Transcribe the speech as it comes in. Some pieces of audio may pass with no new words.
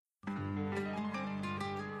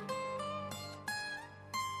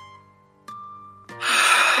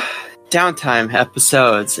Downtime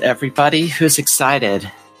episodes, everybody. Who's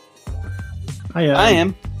excited? I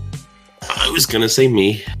am. I was gonna say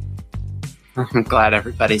me. I'm glad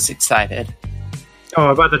everybody's excited. Oh,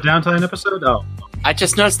 about the Downtime episode? Oh. I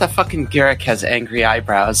just noticed that fucking Garrick has angry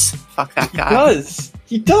eyebrows. Fuck that guy.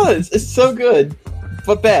 He does. It's so good,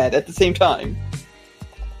 but bad at the same time.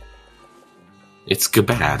 It's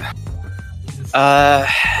bad.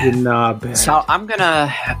 Nah, bad. So I'm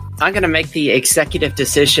gonna make the executive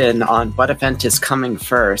decision on what event is coming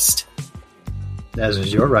first. As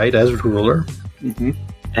is your right, as ruler. Mm-hmm.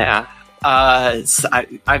 Yeah. So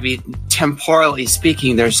I mean, temporally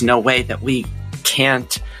speaking, there's no way that we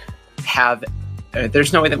can't have.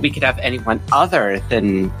 There's no way that we could have anyone other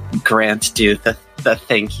than Grant do the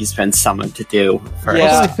thing he's been summoned to do first.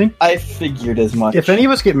 Yeah, I figured as much. If any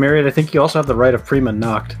of us get married, I think you also have the right of Prima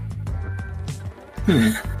Noct.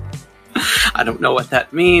 I don't know what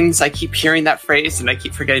that means. I keep hearing that phrase and I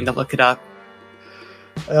keep forgetting to look it up.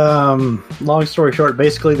 Long story short,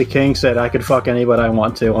 basically the king said I could fuck anybody I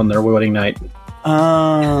want to on their wedding night. It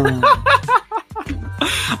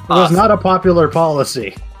was not a popular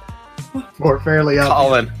policy. Or fairly up.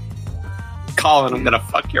 Colin, I'm gonna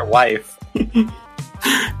fuck your wife.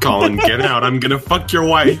 Colin, get out. I'm gonna fuck your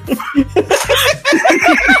wife.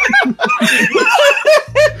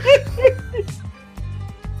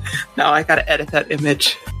 Now I gotta edit that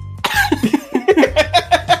image.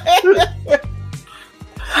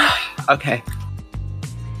 Okay.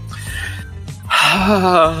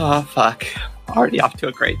 Oh, fuck. Already off to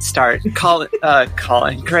a great start.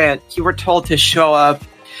 Colin, Grant, you were told to show up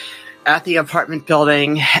at the apartment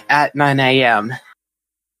building at 9 a.m.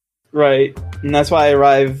 Right. And that's why I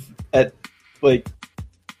arrive at,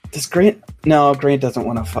 does Grant... No, Grant doesn't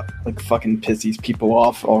want to fucking piss these people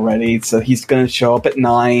off already, so he's gonna show up at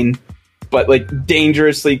 9, but,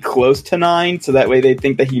 dangerously close to 9, so that way they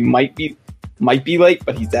think that he might be late,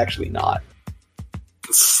 but he's actually not.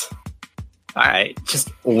 Alright, just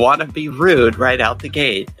want to be rude right out the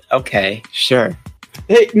gate. Okay, sure.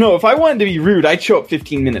 Hey, no, if I wanted to be rude, I'd show up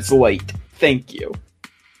 15 minutes late. Thank you.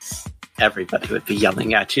 Everybody would be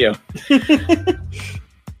yelling at you.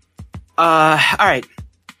 Alright.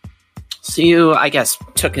 So you, I guess,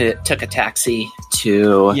 took a taxi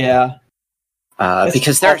to... Yeah.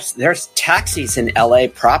 Because there's taxis in LA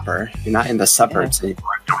proper. You're not in the suburbs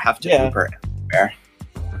anymore. You don't have to Uber everywhere.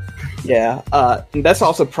 Yeah. And that's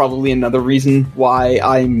also probably another reason why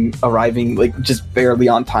I'm arriving, just barely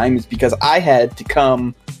on time, is because I had to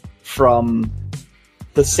come from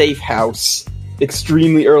the safe house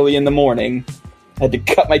extremely early in the morning. I had to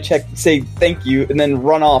cut my check, say thank you, and then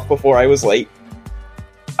run off before I was late.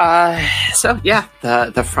 So yeah,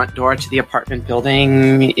 the front door to the apartment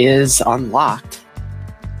building is unlocked.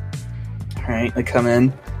 All right, I come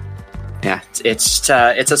in. Yeah, it's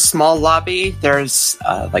a small lobby. There's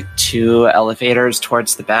 2 elevators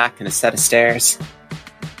towards the back and a set of stairs.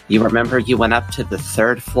 You remember you went up to the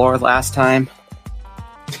 3rd floor last time?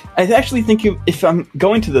 I actually think if I'm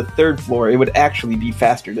going to the 3rd floor, it would actually be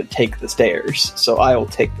faster to take the stairs. So I will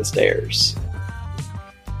take the stairs.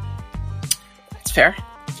 That's fair.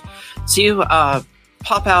 So you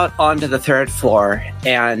pop out onto the 3rd floor,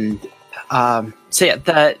 and so yeah,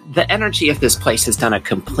 the energy of this place has done a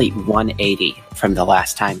complete 180 from the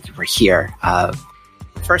last time you were here.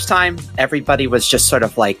 First time, everybody was just sort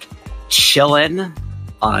of chilling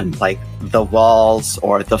on the walls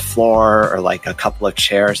or the floor or a couple of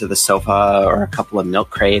chairs or the sofa or a couple of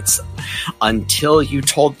milk crates until you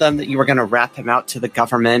told them that you were going to rat them out to the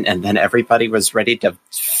government, and then everybody was ready to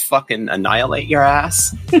fucking annihilate your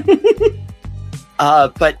ass.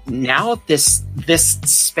 But now this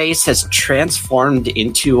space has transformed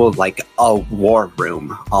into a war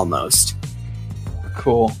room almost.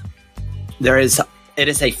 Cool. It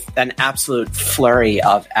is an absolute flurry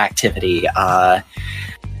of activity.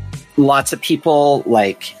 Lots of people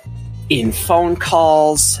in phone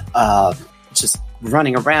calls, just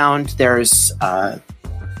running around. There's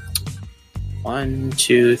 1,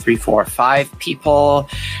 2, 3, 4, 5 people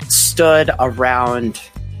stood around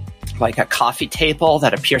a coffee table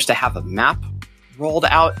that appears to have a map rolled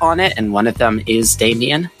out on it, and one of them is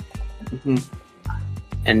Damien. Mm-hmm.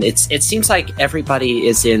 And it seems like everybody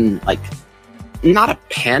is in not a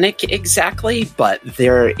panic exactly, but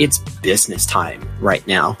it's business time right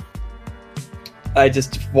now. I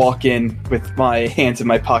just walk in with my hands in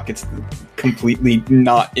my pockets, completely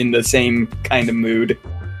not in the same kind of mood.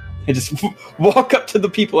 I just walk up to the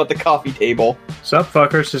people at the coffee table. Sup,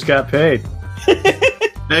 fuckers, just got paid.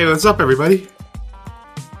 Hey, what's up, everybody?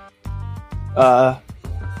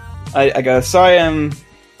 I go, sorry, I'm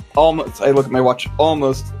almost, I look at my watch,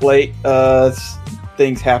 almost late.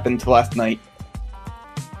 things happened last night.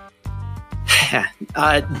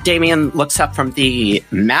 Damien looks up from the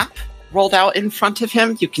map rolled out in front of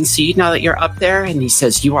him. You can see now that you're up there, and he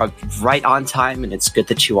says, "You are right on time, and it's good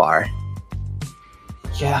that you are."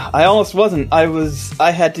 Yeah, I almost wasn't.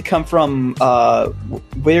 I had to come from,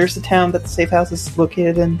 where's the town that the safe house is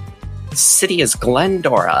located in? The city is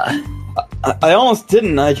Glendora. I almost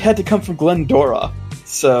didn't. I had to come from Glendora,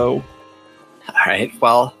 so... Alright,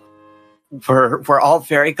 well, we're all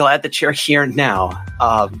very glad that you're here now,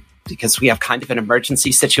 because we have kind of an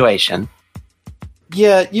emergency situation.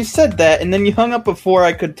 Yeah, you said that, and then you hung up before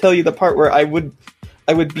I could tell you the part where I would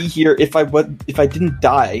be here if I didn't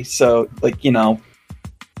die, so, like, you know...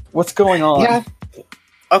 What's going on? Yeah.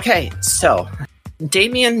 Okay, so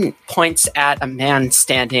Damien points at a man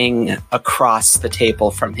standing across the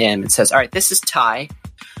table from him and says, "All right, this is Ty.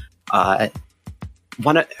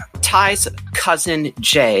 One of Ty's cousin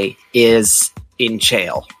Jay is in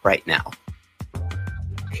jail right now.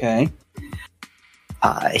 Okay.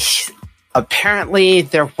 Apparently,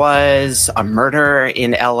 there was a murder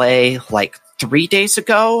in LA like 3 days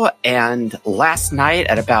ago, and last night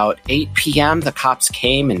at about 8 p.m., the cops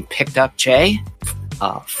came and picked up Jay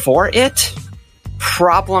for it.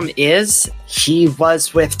 Problem is, he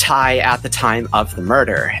was with Ty at the time of the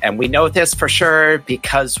murder, and we know this for sure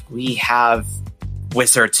because we have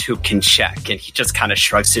wizards who can check, and he just kind of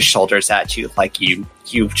shrugs his shoulders at you like you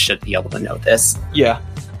should be able to know this. Yeah,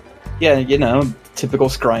 you know, typical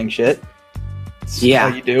scrying shit. That's yeah.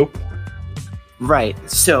 how you do. Right,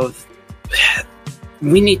 so...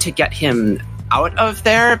 we need to get him out of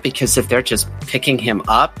there, because if they're just picking him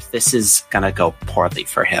up, this is gonna go poorly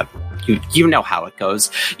for him. You know how it goes.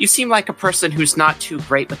 You seem like a person who's not too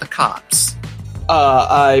great with the cops.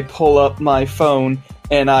 I pull up my phone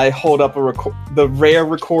and I hold up the rare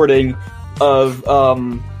recording of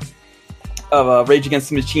Rage Against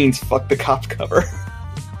the Machine's "Fuck the Cop" cover.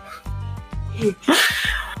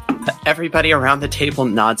 Everybody around the table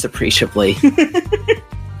nods appreciatively.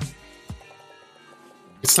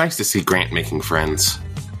 It's nice to see Grant making friends.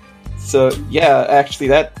 So, yeah, actually,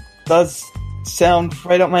 that does sound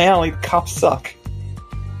right up my alley. Cops suck.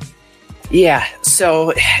 Yeah,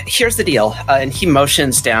 so here's the deal. And he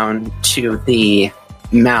motions down to the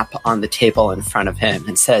map on the table in front of him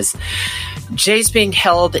and says, "Jay's being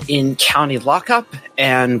held in county lockup,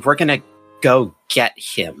 and we're going to go get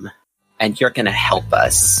him. And you're going to help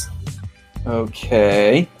us."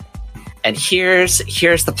 Okay. And here's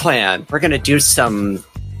the plan. We're going to do some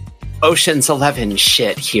Ocean's 11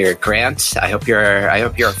 shit here, Grant. I hope you're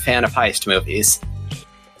a fan of heist movies.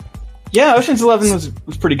 Yeah, Ocean's 11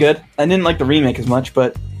 was pretty good. I didn't like the remake as much,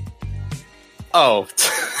 but... Oh.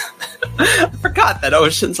 I forgot that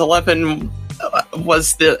Ocean's 11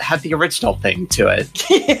 had the original thing to it.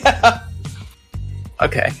 Yeah.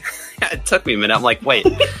 Okay. It took me a minute. I'm like, wait,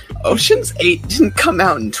 Ocean's 8 didn't come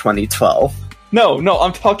out in 2012. No,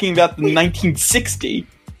 I'm talking about the 1960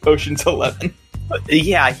 Ocean's 11.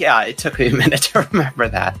 Yeah, it took me a minute to remember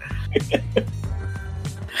that.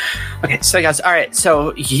 Okay, so guys, alright,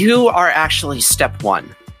 so you are actually step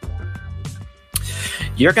 1.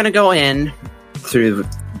 You're gonna go in through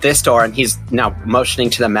this door, and he's now motioning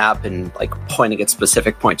to the map and like pointing at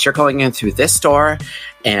specific points. You're going in through this door,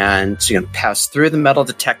 and so you're gonna pass through the metal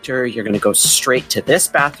detector, you're gonna go straight to this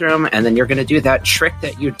bathroom, and then you're gonna do that trick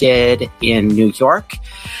that you did in New York,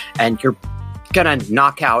 and you're gonna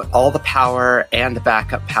knock out all the power and the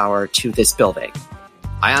backup power to this building.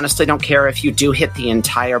 I honestly don't care if you do hit the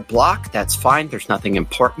entire block, that's fine. There's nothing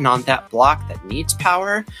important on that block that needs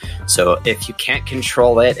power. So if you can't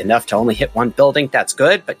control it enough to only hit one building, that's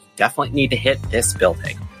good, but you definitely need to hit this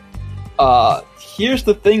building. Here's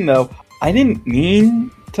the thing though. I didn't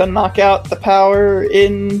mean to knock out the power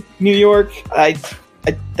in New York. I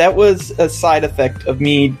that was a side effect of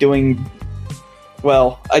me doing...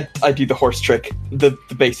 Well, I do the horse trick, the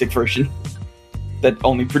basic version, that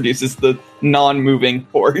only produces the non-moving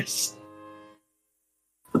horse.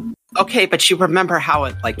 Okay, but you remember how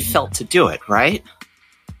it felt to do it, right?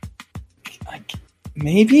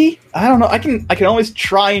 Maybe? I don't know. I can always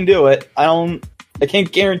try and do it. I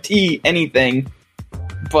can't guarantee anything,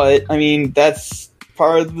 but I mean that's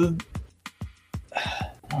part of the.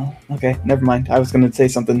 Oh, okay, never mind. I was going to say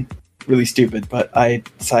something really stupid, but I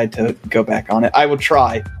decided to go back on it. I will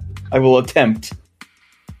try. I will attempt.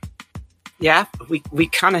 Yeah, we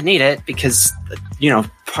kind of need it because,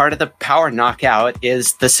 part of the power knockout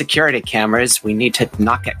is the security cameras. We need to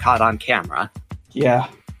not get caught on camera. Yeah.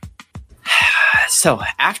 So,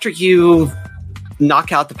 after you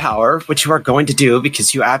knock out the power, which you are going to do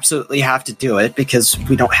because you absolutely have to do it because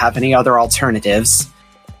we don't have any other alternatives,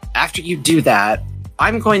 after you do that,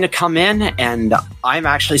 I'm going to come in, and I'm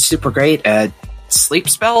actually super great at sleep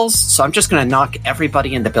spells, so I'm just going to knock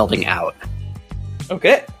everybody in the building out.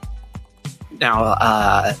 Okay.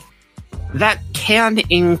 Now, that can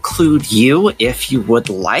include you if you would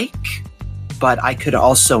like, but I could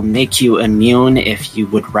also make you immune if you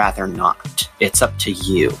would rather not. It's up to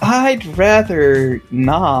you. I'd rather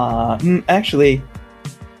not. Actually,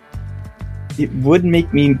 it would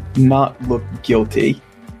make me not look guilty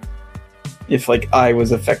if, like, I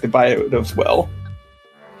was affected by it as well.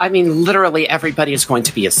 I mean, literally everybody is going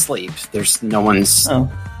to be asleep. There's no one's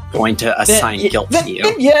going to assign guilt to you.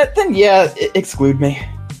 Then exclude me,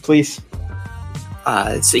 please.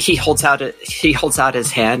 So he holds out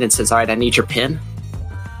his hand and says, "All right, I need your pin."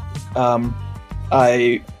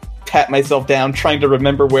 I pat myself down, trying to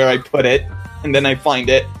remember where I put it, and then I find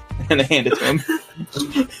it and I hand it to him.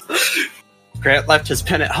 Grant left his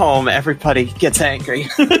pin at home. Everybody gets angry.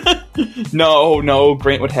 No,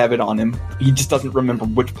 Grant would have it on him. He just doesn't remember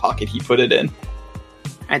which pocket he put it in.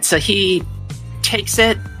 And so he takes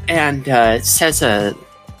it and says a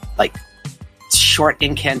short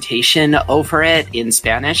incantation over it in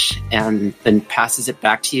Spanish, and then passes it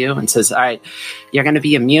back to you and says, "All right, you're going to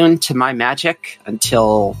be immune to my magic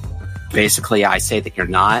until basically I say that you're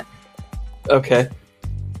not." Okay.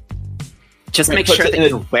 Just make sure that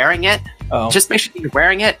you're wearing it. Oh. Just make sure that you're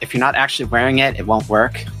wearing it. If you're not actually wearing it, it won't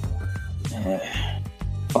work.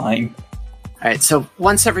 Fine. All right, so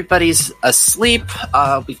once everybody's asleep,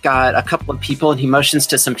 we've got a couple of people, and he motions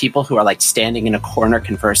to some people who are like standing in a corner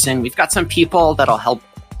conversing. We've got some people that'll help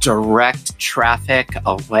direct traffic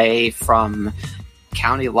away from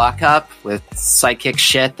county lockup with psychic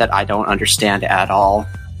shit that I don't understand at all.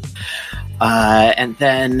 And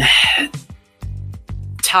then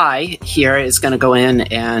Ty here is going to go in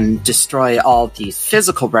and destroy all the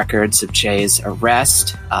physical records of Jay's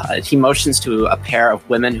arrest. He motions to a pair of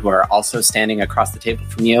women who are also standing across the table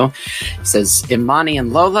from you. He says, Imani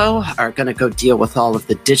and Lolo are going to go deal with all of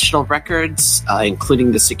the digital records,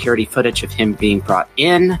 including the security footage of him being brought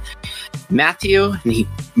in. Matthew, and he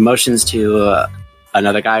motions to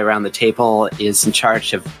another guy around the table, is in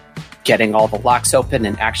charge of getting all the locks open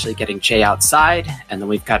and actually getting Jay outside. And then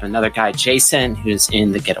we've got another guy, Jason, who's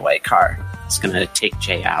in the getaway car. He's going to take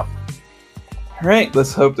Jay out. All right,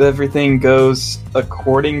 let's hope that everything goes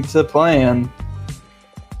according to plan.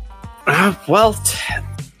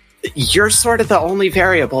 You're sort of the only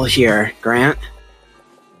variable here, Grant.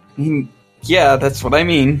 Yeah, that's what I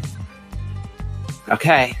mean.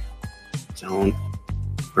 Okay.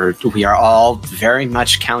 We are all very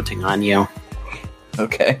much counting on you.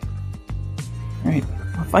 Okay. Alright.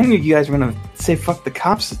 Well, if I knew you guys were gonna say fuck the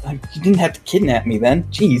cops, you didn't have to kidnap me then.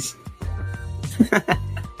 Jeez.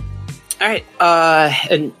 Alright,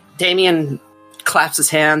 and Damien claps his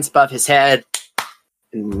hands above his head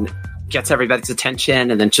and gets everybody's attention,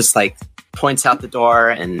 and then just like points out the door,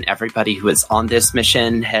 and everybody who is on this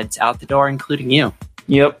mission heads out the door, including you.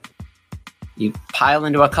 Yep. You pile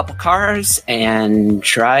into a couple cars and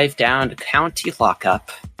drive down to county lockup.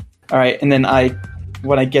 Alright, and then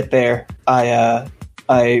when I get there,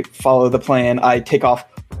 I follow the plan. I take off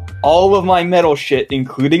all of my metal shit,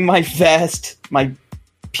 including my vest, my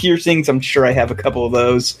piercings. I'm sure I have a couple of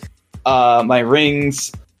those. My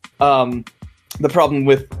rings. The problem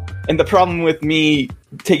with me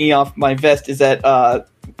taking off my vest is that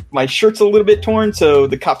my shirt's a little bit torn, so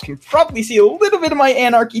the cops can probably see a little bit of my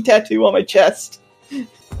anarchy tattoo on my chest.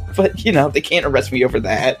 But they can't arrest me over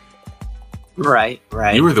that. Right.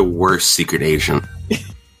 You were the worst secret agent.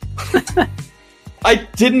 I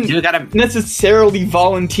didn't necessarily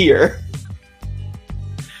volunteer.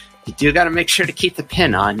 You do gotta make sure to keep the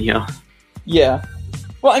pin on you. Yeah.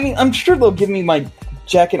 Well, I mean, I'm sure they'll give me my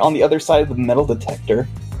jacket on the other side of the metal detector.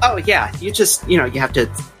 Oh, yeah. You just, you have to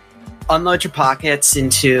unload your pockets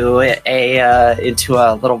into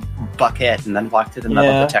a little bucket and then walk through the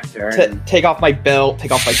metal detector. Take off my belt,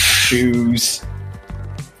 take off my shoes.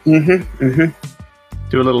 Do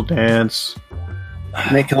a little dance.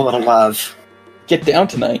 Make a little love. Get down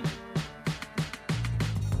tonight.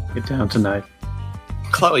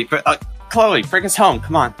 Chloe, bring us home.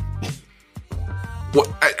 Come on. What?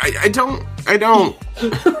 I don't.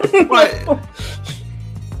 What?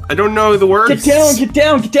 I don't know the words. Get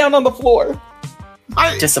down on the floor.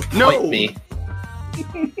 Disappoint me.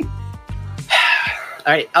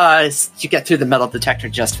 Alright, you get through the metal detector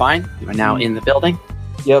just fine. You are now in the building.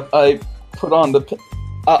 Yep, I put on the pin.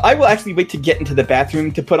 I will actually wait to get into the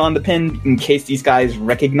bathroom to put on the pin in case these guys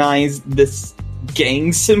recognize this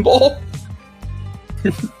gang symbol.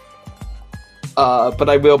 But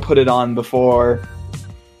I will put it on before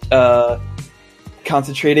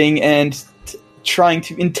concentrating, and trying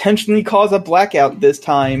to intentionally cause a blackout this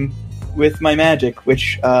time with my magic,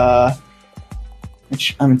 which I'm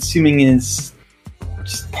assuming is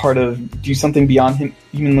just part of do something beyond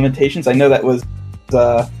human limitations. I know that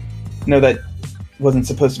wasn't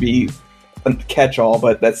supposed to be a catch-all,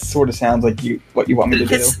 but that sort of sounds like what you want me to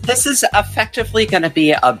do. This is effectively going to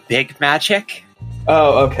be a big magic.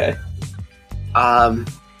 Oh, okay.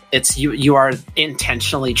 It's you are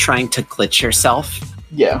intentionally trying to glitch yourself.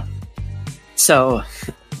 Yeah. So,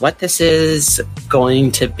 what this is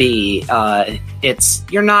going to be,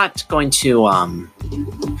 you're not going to,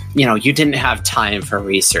 you didn't have time for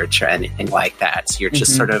research or anything like that. So you're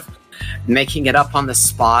just sort of making it up on the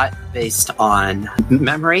spot based on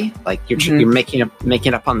memory. Like you're making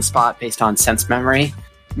it up on the spot based on sense memory.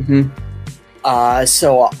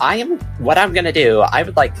 So what I'm going to do, I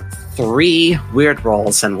would like 3 weird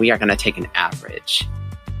rolls, and we are going to take an average.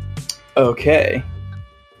 Okay.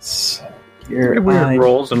 So 3 weird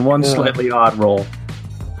rolls and 1 slightly odd roll.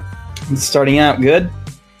 I'm starting out good.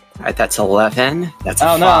 All right, that's 11. That's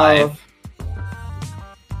a 5. No.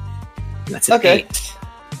 That's an 8.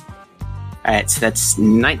 All right, so that's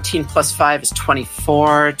 19 plus 5 is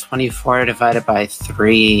 24. 24 divided by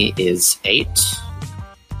 3 is 8.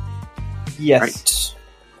 Yes. Right.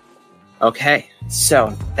 Okay,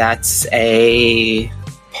 so that's a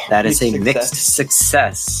mixed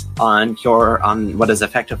success on what is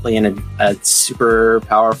effectively a super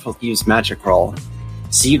powerful use magic roll.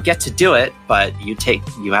 So you get to do it, but you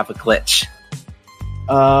have a glitch.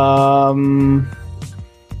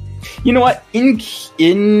 You know what? In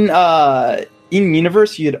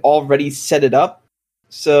universe, you had already set it up.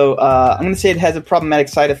 So I'm going to say it has a problematic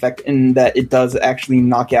side effect in that it does actually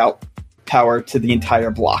knock out power to the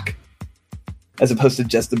entire block, as opposed to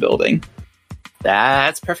just the building.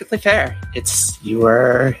 That's perfectly fair. You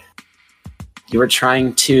were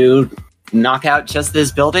trying to knock out just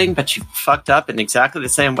this building, but you fucked up in exactly the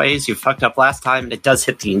same ways you fucked up last time, and it does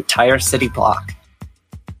hit the entire city block.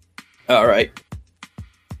 All right.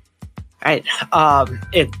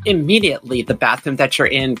 Immediately, the bathroom that you're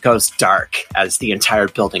in goes dark as the entire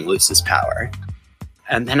building loses power.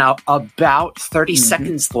 And then about 30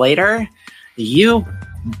 seconds later, you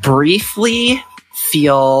briefly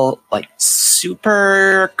feel like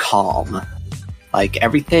super calm. Like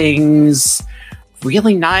everything's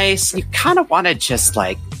really nice. You kind of want to just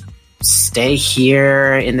like stay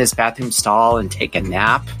here in this bathroom stall and take a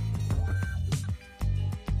nap.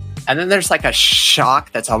 And then there's like a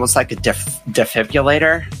shock that's almost like a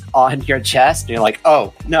defibrillator on your chest. And you're like,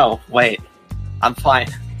 oh, no, wait, I'm fine.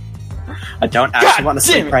 I don't actually want to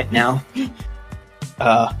sleep right now.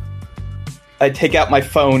 I take out my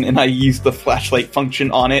phone and I use the flashlight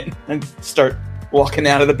function on it and start walking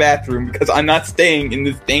out of the bathroom because I'm not staying in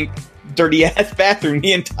this dank, dirty-ass bathroom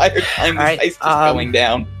the entire time this heist is going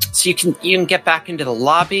down. So you can get back into the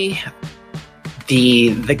lobby.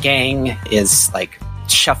 The gang is like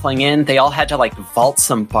shuffling in. They all had to like vault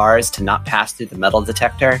some bars to not pass through the metal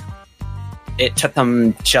detector. It took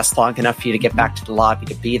them just long enough for you to get back to the lobby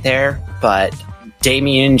to be there, but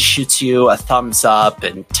Damien shoots you a thumbs up,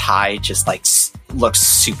 and Ty just like looks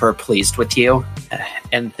super pleased with you.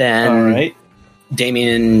 And then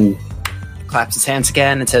Damien claps his hands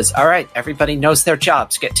again and says, "All right, everybody knows their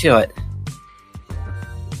jobs. Get to it."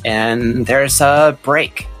 And there's a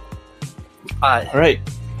break. All right.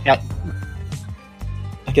 Yeah.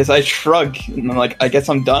 I guess I shrug, and I'm like, I guess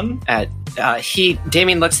I'm done?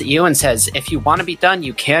 Damien looks at you and says, if you want to be done,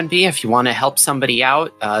 you can be. If you want to help somebody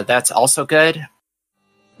out, that's also good.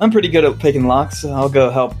 I'm pretty good at picking locks, so I'll go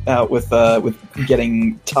help out with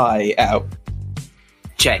getting Ty out.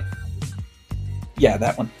 Jay. Yeah,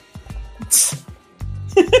 that one.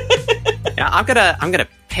 Yeah, I'm gonna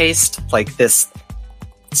paste like this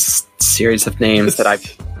series of names that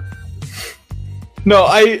I've... No,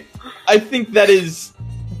 I think that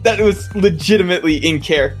was legitimately in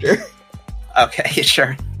character. Okay,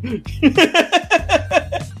 sure.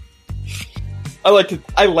 I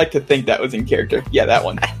like to think that was in character. Yeah, that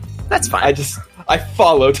one. That's fine. I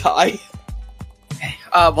follow Ty. Okay.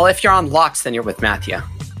 Well, if you're on locks, then you're with Matthew.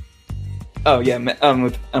 Oh yeah, I'm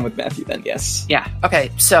with Matthew then. Yes. Yeah.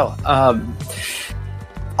 Okay. So,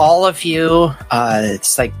 all of you,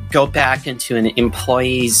 it's like go back into an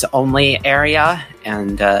employees only area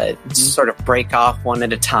and sort of break off one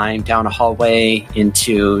at a time down a hallway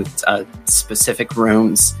into specific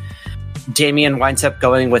rooms. Damien winds up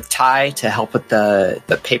going with Ty to help with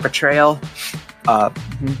the paper trail.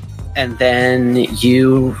 And then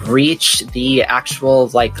you reach the actual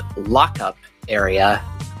like lockup area.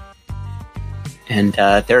 And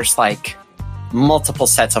there's like multiple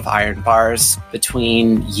sets of iron bars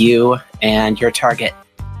between you and your target.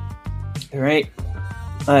 All right.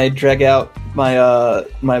 I drag out my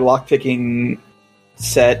my lockpicking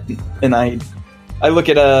set, and I look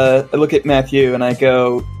at Matthew, and I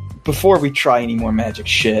go, before we try any more magic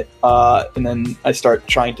shit, and then I start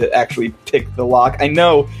trying to actually pick the lock. I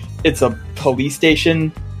know it's a police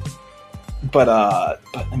station, but I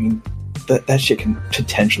mean that shit can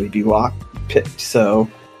potentially be picked. So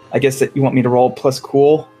I guess that you want me to roll plus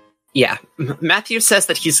cool. Yeah, Matthew says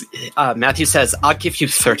that Matthew says, I'll give you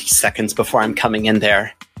 30 seconds before I'm coming in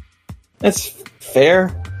there. That's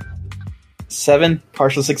fair. 7,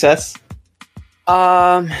 partial success.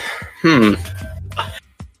 How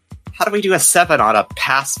do we do a 7 on a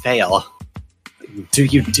pass-fail? Do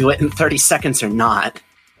you do it in 30 seconds or not?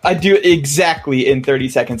 I do it exactly in 30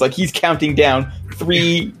 seconds. Like, he's counting down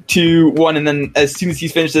 3, 2, 1, and then as soon as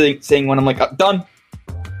he's finished saying 1, I'm like, done.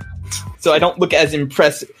 So I don't look as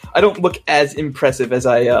impressive. I don't look as impressive as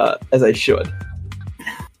I should.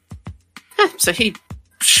 So he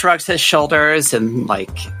shrugs his shoulders and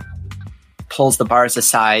pulls the bars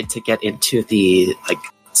aside to get into the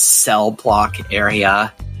cell block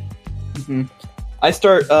area. Mm-hmm. I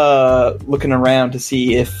start looking around to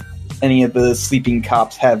see if any of the sleeping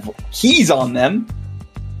cops have keys on them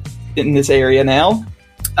in this area now.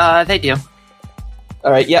 They do.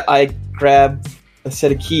 All right, yeah, I grab a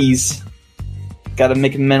set of keys. Got to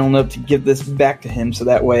make a mental note to give this back to him, so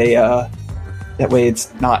that way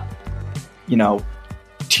it's not,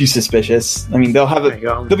 too suspicious. I mean,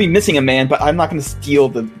 they'll be missing a man, but I'm not going to steal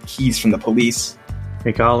the keys from the police.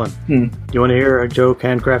 Hey, Colin. You want to hear a joke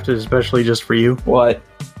handcrafted especially just for you? What?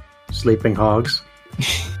 Sleeping hogs.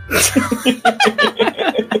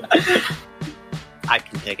 I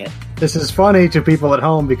can dig it. This is funny to people at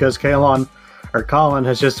home because Colin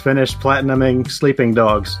has just finished platinuming sleeping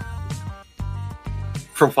dogs.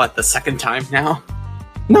 For what, the second time now?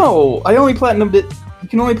 No, I only platinumed it. You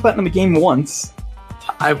can only platinum a game once.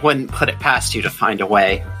 I wouldn't put it past you to find a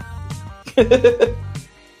way.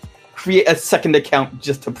 Create a second account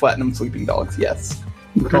just to platinum sleeping dogs, yes.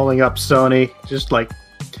 Calling up Sony, just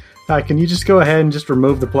hi, can you just go ahead and just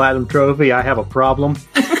remove the platinum trophy? I have a problem.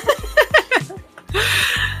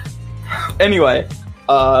 Anyway,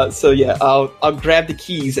 so yeah, I'll grab the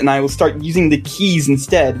keys and I will start using the keys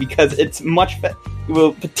instead because it's it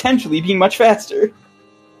will potentially be much faster.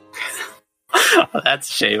 Oh, that's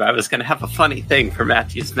a shame. I was going to have a funny thing for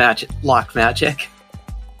Matthew's lock magic.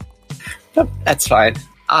 That's fine.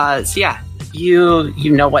 So yeah, you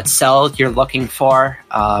know what cell you're looking for.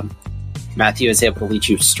 Matthew is able to lead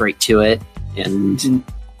you straight to it, and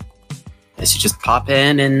as you just pop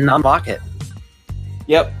in and unlock it.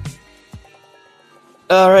 Yep.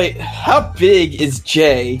 All right. How big is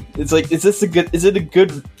Jay? Is it a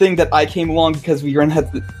good thing that I came along because we were gonna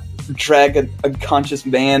have to drag a unconscious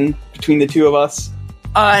man between the two of us?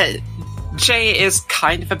 Jay is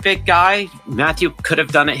kind of a big guy. Matthew could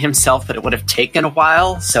have done it himself, but it would have taken a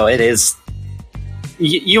while. So it is.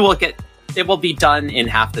 You will get. It will be done in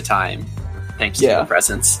half the time, thanks to your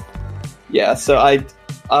presence. Yeah. So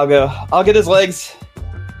I'll go. I'll get his legs.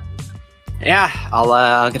 Yeah.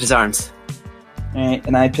 I'll get his arms. All right,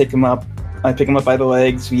 and I pick him up. I pick him up by the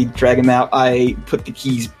legs. We drag him out. I put the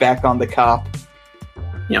keys back on the cop.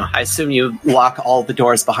 I assume you lock all the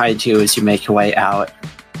doors behind you as you make your way out.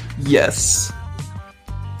 Yes.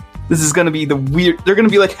 This is going to be the weird... They're going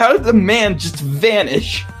to be like, how did the man just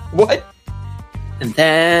vanish? What? And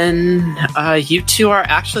then you two are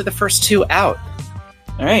actually the first two out.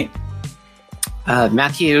 All right.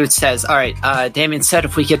 Matthew says, all right, Damien said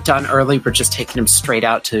if we get done early, we're just taking him straight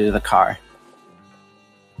out to the car.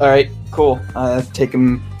 All right, cool. I'll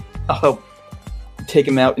help take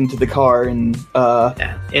him out into the car, and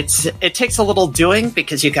it takes a little doing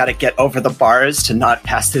because you got to get over the bars to not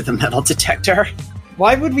pass through the metal detector.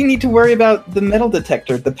 Why would we need to worry about the metal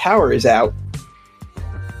detector? The power is out.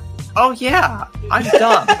 Oh yeah, I'm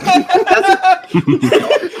dumb.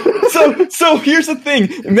 So here's the thing.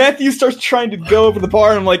 Matthew starts trying to go over the bar,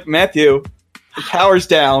 and I'm like, Matthew, the power's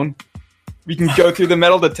down. We can go through the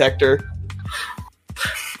metal detector.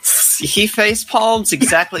 He face palms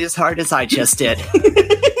exactly as hard as I just did.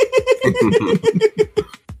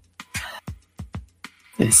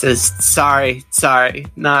 He says, sorry,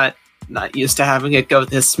 not used to having it go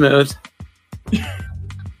this smooth.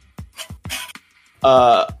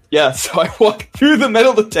 Yeah, so I walk through the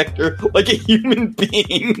metal detector like a human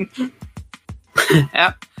being.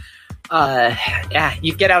 Yep. Yeah,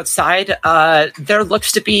 you get outside. There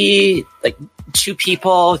looks to be two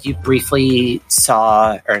people you briefly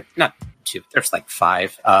saw, or not two, there's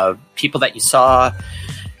 5 people that you saw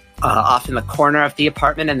off in the corner of the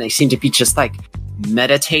apartment, and they seem to be just like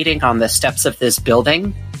meditating on the steps of this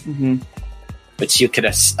building, which you could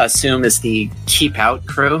assume is the Keep Out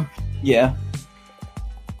crew. Yeah.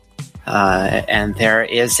 And there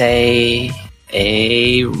is a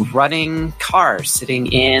running car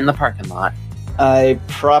sitting in the parking lot. I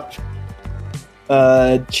prop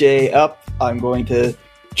Jay up. I'm going to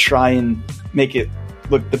try and make it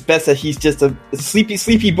look the best that he's just a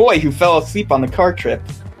sleepy boy who fell asleep on the car trip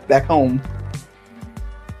back home.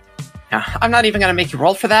 Now, I'm not even going to make you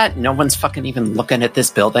roll for that. No one's fucking even looking at this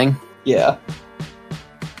building. Yeah.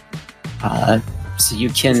 So you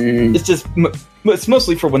can... It's just... It's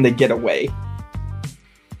mostly for when they get away.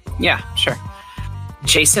 Yeah, sure.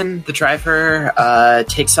 Jason, the driver,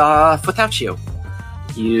 takes off without you.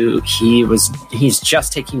 He's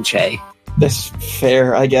just taking Jay. That's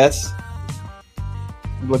fair, I guess.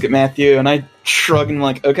 Look at Matthew, and I shrug and I'm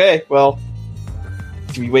like, okay, well,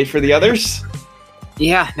 do we wait for the others?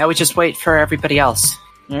 Yeah, now we just wait for everybody else.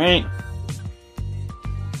 Alright.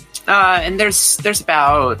 And there's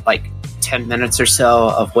about, 10 minutes or so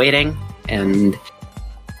of waiting, and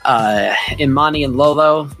Imani and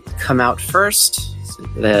Lolo come out first. So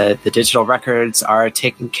the digital records are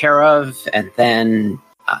taken care of, and then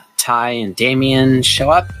Ty and Damien show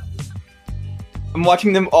up. I'm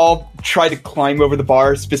watching them all try to climb over the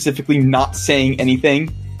bar, specifically not saying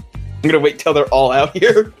anything. I'm gonna wait till they're all out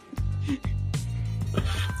here.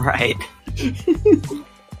 Right.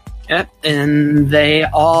 Yep, and they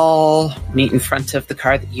all meet in front of the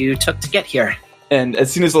car that you took to get here. And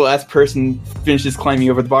as soon as the last person finishes climbing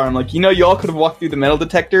over the bar, I'm like, you all could have walked through the metal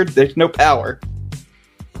detector. There's no power.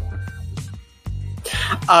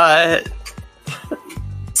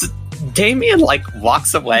 Damien,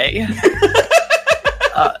 walks away.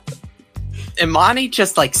 Imani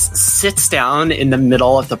just, sits down in the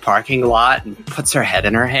middle of the parking lot and puts her head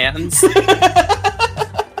in her hands.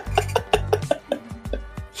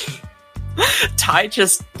 Ty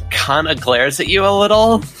just kind of glares at you a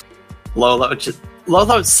little.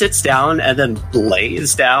 Lolo sits down and then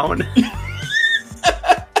lays down.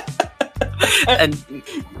 And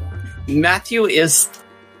Matthew is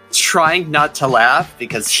trying not to laugh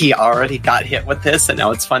because he already got hit with this, and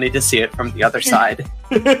now it's funny to see it from the other side.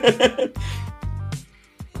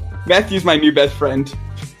 Matthew's my new best friend.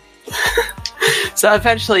 So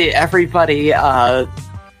eventually everybody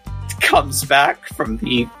comes back from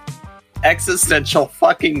the existential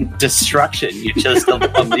fucking destruction you just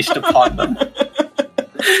unleashed upon them.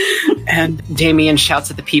 And Damien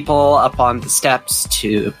shouts at the people up on the steps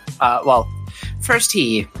to, first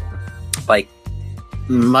he,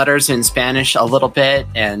 mutters in Spanish a little bit,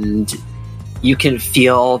 and you can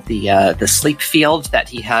feel the sleep field that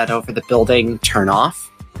he had over the building turn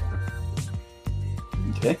off.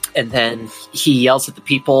 Okay. And then he yells at the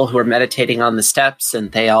people who are meditating on the steps,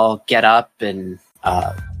 and they all get up and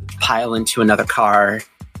pile into another car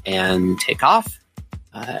and take off.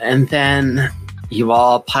 And then you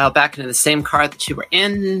all pile back into the same car that you were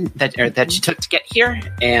in, that you took to get here,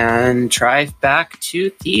 and drive back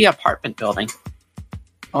to the apartment building.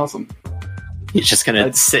 Awesome. You're just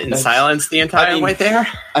gonna sit in silence the entire way there?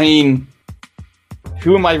 I mean,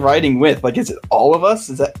 who am I riding with? Is it all of us?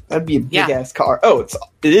 That'd be a big ass car. Oh, it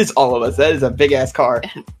is all of us. That is a big ass car.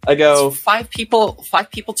 I go it's five people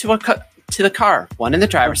to the car. One in the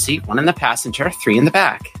driver's seat, one in the passenger, 3 in the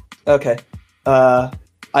back. Okay. I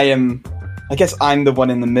guess I'm the one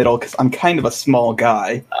in the middle because I'm kind of a small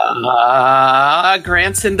guy.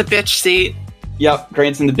 Grant's in the bitch seat. Yep,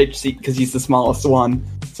 Grant's in the bitch seat because he's the smallest one.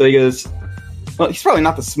 So he goes, well, he's probably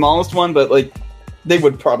not the smallest one, but they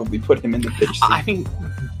would probably put him in the bitch seat. I mean,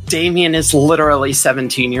 Damien is literally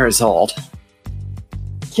 17 years old.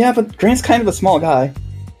 Yeah, but Grant's kind of a small guy.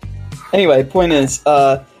 Anyway, point is,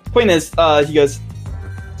 he goes,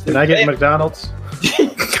 Did I get McDonald's?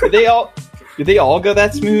 Did they all go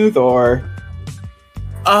that smooth, or?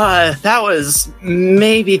 That was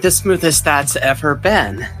maybe the smoothest that's ever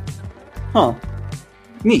been. Huh.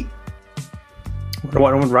 Neat. I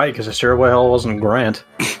wasn't right, because I sure well wasn't Grant.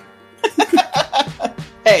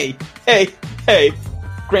 Hey.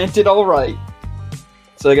 Grant did all right.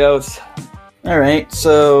 So he goes, all right,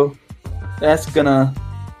 so that's gonna...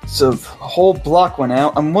 So the whole block went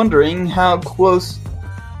out. I'm wondering how close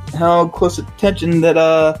attention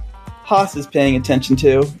that Haas is paying attention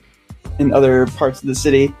to in other parts of the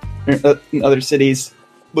city, in other cities,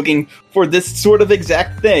 looking for this sort of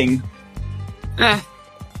exact thing.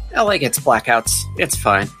 LA gets blackouts. It's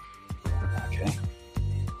fine. Okay.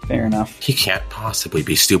 Fair enough. He can't possibly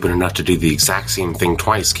be stupid enough to do the exact same thing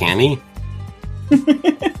twice, can he?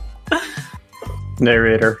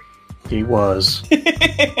 Narrator. He was.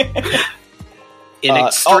 In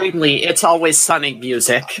extremely It's Always Sunny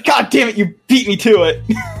music. God damn it, you beat me to it!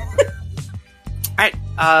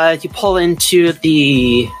 Alright, you pull into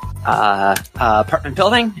the apartment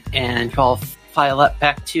building, and you all file up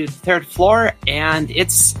back to the 3rd floor, and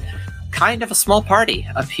it's kind of a small party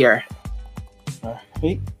up here.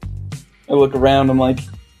 Alright. I look around, I'm like,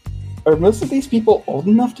 are most of these people old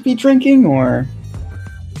enough to be drinking, or...?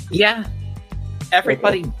 Yeah.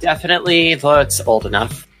 Everybody definitely looks old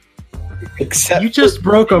enough. Except You just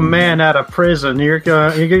broke a man out of prison. You're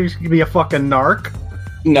gonna be a fucking narc?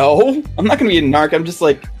 No, I'm not gonna be a narc, I'm just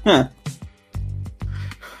like, huh.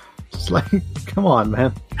 It's like, come on,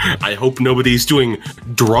 man. I hope nobody's doing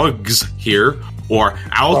drugs here or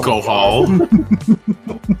alcohol.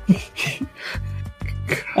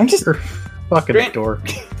 I'm just... You're fucking Grant- dork.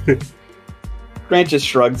 Grant just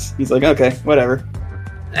shrugs. He's like, okay, whatever.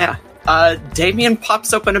 Yeah. Damien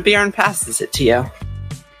pops open a beer and passes it to you.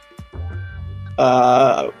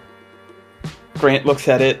 Grant looks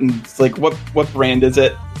at it and it's like, what brand is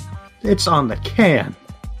it? It's on the can.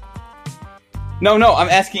 No, I'm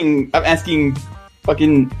asking fucking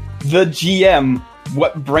the GM,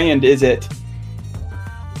 what brand is it?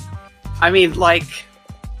 I mean, like,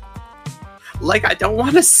 I don't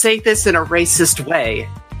want to say this in a racist way,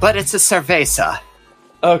 but it's a cerveza.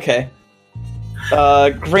 Okay.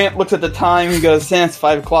 Grant looks at the time and goes, it's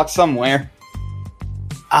 5 o'clock somewhere.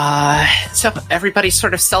 So everybody's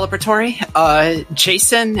sort of celebratory.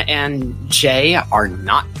 Jason and Jay are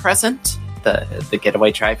not present. The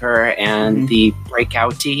getaway driver and the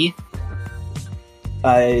breakoutee.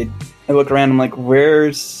 I look around, I'm like,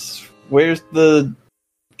 where's the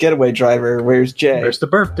getaway driver? Where's Jay? Where's the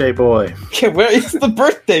birthday boy? Yeah, where is the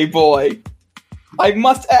birthday boy? I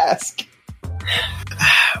must ask.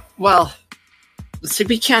 Well, see,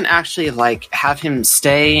 we can't actually, have him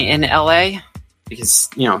stay in LA, because,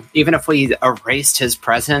 even if we erased his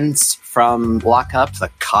presence from lockup, the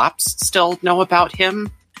cops still know about him.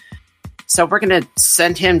 So we're going to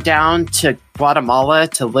send him down to Guatemala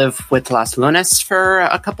to live with Las Lunas for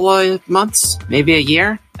a couple of months, maybe a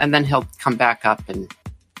year, and then he'll come back up and,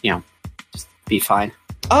 just be fine.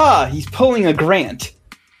 Ah, he's pulling a Grant.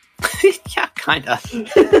 Yeah, kinda.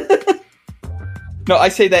 No, I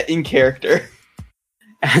say that in character.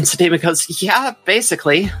 And so Damon goes, yeah,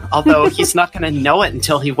 basically, although he's not going to know it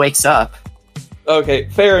until he wakes up. Okay,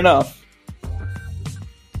 fair enough.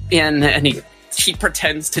 And he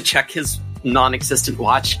pretends to check his non-existent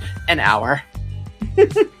watch. An hour.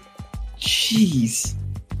 Jeez.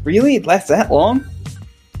 Really? It lasts that long?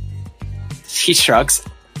 He shrugs.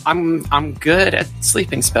 I'm good at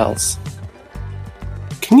sleeping spells.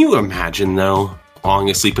 Can you imagine, though, falling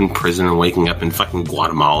asleep in prison and waking up in fucking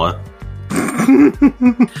Guatemala?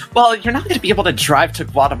 Well, you're not going to be able to drive to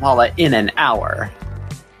Guatemala in an hour.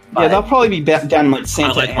 Yeah, they'll probably be down in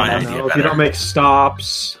Santa I like my Ana. idea. No, if you don't make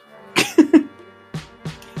stops.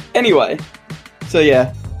 Anyway, so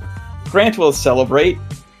yeah, Grant will celebrate.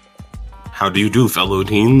 How do you do, fellow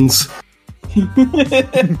teens?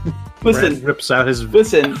 Brent rips out his.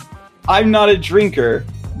 Listen, I'm not a drinker,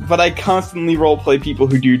 but I constantly roleplay people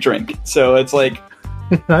who do drink. So it's like,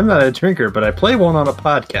 I'm not a drinker, but I play one on a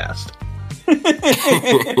podcast.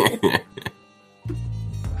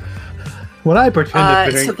 When I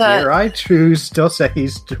pretend to drink beer, I choose still say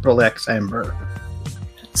he's Triple X Ember.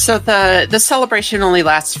 So the celebration only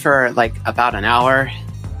lasts for about an hour,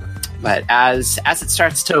 but as it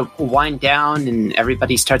starts to wind down and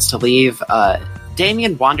everybody starts to leave,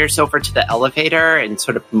 Damien wanders over to the elevator and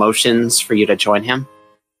sort of motions for you to join him.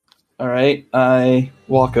 all right, I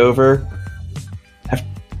walk over.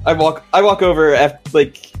 I walk over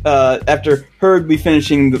after hurriedly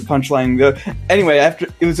finishing the punchline. Anyway,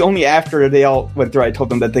 it was only after they all went through, I told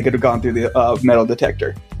them that they could have gone through the metal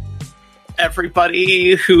detector.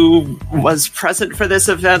 Everybody who was present for this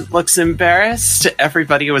event looks embarrassed.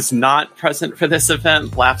 Everybody who was not present for this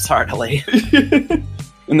event laughs heartily.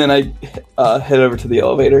 And then I head over to the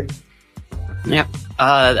elevator. Yep.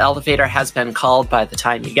 The elevator has been called by the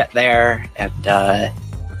time you get there, and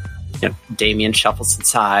Damien shuffles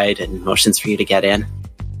inside and motions for you to get in.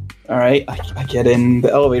 All right, I get in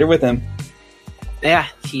the elevator with him. Yeah,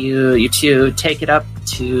 you two take it up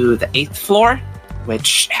to the 8th floor,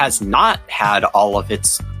 which has not had all of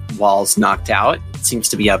its walls knocked out. It seems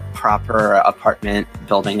to be a proper apartment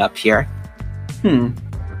building up here.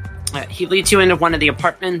 He leads you into one of the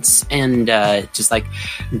apartments and just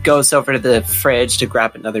goes over to the fridge to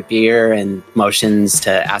grab another beer and motions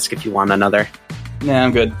to ask if you want another. Nah,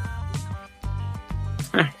 I'm good.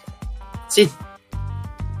 So he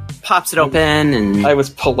pops it open and... I was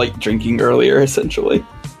polite drinking earlier, essentially.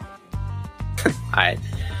 Alright.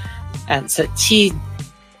 And so he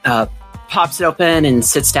pops it open and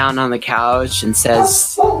sits down on the couch and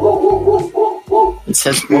says, woof, woof, woof.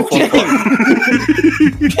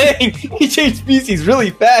 Dang, he changed species really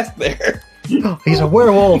fast there. He's a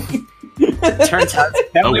werewolf. Turns out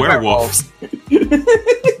it's A werewolf.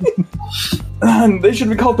 They should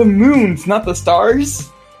be called the moons, not the stars.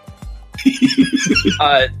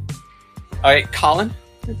 Alright, Colin,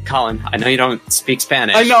 I know you don't speak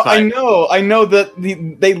Spanish. I know that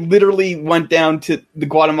they literally went down to the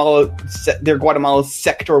their Guatemala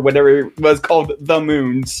sector, or whatever it was called, the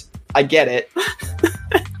moons. I get it.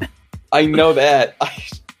 I know that. I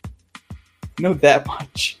know that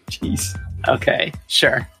much. Jeez. Okay,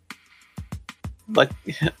 sure. Look,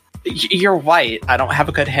 you're white. I don't have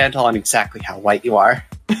a good handle on exactly how white you are.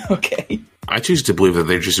 Okay. I choose to believe that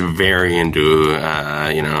they're just very into,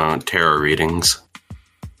 tarot readings.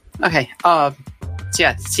 Okay, so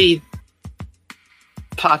yeah, he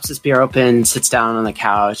pops his beer open, sits down on the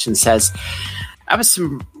couch, and says, that was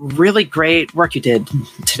some really great work you did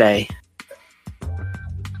today.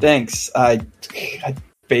 Thanks. I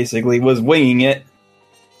basically was winging it,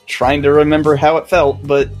 trying to remember how it felt,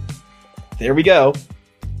 but there we go.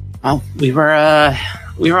 Well, we were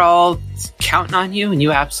all counting on you, and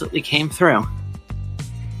you absolutely came through.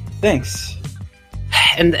 Thanks.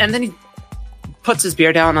 And then he puts his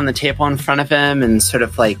beer down on the table in front of him and sort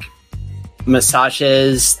of like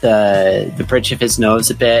massages the bridge of his nose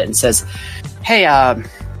a bit and says, hey,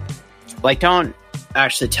 don't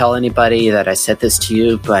actually tell anybody that I said this to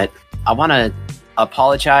you, but I want to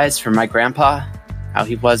apologize for my grandpa, how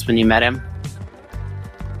he was when you met him.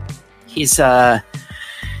 He's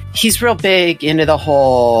real big into the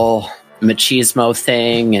whole machismo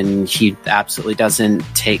thing, and he absolutely doesn't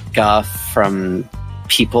take guff from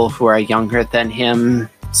people who are younger than him.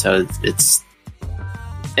 So it's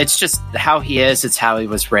just how he is. It's how he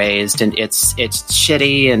was raised, and it's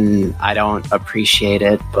shitty, and I don't appreciate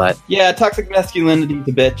it. But yeah, toxic masculinity,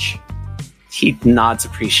 the bitch. He nods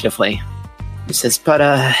appreciatively. He says, "But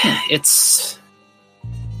it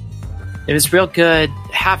was real good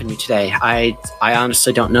having you today. I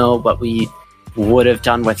honestly don't know what we would have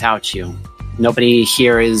done without you. Nobody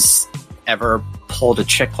here has ever pulled a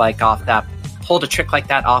trick like that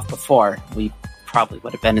off before. We probably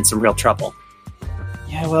would have been in some real trouble."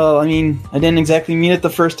 Yeah, well, I mean, I didn't exactly mean it the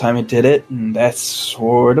first time I did it, and that's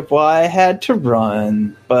sort of why I had to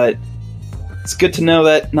run. But it's good to know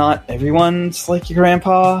that not everyone's like your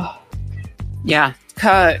grandpa. Yeah,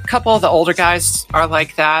 a couple of the older guys are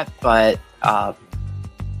like that, but,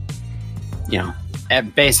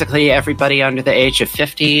 basically everybody under the age of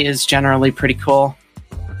 50 is generally pretty cool.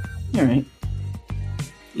 All right.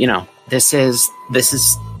 This is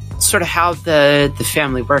sort of how the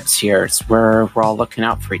family works here. It's where we're all looking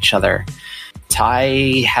out for each other.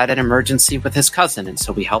 Ty had an emergency with his cousin, and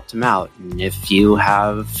so we helped him out. And if you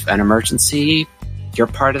have an emergency, you're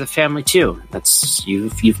part of the family too.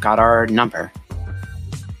 You've got our number. I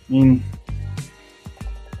mean,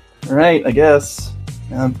 all right, I guess.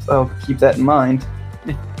 I'll keep that in mind.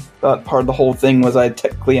 Thought part of the whole thing was I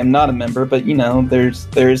technically am not a member, but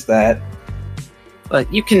there's that.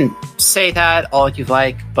 But you can say that all you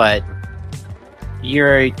like, but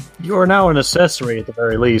you're now an accessory at the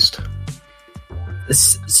very least.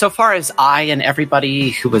 So far as I and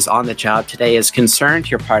everybody who was on the job today is concerned,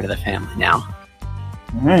 you're part of the family now.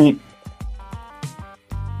 All right.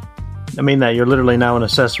 I mean that you're literally now an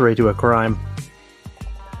accessory to a crime.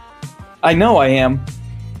 I know I am.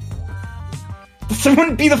 This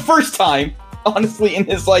wouldn't be the first time, honestly, in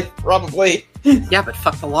his life, probably. Yeah, but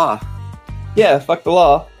fuck the law. Yeah, fuck the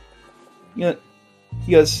law. He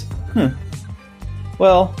goes,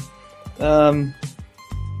 well,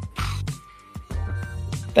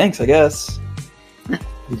 thanks, I guess.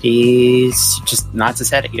 He's just nods his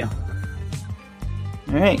head at you.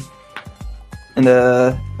 Alright. And,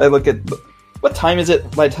 I look at, what time is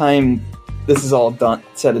it by the time this is all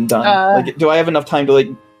said and done? Do I have enough time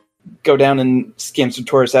to, go down and scam some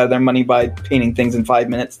tourists out of their money by painting things in 5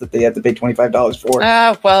 minutes that they have to pay $25 for?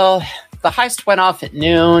 Well, the heist went off at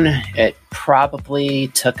noon. It probably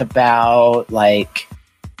took about, 20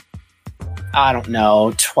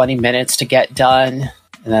 minutes to get done.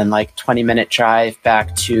 And then, 20-minute drive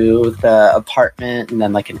back to the apartment, and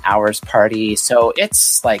then, an hour's party. So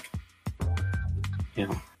it's,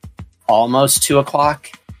 almost 2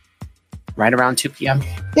 o'clock. Right around 2 p.m.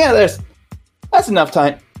 Yeah, that's enough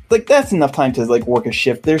time. That's enough time to, work a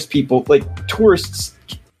shift. There's people, tourists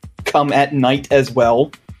come at night as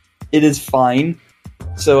well. It is fine.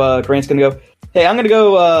 So, Grant's gonna go, hey, I'm gonna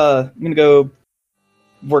go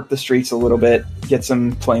work the streets a little bit, get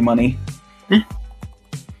some play money.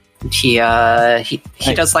 He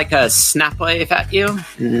does like a snap wave at you,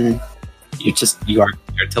 and you are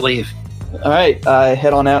cleared to leave. All right, I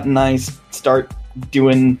head on out and I start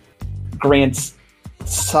doing Grant's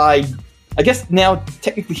side. I guess now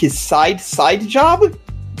technically his side job,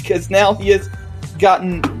 because now he has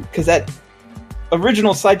gotten, because that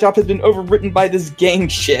original side job has been overwritten by this gang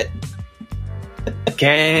shit.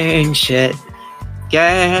 Gang shit.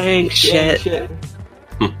 Gang shit.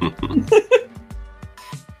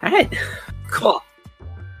 Alright, cool.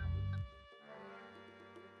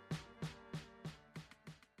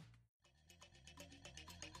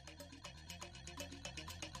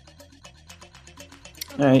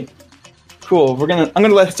 Alright. Cool. I'm gonna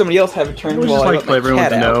let somebody else have a turn. I would just like for everyone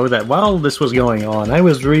to know that while this was going on, I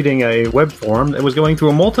was reading a web forum that was going through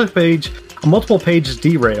a multiple page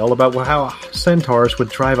derail about how centaurs would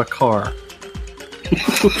drive a car.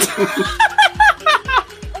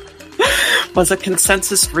 Was a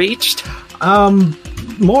consensus reached?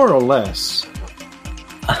 More or less.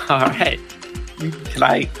 Alright. Can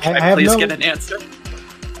I please get an answer?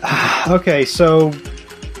 Okay, so...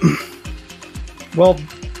 well,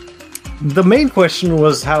 the main question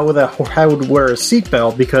was how would wear a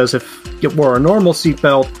seatbelt, because if it were a normal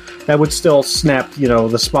seatbelt, that would still snap,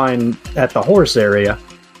 the spine at the horse area.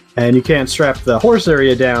 And you can't strap the horse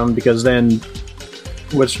area down, because then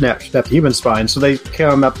it would snap the human spine. So they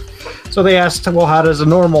came up... So they asked, well, how does a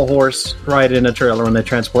normal horse ride in a trailer when they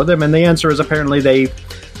transport them? And the answer is apparently they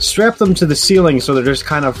strap them to the ceiling so they're just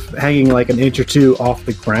kind of hanging like an inch or two off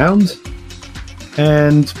the ground.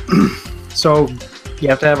 And so you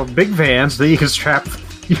have to have a big van so that you can strap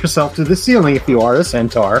yourself to the ceiling if you are a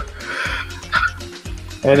centaur.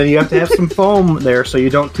 And then you have to have some foam there so you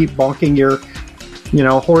don't keep bonking your,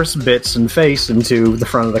 horse bits and face into the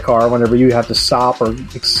front of the car whenever you have to stop or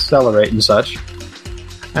accelerate and such.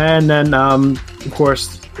 And then, of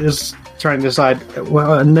course, is trying to decide,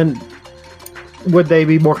 well, and then would they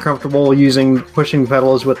be more comfortable pushing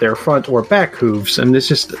pedals with their front or back hooves? And it's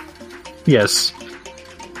just, yes,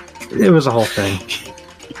 it was a whole thing.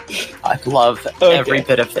 I love every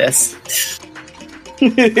bit of this. I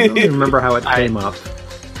don't even remember how it came up.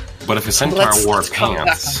 But if a centaur wore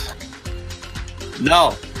pants...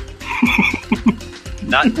 No.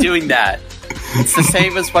 Not doing that. It's the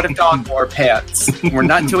same as what if dog wore pants. We're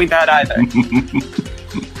not doing that either.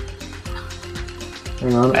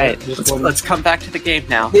 Hang on. Right, let's come back to the game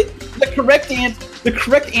now. The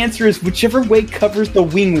correct answer is whichever way covers the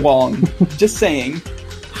wing wong. Just saying.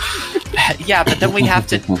 Yeah, but then we have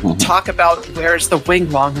to talk about where's the wing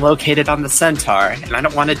wong located on the centaur, and I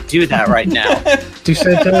don't want to do that right now. Do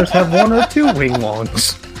centaurs have one or two wing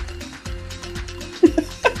wongs?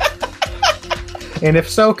 And if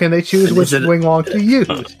so, can they choose which wing wong to use?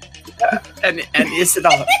 And is it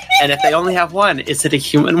and if they only have one, is it a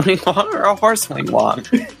human wing wong or a horse wing wong?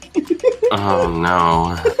 Oh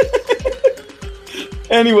no.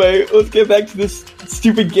 Anyway, let's get back to this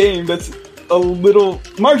stupid game that's a little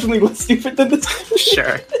marginally less stupid than this.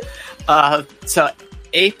 Sure. So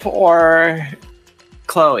Ape or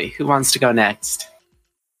Chloe, who wants to go next?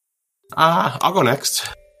 I'll go next.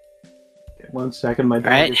 1 second, my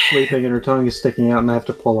dog is sleeping and her tongue is sticking out and I have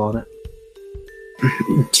to pull on it.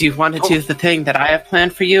 Do you want to do the thing that I have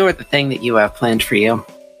planned for you or the thing that you have planned for you?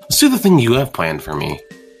 Let's do the thing you have planned for me.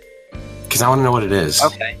 Because I want to know what it is.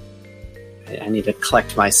 Okay. I need to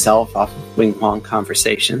collect myself off of Wing Wong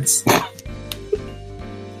conversations.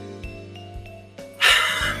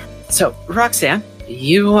 So, Roxanne,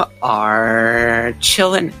 you are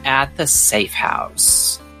chilling at the safe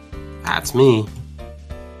house. That's me.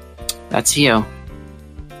 That's you.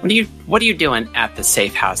 What are you doing at the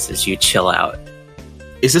safe house as you chill out?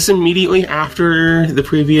 Is this immediately after the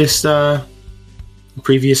previous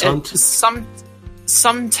hunt?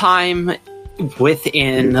 Sometime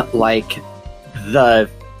within the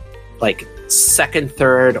second,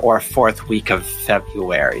 third, or fourth week of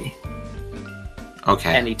February.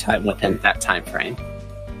 Okay. Anytime within that time frame.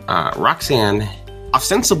 Roxanne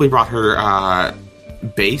ostensibly brought her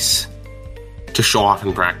bass to show off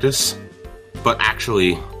in practice, but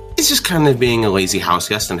actually it's just kind of being a lazy house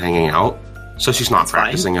guest and hanging out, so she's not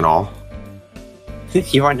practicing at all.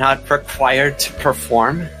 You are not required to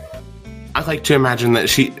perform? I like to imagine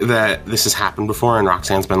that this has happened before and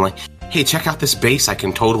Roxanne's been like, hey, check out this bass I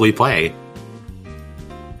can totally play.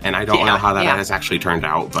 And I don't know how that has actually turned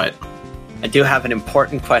out, but... I do have an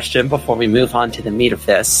important question before we move on to the meat of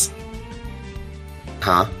this.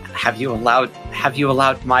 Huh? Have you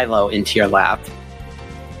allowed Milo into your lab?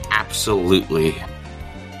 Absolutely.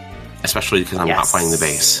 Especially because I'm not playing the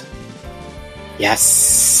bass.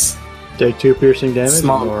 Yes. Take 2 piercing damage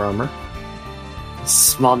Small. and more armor.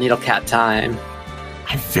 Small needle cat time.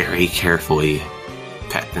 I very carefully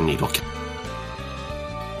pet the needle cat.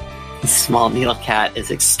 The small needle cat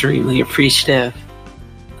is extremely appreciative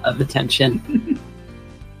of attention.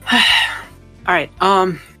 Alright,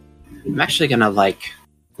 I'm actually gonna,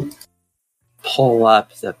 pull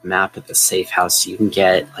up the map of the safe house so you can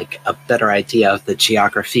get, a better idea of the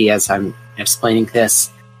geography as I'm explaining this.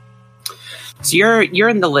 So you're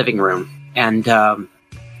in the living room, and,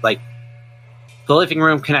 the living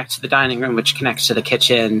room connects to the dining room, which connects to the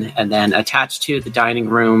kitchen, and then attached to the dining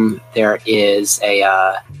room, there is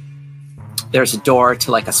there's a door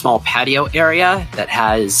to a small patio area that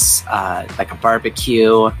has a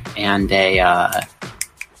barbecue and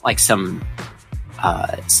some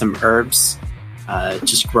herbs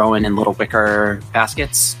just growing in little wicker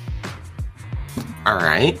baskets. All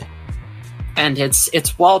right. And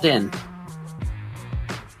it's walled in.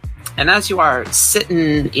 And as you are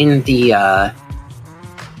sitting in the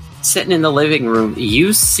living room,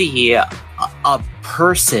 you see a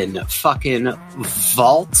person fucking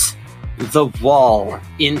vault the wall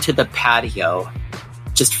into the patio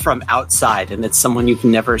just from outside, and it's someone you've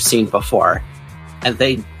never seen before. And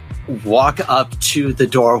they walk up to the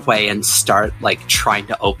doorway and start trying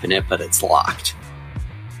to open it, but it's locked.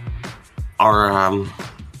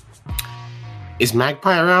 Is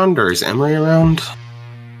Magpie around, or is Emery around?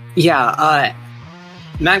 Yeah,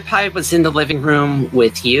 Magpie was in the living room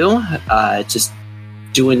with you, just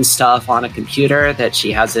doing stuff on a computer that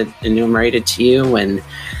she hasn't enumerated to you, and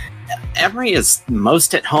Emery is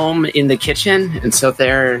most at home in the kitchen, and so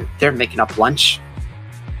they're making up lunch.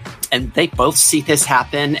 And they both see this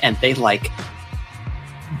happen, and they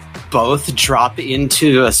both drop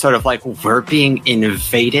into a sort of we're being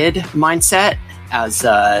invaded mindset as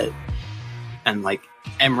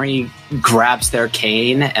Emery grabs their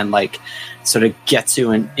cane and sort of gets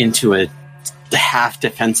you into a half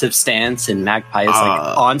defensive stance, and Magpie is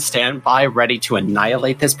on standby, ready to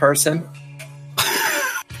annihilate this person.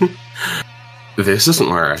 This isn't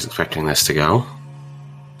where I was expecting this to go.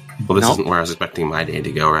 Well, this Nope. isn't where I was expecting my day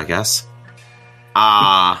to go, I guess.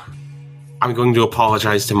 I'm going to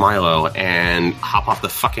apologize to Milo and hop off the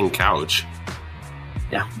fucking couch.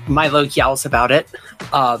 Yeah, Milo yells about it.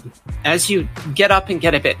 As you get up and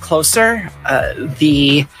get a bit closer, a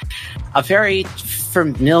very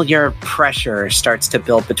familiar pressure starts to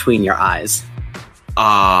build between your eyes.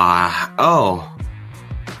 Oh.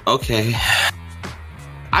 Okay.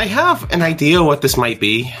 I have an idea what this might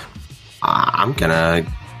be. I'm gonna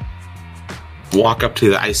walk up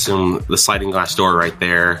to, I assume, the sliding glass door right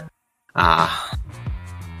there,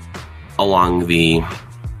 along the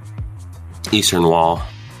eastern wall,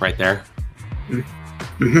 right there.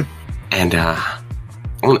 Mm-hmm. And I'm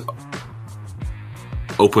gonna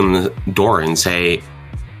open the door and say,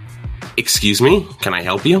 "Excuse me, can I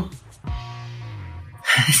help you?"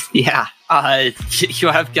 Yeah, you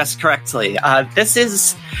have guessed correctly. This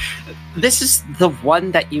is the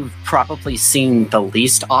one that you've probably seen the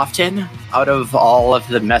least often out of all of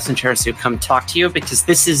the messengers who come talk to you, because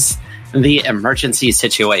this is the emergency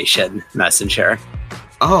situation messenger.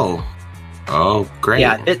 Oh, great.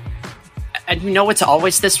 Yeah, and you know it's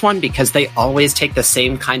always this one because they always take the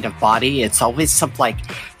same kind of body. It's always some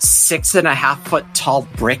 6.5 foot tall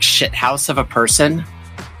brick shithouse of a person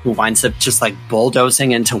who winds up just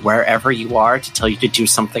bulldozing into wherever you are to tell you to do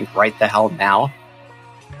something right the hell now.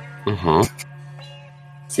 Mm-hmm.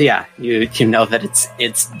 So yeah, you know that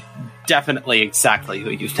it's definitely exactly who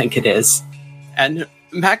you think it is. And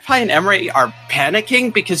Magpie and Emery are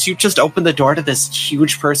panicking because you just opened the door to this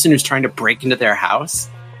huge person who's trying to break into their house.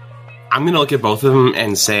 I'm going to look at both of them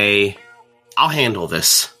and say, I'll handle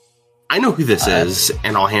this. I know who this is,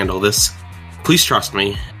 and I'll handle this. Please trust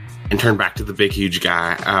me. And turn back to the big, huge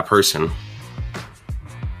guy, person.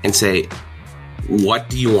 And say, what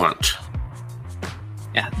do you want?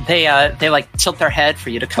 Yeah, they tilt their head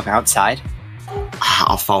for you to come outside.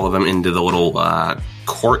 I'll follow them into the little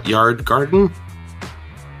courtyard garden.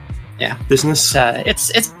 Yeah, business.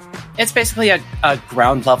 It's basically a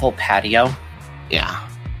ground level patio. Yeah.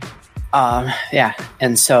 Yeah,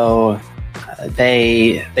 and so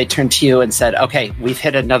they turned to you and said, "Okay, we've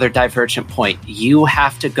hit another divergent point. You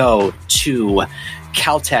have to go to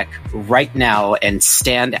Caltech right now and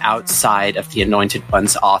stand outside of the Anointed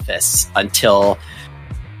One's office until,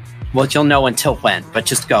 well, you'll know until when, but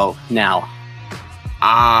just go now."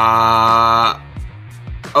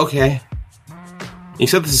 Okay. You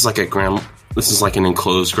said this is an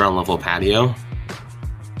enclosed ground level patio?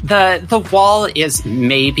 The wall is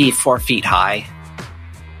maybe 4 feet high.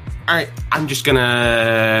 Alright, I'm just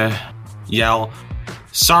gonna yell,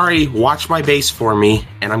 "Sorry, watch my base for me,"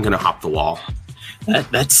 and I'm gonna hop the wall.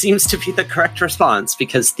 That seems to be the correct response,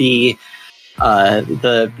 because the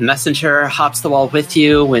messenger hops the wall with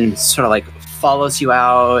you and sort of like follows you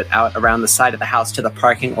out around the side of the house to the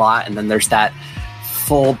parking lot, and then there's that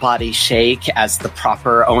full body shake as the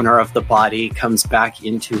proper owner of the body comes back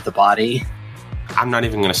into the body. I'm not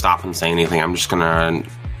even going to stop and say anything. I'm just going to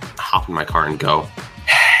hop in my car and go.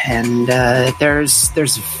 And there's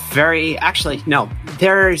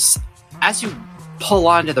as you pull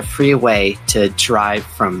onto the freeway to drive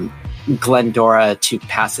from Glendora to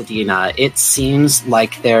Pasadena, it seems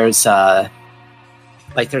like there's going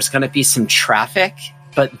to be some traffic,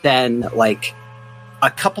 but then like a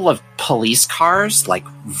couple of police cars like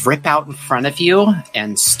rip out in front of you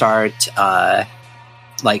and start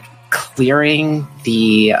like clearing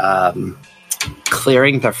the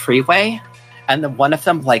freeway, and then one of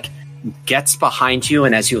them like gets behind you,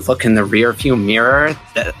 and as you look in the rear view mirror,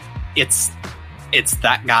 it's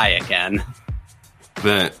that guy again.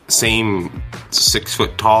 The same 6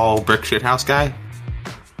 foot tall brick shithouse guy?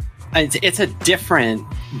 It's a different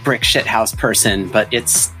brick shithouse person, but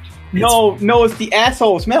it's it's the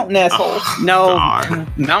assholes, Mountain Asshole.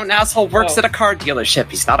 Mountain Asshole works at a car dealership.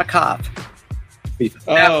 He's not a cop. We've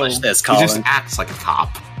established this, Colin. He just acts like a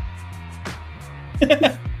cop.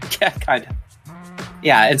 Yeah, kind of.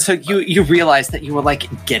 Yeah, and so you realize that you were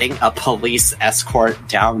like getting a police escort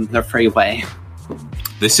down the freeway.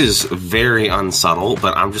 This is very unsubtle,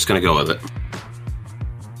 but I'm just going to go with it.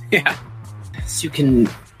 Yeah. So you can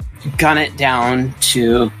gun it down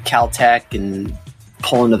to Caltech and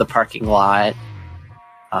pull into the parking lot.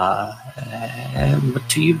 And what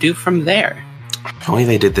do you do from there? If only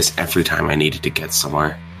they did this every time I needed to get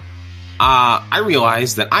somewhere. I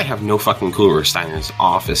realized that I have no fucking clue where Steiner's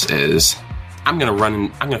office is. I'm going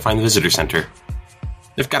to find the visitor center.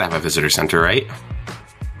 They've got to have a visitor center, right?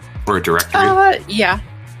 Or a directory? Yeah.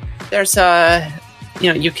 There's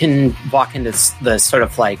you can walk into the sort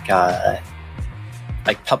of like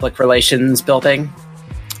public relations building.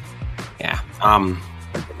 Yeah.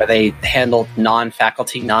 Where they handle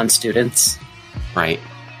non-faculty, non-students. Right.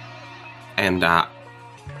 And,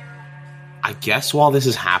 I guess while this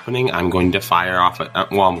is happening, I'm going to fire off,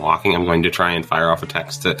 while I'm walking, I'm going to try and fire off a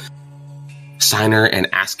text to Steiner and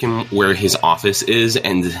ask him where his office is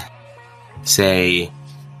and say,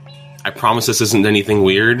 I promise this isn't anything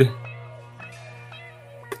weird.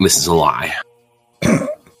 This is a lie.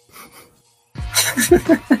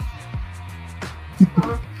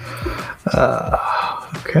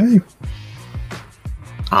 Okay.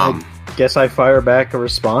 I guess I fire back a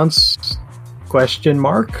response? Question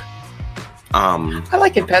mark? I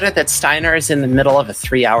like it better that Steiner is in the middle of a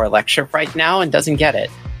 3-hour lecture right now and doesn't get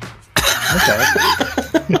it. Okay.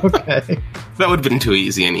 Okay. That would have been too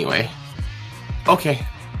easy anyway. Okay.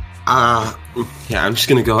 Yeah, I'm just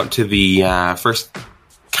gonna go up to the first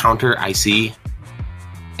counter I see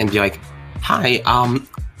and be like, "Hi, I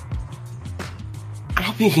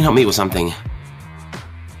hope you can help me with something.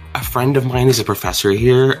 A friend of mine is a professor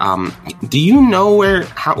here. Do you know where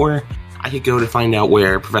I could go to find out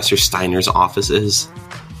where Professor Steiner's office is?"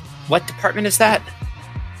 What department is that?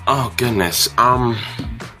 Oh goodness. I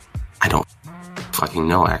don't fucking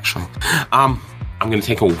know actually. I'm gonna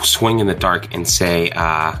take a swing in the dark and say,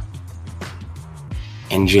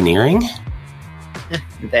 engineering?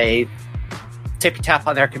 They tippy-tap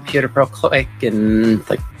on their computer real quick and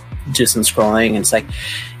like do some scrolling, and it's like,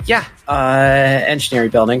 yeah, engineering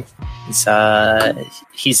building. He's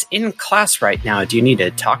in class right now. Do you need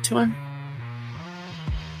to talk to him?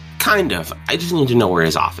 Kind of. I just need to know where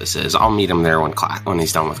his office is. I'll meet him there when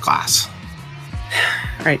he's done with class.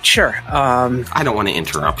 All right, sure. I don't want to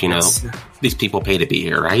interrupt, These people pay to be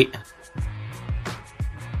here, right?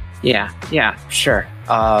 Yeah, sure.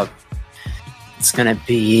 It's going to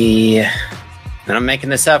be... And I'm making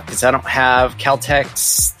this up because I don't have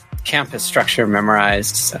Caltech's campus structure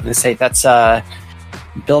memorized. So I'm going to say that's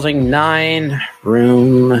Building 9,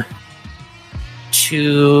 Room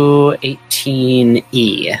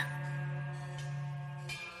 218E.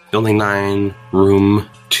 Building 9, Room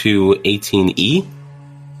 218E?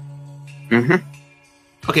 Mm-hmm.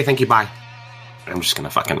 Okay, thank you, bye. I'm just going to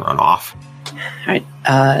fucking run off. All right.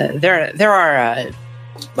 There are...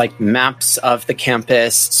 like maps of the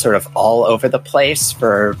campus sort of all over the place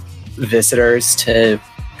for visitors to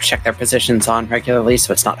check their positions on regularly,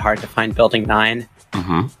 so it's not hard to find Building 9.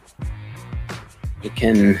 Mm-hmm. You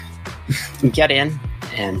can get in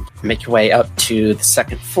and make your way up to the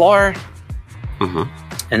second floor. Mm-hmm.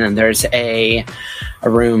 And then there's a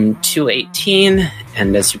room 218,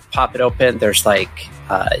 and as you pop it open, there's like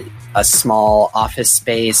a small office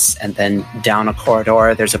space, and then down a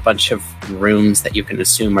corridor there's a bunch of rooms that you can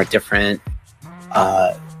assume are different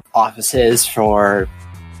offices for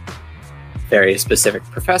very specific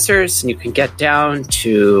professors, and you can get down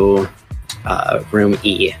to room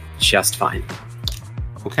E just fine.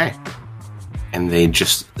 Okay. And they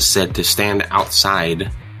just said to stand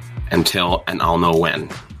outside until, and I'll know when.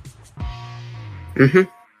 Mm-hmm.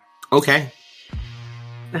 Okay.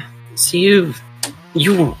 So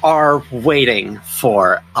you are waiting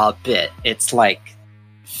for a bit. It's like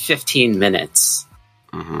 15 minutes.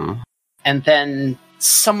 Mm-hmm. And then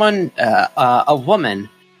someone, a woman,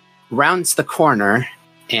 rounds the corner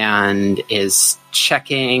and is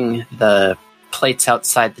checking the plates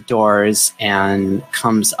outside the doors and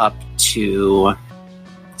comes up to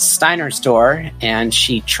Steiner's door, and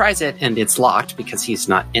she tries it and it's locked because he's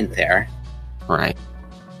not in there. Right.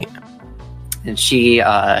 And she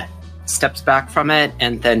steps back from it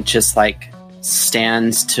and then just like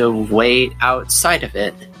stands to wait outside of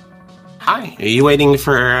it. Hi. Are you waiting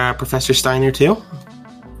for Professor Steiner too?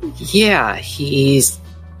 Yeah, he's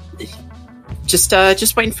just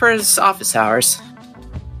waiting for his office hours.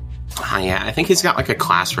 Yeah, I think he's got like a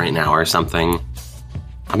class right now or something.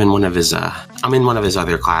 I'm in one of his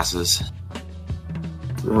other classes.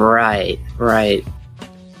 Right.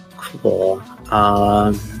 Cool.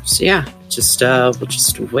 So yeah, we'll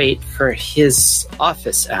just wait for his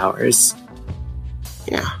office hours.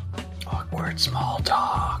 Yeah. Awkward small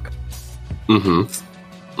talk.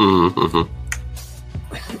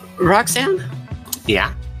 Roxanne?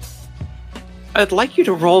 Yeah? I'd like you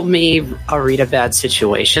to roll me a read a bad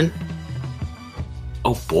situation.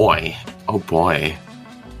 Oh boy.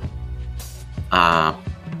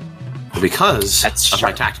 Because That's of my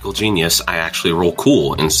sharp. tactical genius, I actually roll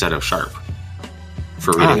cool instead of sharp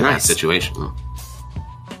for reading that nice. situation.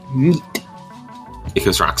 Neat.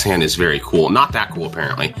 Because Roxanne is very cool. Not that cool,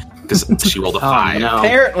 apparently. Because she rolled a 5. no.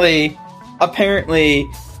 Apparently,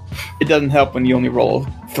 it doesn't help when you only roll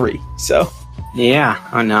 3. So Yeah,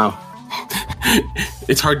 oh no.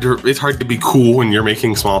 It's hard to be cool when you're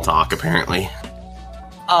making small talk, apparently.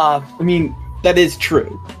 I mean, that is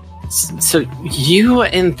true. So you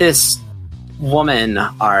and this woman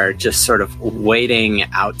are just sort of waiting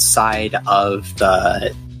outside of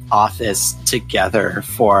the office together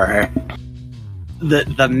for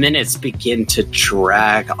the minutes begin to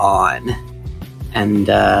drag on. And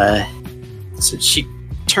so she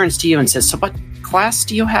turns to you and says, so what class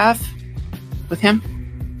do you have with him?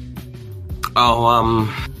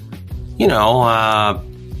 Oh,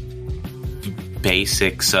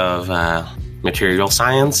 basics of material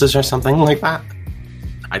sciences or something like that.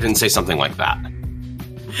 I didn't say something like that.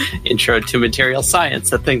 Intro to Material Science,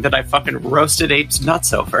 the thing that I fucking roasted apes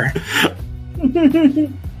nuts over.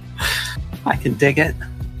 I can dig it.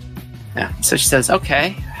 Yeah. So she says, okay,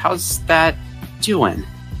 how's that doing?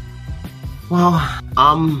 Well,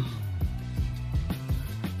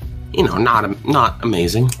 not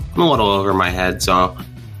amazing. I'm a little over my head, so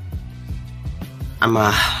I'm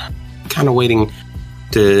kind of waiting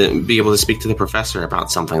to be able to speak to the professor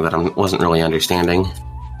about something that I wasn't really understanding.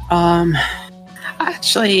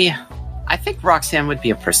 Actually, I think Roxanne would be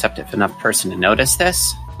a perceptive enough person to notice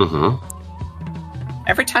this. Mm-hmm.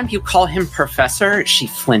 Every time you call him professor, she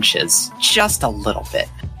flinches just a little bit.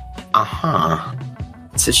 Uh-huh.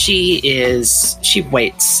 So she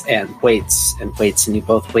waits and waits and waits, and you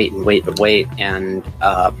both wait and wait and wait, and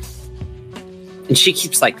she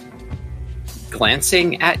keeps like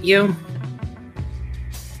glancing at you,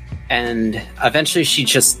 and eventually she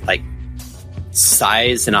just like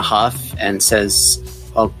sighs in a huff and says,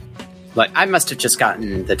 "Well, like I must have just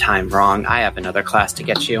gotten the time wrong. I have another class to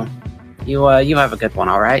get you. You have a good one,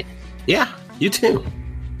 all right?" Yeah, you too.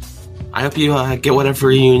 I hope you get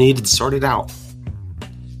whatever you need sorted out.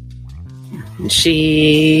 And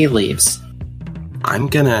she leaves. I'm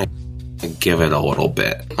gonna give it a little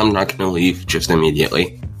bit. I'm not gonna leave just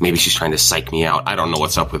immediately. Maybe she's trying to psych me out. I don't know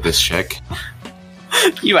what's up with this chick.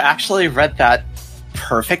 You actually read that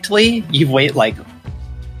perfectly. You wait like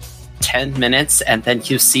 10 minutes, and then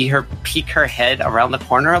you see her peek her head around the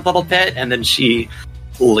corner a little bit, and then she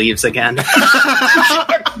leaves again.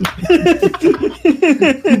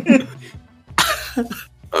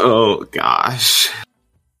 Oh, gosh.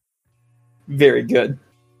 Very good.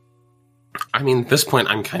 I mean, at this point,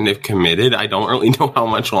 I'm kind of committed. I don't really know how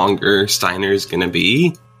much longer Steiner's gonna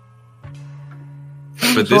be.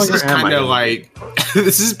 But this is kind of like...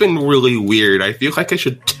 This has been really weird. I feel like I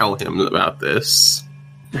should tell him about this.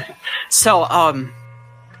 So, and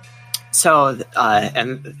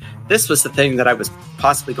this was the thing that I was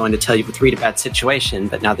possibly going to tell you with Read a Bad Situation,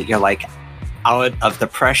 but now that you're like out of the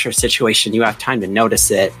pressure situation, you have time to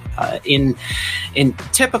notice it. In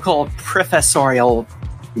typical professorial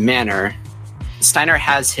manner, Steiner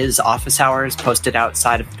has his office hours posted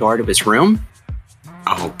outside of the door to his room.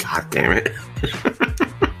 Oh, god damn it.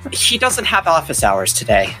 He doesn't have office hours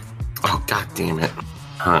today. Oh, god damn it.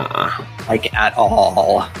 Like, at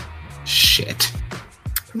all. Shit.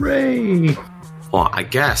 Hooray! Well, I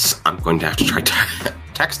guess I'm going to have to try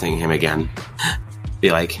texting him again.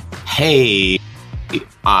 Be like, hey,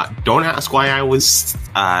 don't ask why I was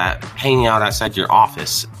hanging out outside your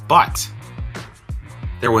office, but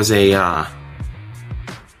there was a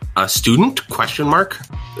student, question mark.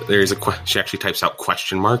 There's she actually types out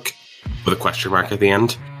question mark with a question mark at the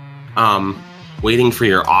end. Waiting for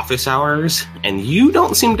your office hours, and you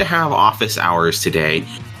don't seem to have office hours today.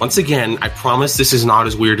 Once again, I promise this is not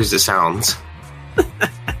as weird as it sounds.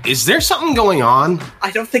 Is there something going on? I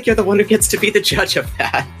don't think you're the one who gets to be the judge of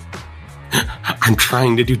that. I'm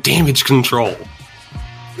trying to do damage control.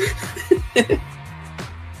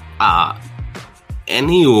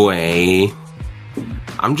 Anyway,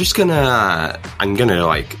 I'm gonna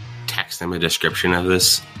like text him a description of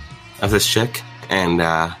this chick, and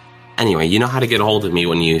anyway, you know how to get a hold of me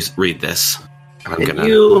when you read this. And I'm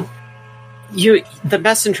gonna the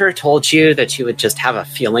messenger told you that you would just have a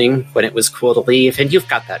feeling when it was cool to leave, and you've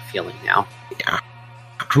got that feeling now. Yeah.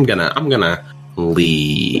 I'm gonna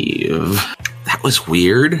leave. That was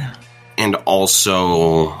weird and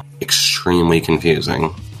also extremely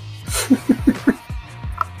confusing.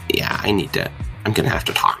 Yeah, I'm gonna have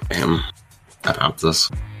to talk to him about this.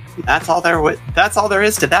 That's all there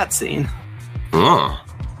is to that scene. Oh.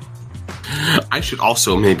 I should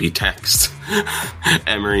also maybe text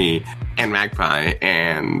Emery and Magpie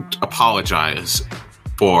and apologize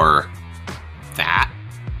for that.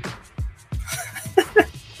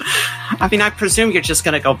 I mean, I presume you're just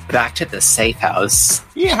going to go back to the safe house.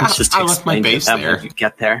 Yeah, just I left my base there. When you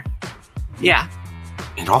get there. Yeah.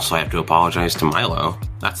 And also I have to apologize to Milo.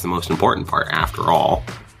 That's the most important part, after all.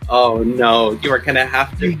 Oh no, you are going to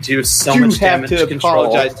have to do so much damage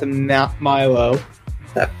control. You have to apologize to Milo.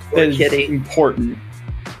 That poor kitty. Important.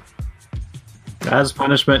 As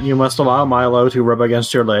punishment, you must allow Milo to rub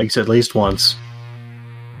against your legs at least once.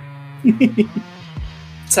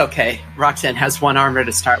 It's okay. Roxanne has one armor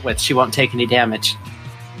to start with. She won't take any damage.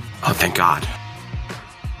 Oh, thank God.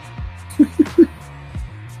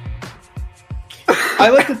 I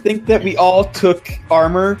like to think that we all took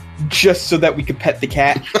armor just so that we could pet the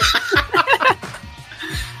cat.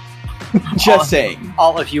 Just saying.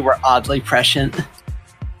 All of you were oddly prescient.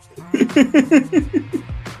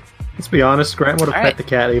 Let's be honest, Grant would have pet the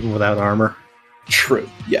cat even without armor. True,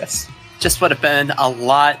 yes. Just would have been a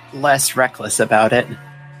lot less reckless about it.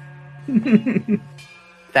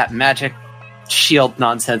 That magic shield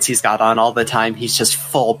nonsense he's got on all the time, he's just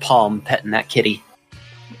full palm petting that kitty.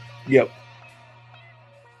 Yep.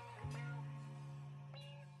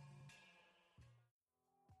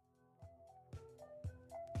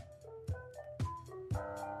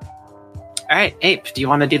 Alright, Ape, do you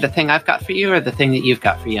want to do the thing I've got for you, or the thing that you've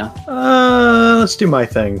got for you? Let's do my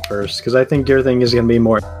thing first, because I think your thing is going to be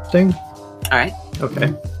more interesting. Alright.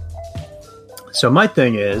 Okay. So my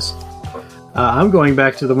thing is, I'm going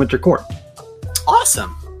back to the Winter Court.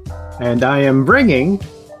 Awesome! And I am bringing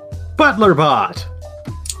ButlerBot.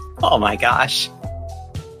 Oh my gosh.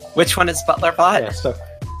 Which one is ButlerBot? Yeah,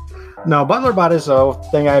 no, ButlerBot is a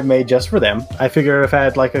thing I've made just for them. I figure if I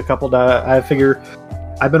had like a couple I've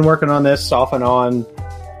been working on this off and on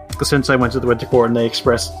since I went to the Winter Court and they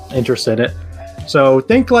expressed interest in it. So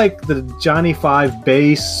think like the Johnny 5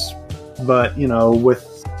 base, but, with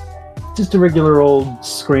just a regular old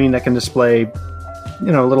screen that can display,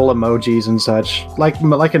 little emojis and such. Like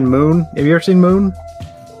in Moon. Have you ever seen Moon?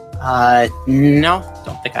 No.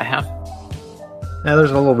 Don't think I have. Yeah,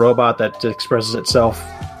 there's a little robot that expresses itself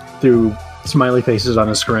through smiley faces on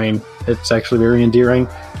a screen. It's actually very endearing.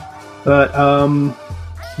 But,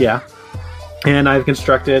 yeah. And I've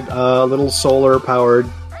constructed a little solar-powered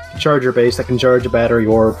charger base that can charge a battery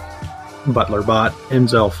or ButlerBot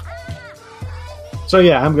himself. So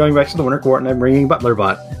yeah, I'm going back to the Winter Court and I'm bringing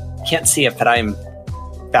ButlerBot. Can't see it, but I'm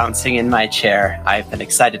bouncing in my chair. I've been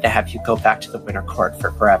excited to have you go back to the Winter Court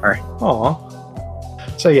for forever. Aw.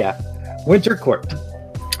 So yeah, Winter Court.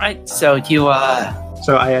 Alright, so you,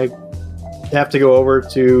 So I have to go over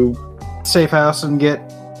to Safe House and get...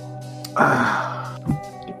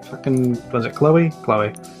 was it Chloe? Chloe.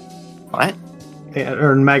 What?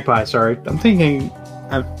 Or Magpie, sorry. I'm thinking...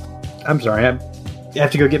 I'm sorry. I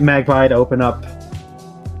have to go get Magpie to open up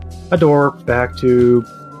a door back to,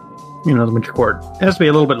 the Winter Court. It has to be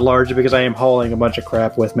a little bit larger because I am hauling a bunch of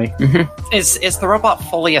crap with me. Mm-hmm. Is the robot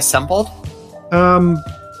fully assembled?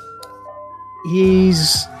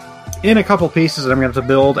 He's in a couple pieces that I'm going to have to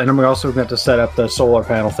build, and I'm also going to have to set up the solar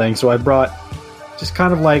panel thing. So I brought just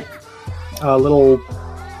kind of like a little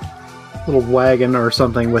wagon or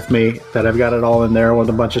something with me that I've got it all in there with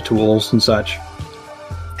a bunch of tools and such.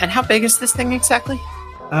 And how big is this thing exactly?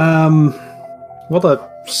 Well, the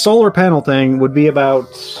solar panel thing would be about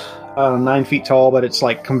 9 feet tall, but it's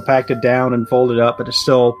like compacted down and folded up, but it's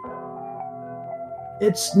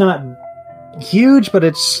not huge, but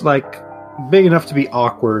it's like big enough to be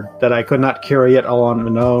awkward that I could not carry it all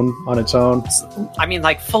on its own. I mean,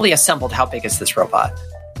 like fully assembled, how big is this robot?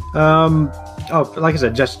 Like I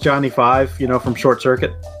said, just Johnny 5, from Short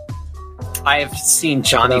Circuit. I've seen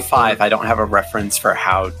Johnny 5. I don't have a reference for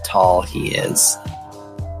how tall he is.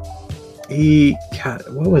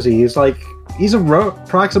 What was he? He's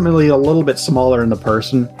approximately a little bit smaller in the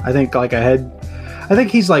person. I think I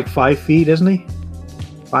think he's like 5 feet, isn't he?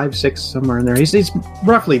 5, 6, somewhere in there. He's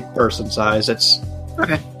roughly person size. It's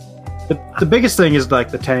okay. The biggest thing is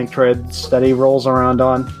like the tank treads that he rolls around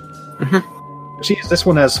on. Mm-hmm. This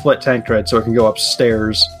one has split tank treads, so it can go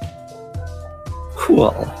upstairs.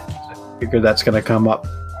 Cool. I figure that's going to come up.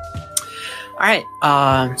 All right.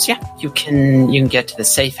 So yeah, you can get to the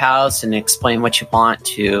safe house and explain what you want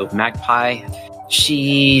to Magpie.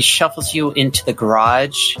 She shuffles you into the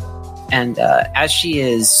garage, and as she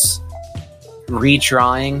is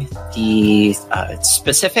redrawing the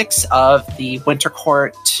specifics of the Winter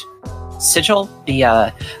Court sigil,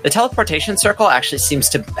 the teleportation circle actually seems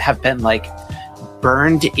to have been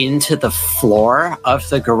burned into the floor of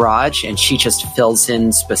the garage, and she just fills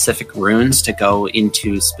in specific runes to go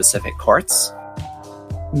into specific courts.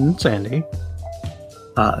 It's handy.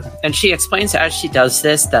 And she explains as she does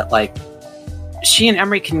this that she and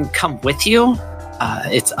Emery can come with you.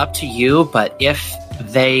 It's up to you, but if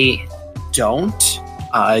they don't,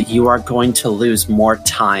 you are going to lose more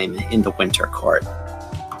time in the Winter Court.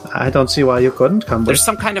 I don't see why you couldn't come with. There's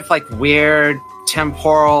some kind of weird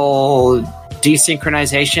temporal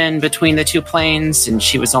desynchronization between the two planes, and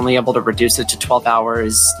she was only able to reduce it to 12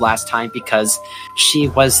 hours last time because she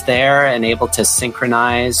was there and able to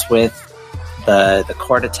synchronize with the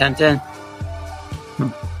court attendant.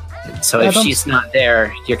 So if she's not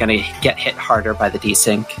there, you're going to get hit harder by the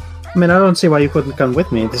desync. I mean, I don't see why you couldn't come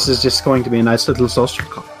with me. This is just going to be a nice little social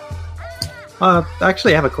call.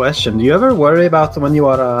 Actually, I have a question. Do you ever worry about when you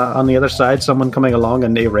are on the other side, someone coming along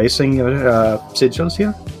and erasing your sigils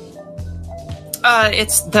here?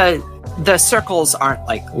 It's the circles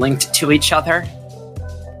aren't linked to each other.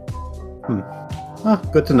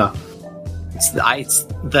 Good to know.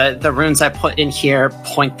 The runes I put in here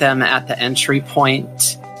point them at the entry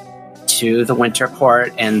point to the Winter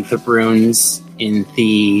Court, and the runes in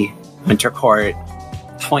the Winter Court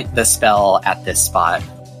point the spell at this spot.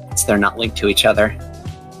 So they're not linked to each other.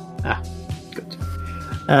 Good.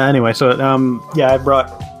 Anyway, so I brought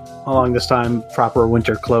along this time proper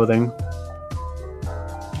winter clothing.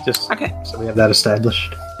 Just okay. So we have that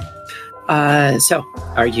established. So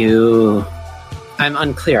are you? I'm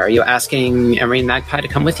unclear. Are you asking Emery and Magpie to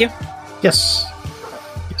come with you? Yes,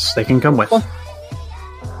 they can come with. Cool.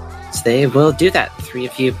 So they will do that. 3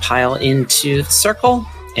 of you pile into the circle,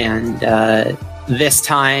 and this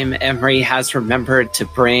time Emery has remembered to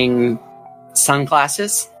bring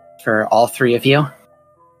sunglasses for all 3 of you.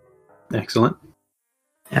 Excellent.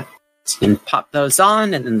 Yeah. So you can pop those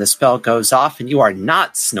on, and then the spell goes off, and you are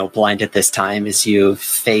not snow-blinded this time as you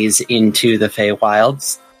phase into the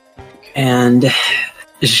Feywilds. And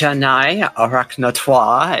Janai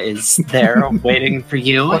Arachnotoire is there waiting for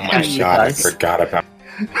you. Oh my god, I forgot about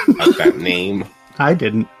that name. I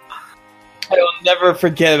didn't. I will never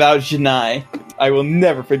forget about Janai.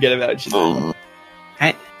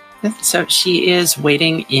 Right. So she is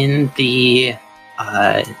waiting in the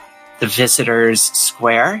visitors'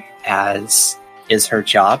 square, as is her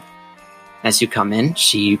job. As you come in,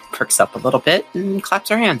 she perks up a little bit and claps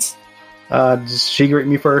her hands. Does she greet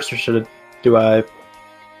me first, or do I?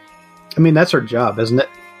 I mean, that's her job, isn't it?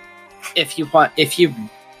 If you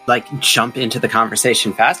jump into the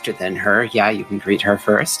conversation faster than her, yeah, you can greet her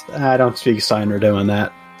first. I don't speak sign or doing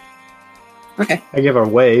that. Okay. I give her a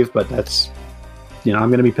wave, but that's, I'm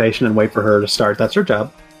going to be patient and wait for her to start. That's her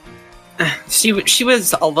job. She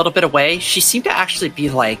was a little bit away. She seemed to actually be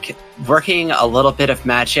working a little bit of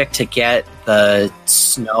magic to get the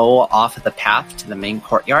snow off of the path to the main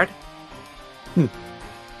courtyard.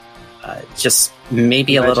 Just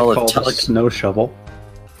maybe a little of snow shovel.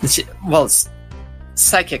 Well, it's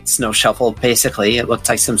psychic snow shovel. Basically, it looked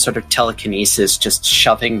like some sort of telekinesis, just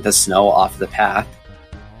shoving the snow off the path.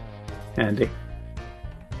 Handy.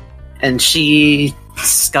 And she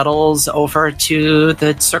scuttles over to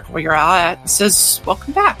the circle where you're at and says,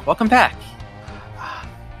 welcome back, welcome back.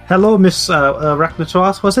 Hello, Miss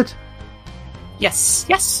Rachnatos, was it? Yes,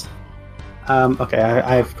 yes. Okay,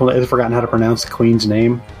 I've completely forgotten how to pronounce the queen's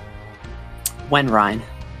name. Wenrine.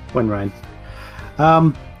 Wenrine.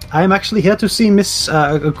 I am actually here to see Miss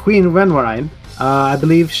Queen Wenrine. I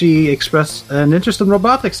believe she expressed an interest in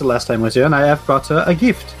robotics the last time I was here, and I have brought her a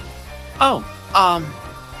gift. Oh,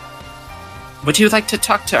 would you like to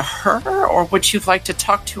talk to her, or would you like to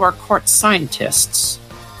talk to our court scientists?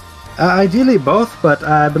 Ideally both, but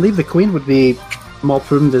I believe the queen would be more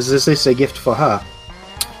prudent as this is a gift for her.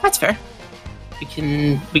 That's fair. We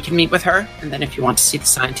can meet with her, and then if you want to see the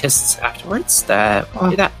scientists afterwards, we'll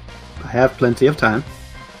do that. I have plenty of time.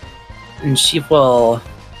 And she will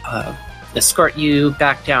escort you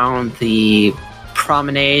back down the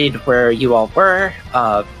promenade where you all were.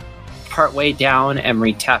 Partway down,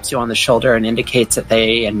 Emery taps you on the shoulder and indicates that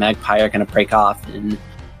they and Magpie are going to break off and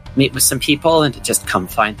meet with some people and to just come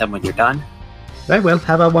find them when you're done. Very well.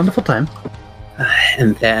 Have a wonderful time.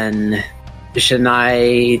 And then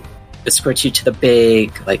Janai escorts you to the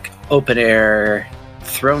big, open-air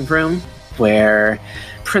throne room where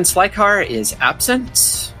Prince Lykar is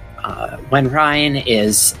absent. Wenrine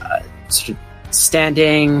is sort of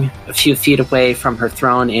standing a few feet away from her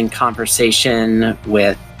throne in conversation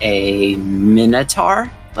with a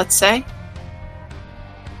minotaur, let's say.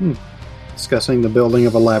 Discussing the building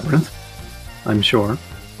of a labyrinth, I'm sure.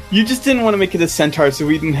 You just didn't want to make it a centaur, so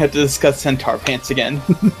we didn't have to discuss centaur pants again.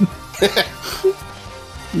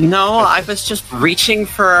 No, I was just reaching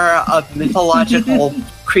for a mythological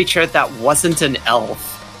creature that wasn't an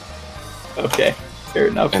elf. Okay, fair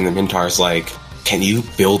enough. And the Minotaur's like, can you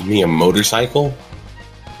build me a motorcycle?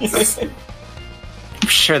 I'm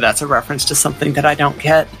sure that's a reference to something that I don't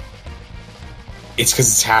get. It's because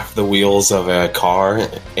it's half the wheels of a car,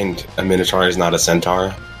 and a Minotaur is not a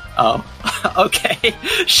centaur. Oh, okay,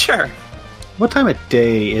 sure. What time of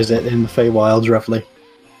day is it in the Feywilds, roughly?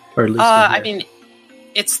 Or at least I mean,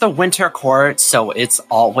 it's the winter court, so it's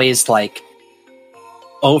always,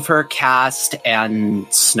 overcast and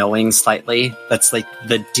snowing slightly. That's,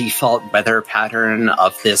 the default weather pattern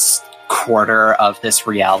of this quarter of this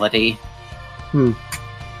reality.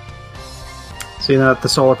 See, that the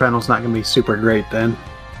solar panel's not going to be super great, then.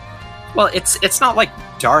 Well, it's not,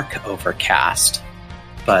 dark overcast,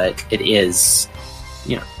 but it is,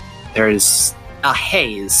 there's a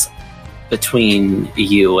haze between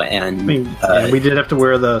you and... I mean, we did have to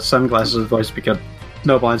wear the sunglasses of voice because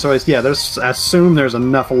snowblind, so I assume there's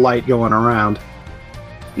enough light going around.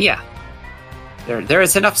 Yeah. There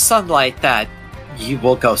is enough sunlight that you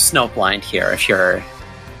will go snowblind here if you're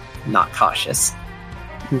not cautious.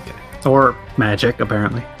 Okay. Or magic,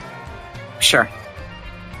 apparently. Sure.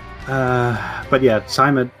 But yeah,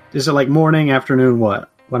 Simon, is it morning, afternoon, what?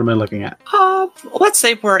 What am I looking at? Let's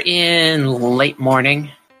say we're in late morning.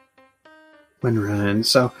 Wenrine.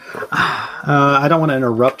 So, I don't want to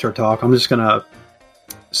interrupt her talk. I'm just going to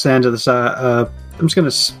stand to the side. I'm just going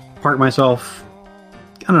to park myself,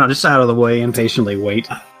 I don't know, just out of the way and patiently wait.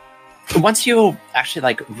 Once you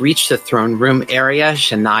actually, reach the throne room area,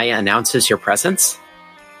 Shania announces your presence.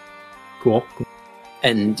 Cool.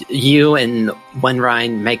 And you and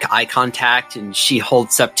Wenrine make eye contact, and she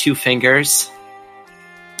holds up 2 fingers.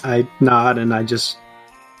 I nod, and I just,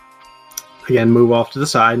 again, move off to the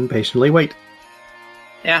side and patiently wait.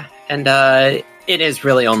 Yeah, and it is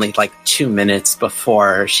really only 2 minutes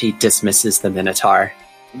before she dismisses the Minotaur.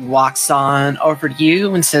 Walks on over to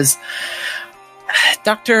you and says,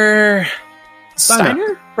 Dr.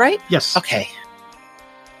 Steiner, right? Yes. Okay.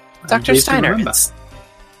 Dr. Steiner,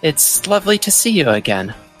 it's lovely to see you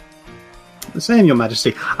again. The same, Your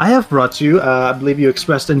Majesty. I have brought you, I believe you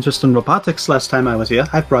expressed interest in robotics last time I was here.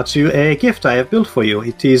 I've brought you a gift I have built for you.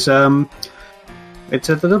 It is, it's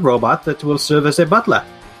a little robot that will serve as a butler.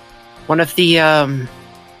 One of the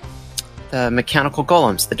mechanical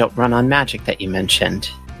golems that don't run on magic that you mentioned.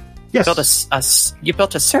 Yes. You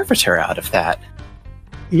built a servitor out of that.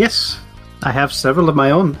 Yes. I have several of my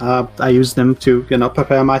own. I use them to,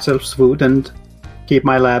 prepare myself food and keep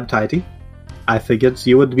my lab tidy. I figured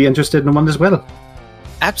you would be interested in one as well.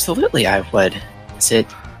 Absolutely, I would. Is it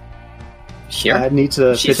here? It needs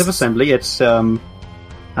a bit of assembly. It's,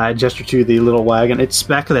 I gesture to the little wagon. It's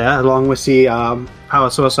back there, along with the power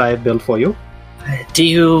source I have built for you. Do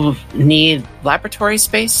you need laboratory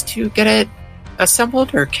space to get it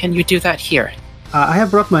assembled, or can you do that here? I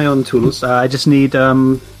have brought my own tools. I just need, I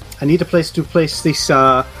need a place to place this,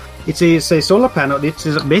 it's a solar panel.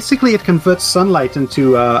 Basically, it converts sunlight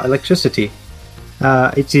into electricity.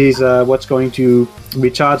 It is what's going to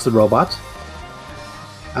recharge the robot.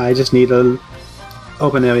 I just need an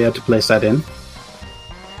open area to place that in.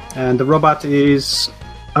 And the robot is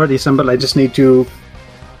already assembled. I just need to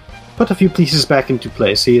put a few pieces back into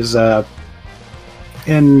place. He is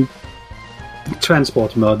in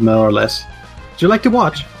transport mode, more or less. Would you like to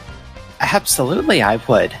watch? Absolutely, I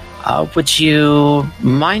would. Would you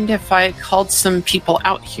mind if I called some people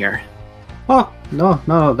out here? Oh,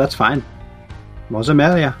 no, that's fine. More the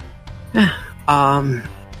merrier.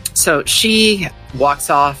 So she walks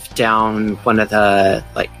off down one of the,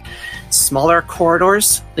 smaller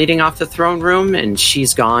corridors leading off the throne room, and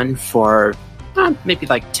she's gone for maybe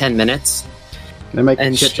 10 minutes. Can I make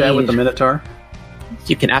a chit-chat with the Minotaur?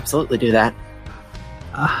 You can absolutely do that.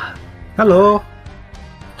 Hello.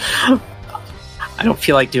 I don't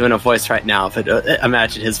feel like doing a voice right now, but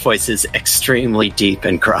imagine his voice is extremely deep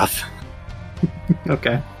and gruff.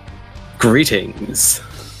 Okay. Greetings.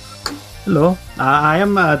 Hello. I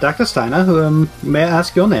am Dr. Steiner. May I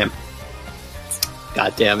ask your name?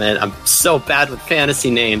 God damn it. I'm so bad with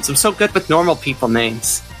fantasy names. I'm so good with normal people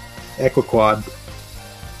names. Equiquad.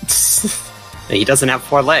 He doesn't have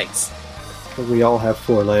 4 legs. But we all have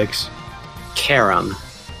 4 legs. Karam.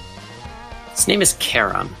 His name is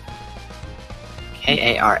Karam.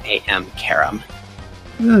 Karam. Karam.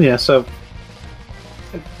 Oh, yeah, so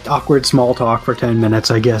awkward small talk for 10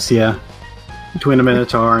 minutes, I guess, yeah. Between a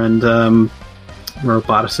Minotaur and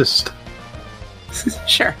roboticist.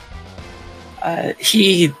 Sure.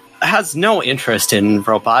 He has no interest in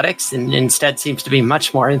robotics and instead seems to be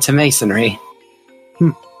much more into masonry.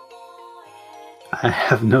 I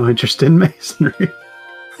have no interest in masonry.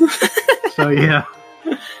 So, yeah.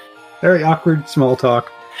 Very awkward small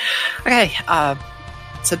talk. Okay,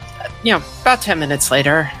 so, about 10 minutes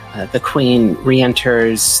later, the queen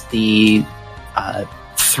re-enters the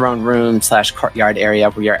throne room / courtyard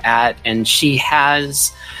area where you're at, and she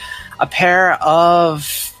has a pair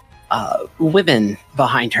of women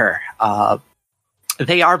behind her.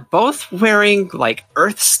 They are both wearing,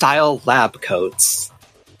 Earth-style lab coats.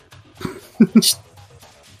 Which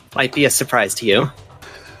might be a surprise to you.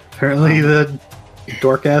 Apparently the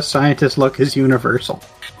dork-ass scientist look is universal.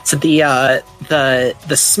 So the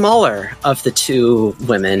smaller of the 2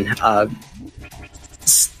 women,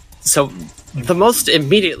 so the most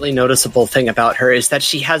immediately noticeable thing about her is that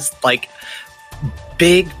she has,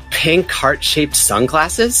 big pink heart-shaped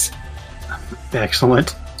sunglasses.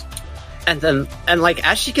 Excellent. And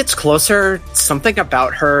as she gets closer, something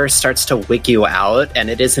about her starts to wig you out, and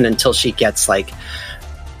it isn't until she gets, right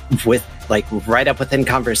up within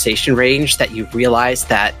conversation range that you realize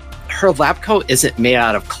that her lab coat isn't made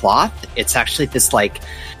out of cloth. It's actually this,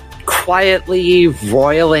 quietly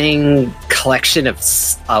roiling collection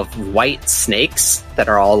of white snakes that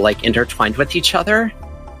are all, intertwined with each other.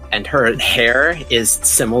 And her hair is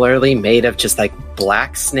similarly made of just,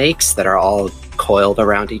 black snakes that are all coiled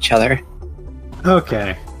around each other.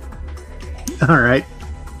 Okay. Alright.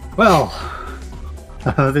 Well,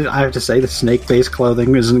 I have to say the snake-based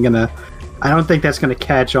clothing isn't gonna... I don't think that's gonna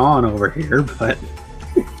catch on over here, but...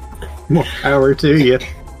 more power to you.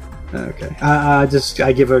 Okay.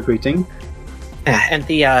 I give her a greeting. And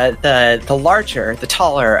the larger, the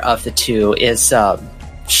taller of the 2 is,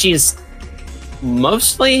 she's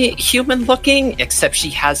mostly human-looking, except she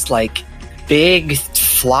has, big,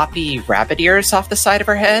 floppy rabbit ears off the side of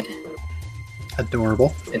her head.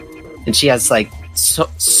 Adorable. And she has,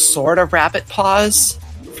 sort of rabbit paws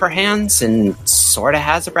for hands, and sort of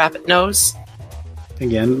has a rabbit nose.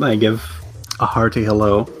 Again, I give a hearty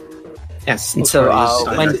hello. Yes, and so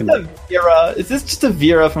is this just a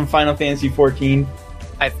Vera from Final Fantasy XIV?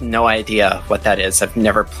 I have no idea what that is. I've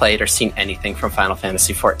never played or seen anything from Final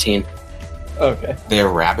Fantasy XIV. Okay. They're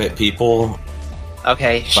rabbit people.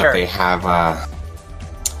 Okay, sure. But they have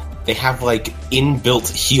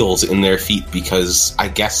inbuilt heels in their feet because I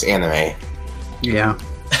guess anime. Yeah.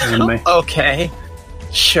 Anime. Okay.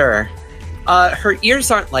 Sure. Her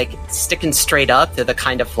ears aren't sticking straight up. They're the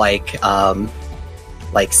kind of floppy door.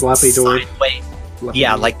 Sideways.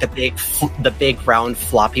 Yeah, the big round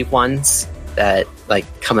floppy ones that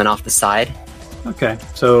coming off the side. Okay,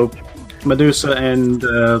 so Medusa and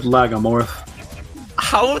Lagomorph.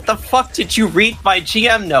 How the fuck did you read my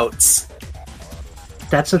GM notes?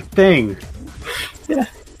 That's a thing. Yeah.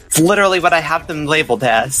 It's literally what I have them labeled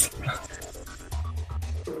as.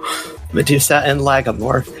 Medusa and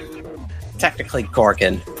Lagomorph. Technically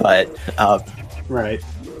Gorgon, but... right.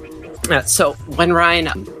 So when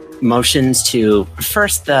Ryan motions to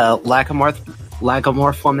first the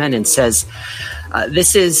Lagomorph woman and says,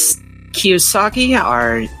 "This is Kiyosaki,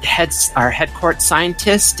 our head court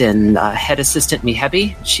scientist and head assistant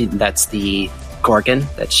Mihebi." That's the Gorgon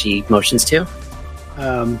that she motions to.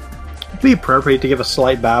 Be appropriate to give a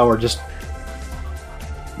slight bow or just...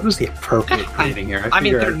 What is the appropriate greeting here? I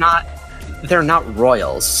mean, they're not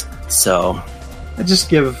royals, so I just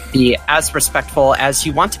give... Be as respectful as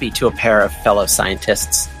you want to be to a pair of fellow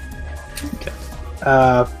scientists. Okay.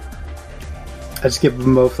 I just give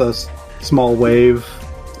them both a small wave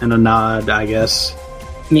and a nod, I guess.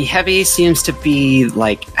 Mihebi seems to be,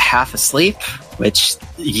 like, half asleep, which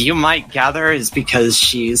you might gather is because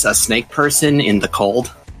she's a snake person in the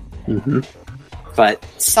cold. Mm-hmm. But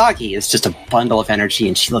Sagi is just a bundle of energy,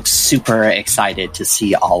 and she looks super excited to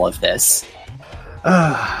see all of this.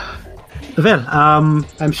 Well,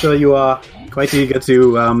 I'm sure you are quite eager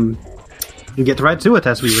to get right to it,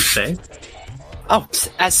 as we would say. Oh,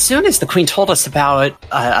 as soon as the Queen told us about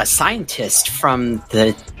a scientist from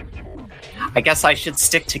the... I guess I should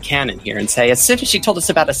stick to canon here and say, as soon as she told us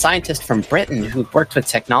about a scientist from Britain who worked with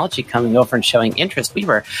technology coming over and showing interest, we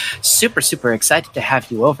were super, super excited to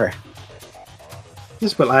have you over.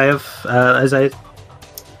 Yes, well, I have, as I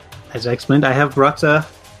explained, I have brought a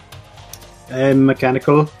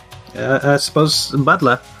mechanical, I suppose,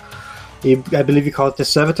 butler. I believe you call it the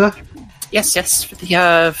servitor? Yes.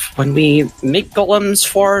 When we make golems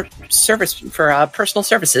for personal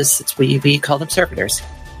services, we call them servitors.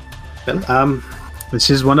 Well, this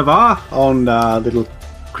is one of our own little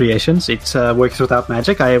creations. It works without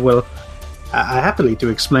magic. I will happily to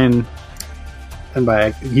explain, and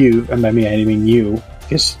by you, and by me I mean you,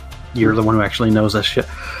 because you're the one who actually knows this shit.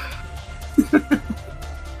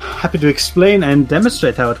 Happy to explain and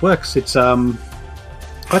demonstrate how it works. It's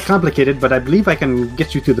quite complicated, but I believe I can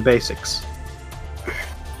get you through the basics.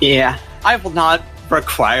 Yeah, I will not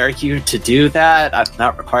require you to do that. I've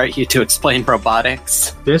not required you to explain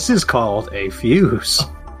robotics. This is called a fuse.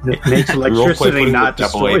 It makes electricity not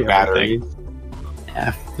destroy battery.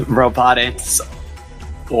 Yeah, robotics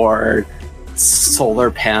or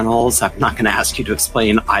solar panels. I'm not going to ask you to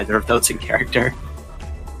explain either of those in character.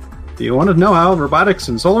 Do you want to know how robotics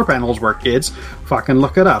and solar panels work, kids? Fucking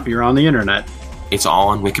look it up. You're on the internet. It's all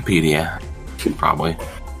on Wikipedia. Probably.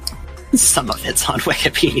 Some of it's on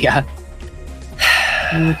Wikipedia.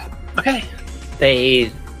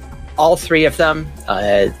 Okay. All three of them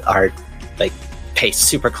are, like, pay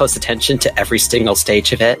super close attention to every single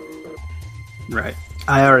stage of it. Right.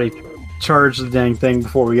 I already charged the dang thing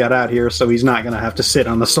before we got out here, so he's not going to have to sit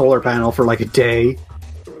on the solar panel for, like, a day.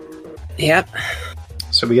 Yep.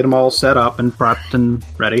 So we get them all set up and prepped and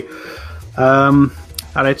ready.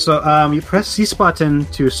 Alright, so you press C button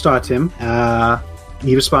to start him.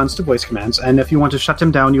 He responds to voice commands, and if you want to shut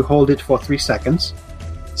him down, you hold it for 3 seconds.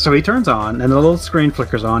 So he turns on, and the little screen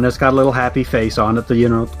flickers on. It's got a little happy face on it,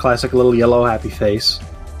 the classic little yellow happy face.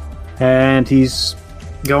 And he's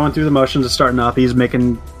going through the motions of starting up. He's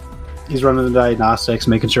running the diagnostics,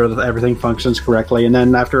 making sure that everything functions correctly. And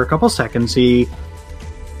then after a couple seconds, he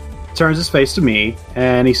turns his face to me,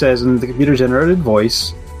 and he says in the computer-generated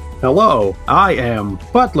voice, "Hello, I am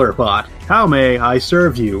ButlerBot. How may I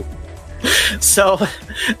serve you?" So,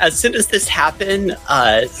 as soon as this happened,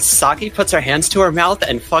 Sagi puts her hands to her mouth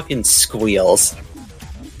and fucking squeals.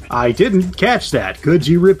 I didn't catch that. Could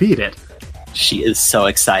you repeat it? She is so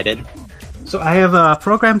excited. So I have a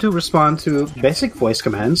program to respond to basic voice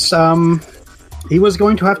commands. He was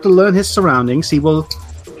going to have to learn his surroundings. He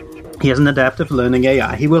has an adaptive learning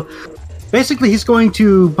AI. He's going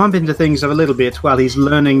to bump into things a little bit while he's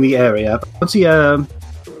learning the area. Once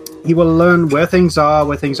he will learn where things are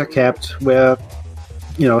kept, where,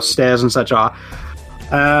 stairs and such are.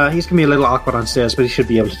 He's going to be a little awkward on stairs, but he should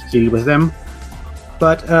be able to deal with them.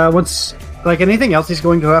 But once, like anything else, he's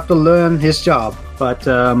going to have to learn his job. But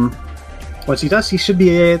once he does, he should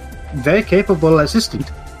be a very capable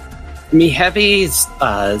assistant. Mihebi's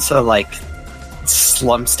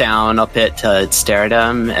slumps down a bit to stare at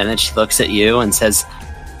him, and then she looks at you and says,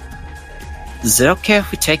 "Is it okay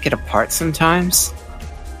if we take it apart sometimes?"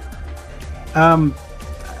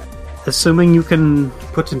 Assuming you can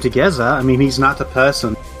put him together. I mean, he's not a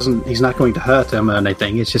person. He's not going to hurt him or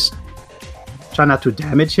anything. It's just try not to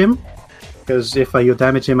damage him. Because if you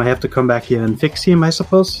damage him, I have to come back here and fix him, I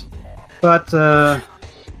suppose. But,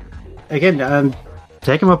 again,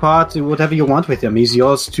 take him apart, do whatever you want with him. He's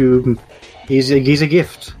yours to... He's a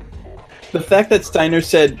gift. The fact that Steiner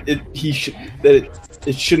said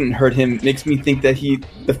it shouldn't hurt him makes me think that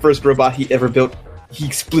the first robot he ever built, he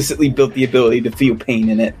explicitly built the ability to feel pain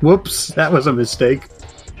in it. Whoops, that was a mistake.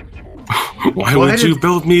 Why would you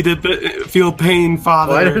build me to feel pain,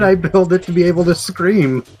 Father? Why did I build it to be able to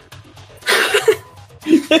scream?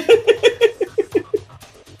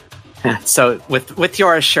 So with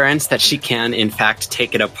your assurance that she can in fact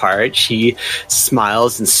take it apart, she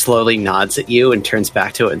smiles and slowly nods at you and turns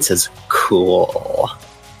back to it and says, "Cool."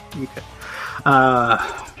 Okay.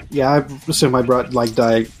 Yeah, I assume I brought like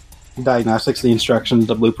diagnostics, the instructions,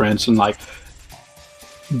 the blueprints, and like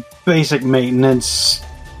basic maintenance.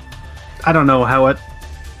 I don't know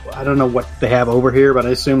what they have over here, but I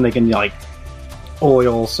assume they can like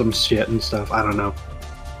oil some shit and stuff. I don't know.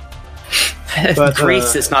 But,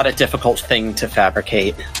 grease is not a difficult thing to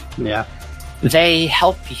fabricate. Yeah. They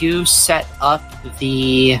help you set up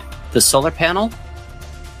the solar panel.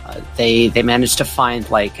 They managed to find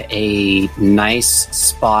like a nice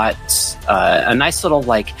spot, a nice little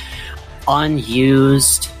like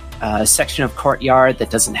unused section of courtyard that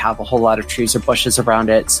doesn't have a whole lot of trees or bushes around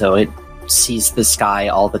it, so it sees the sky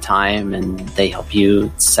all the time, and they help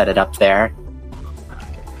you set it up there.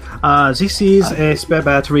 This is a spare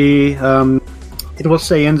battery. It will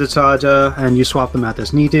stay in the charger, and you swap them out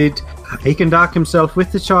as needed. He can dock himself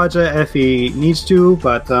with the charger if he needs to,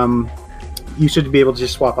 but you should be able to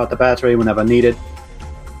just swap out the battery whenever needed.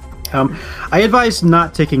 I advise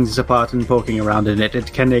not taking this apart and poking around in it.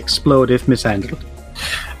 It can explode if mishandled.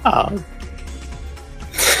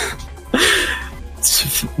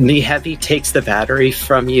 Heavy takes the battery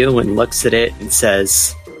from you and looks at it and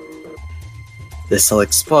says, "This'll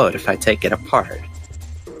explode if I take it apart."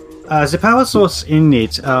 The power source in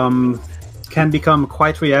it can become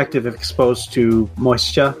quite reactive if exposed to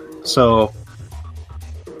moisture, so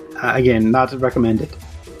again, not recommended.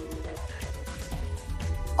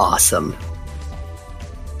 Awesome.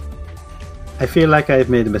 I feel like I've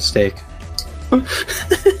made a mistake.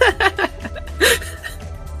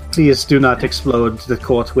 Please do not explode the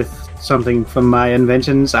court with something from my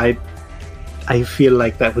inventions. I feel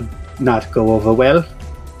like that would not go over well.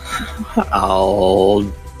 I'll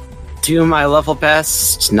do my level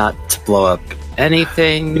best not to blow up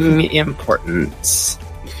anything important.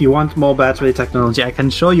 If you want more battery technology, I can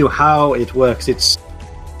show you how it works. It's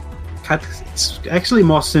actually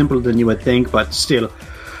more simple than you would think, but still,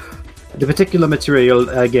 the particular material,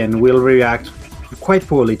 again, will react quite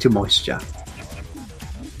poorly to moisture.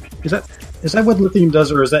 Is that what lithium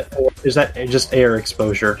does, or is that just air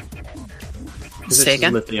exposure? Say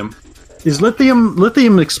again? Lithium. Is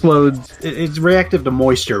lithium explodes? It's reactive to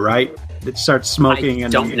moisture, right? It starts smoking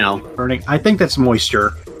and don't know. Burning. I think that's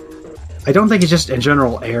moisture. I don't think it's just in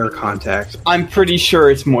general air contact. I'm pretty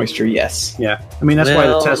sure it's moisture, yes. Yeah. I mean, that's why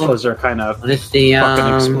the Teslas are kind of lithium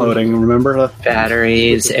fucking exploding, remember?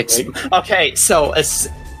 Batteries. Okay, so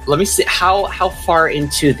let me see. How far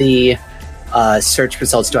into the search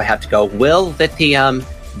results do I have to go? Will lithium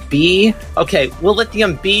be... Okay, will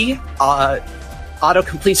lithium be...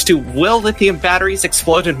 auto-completes to will lithium batteries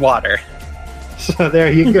explode in water? So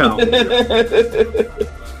there you go.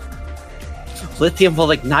 Lithium will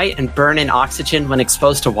ignite and burn in oxygen when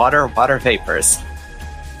exposed to water or water vapors.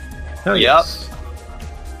 Oh, yes.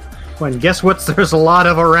 When guess what? There's a lot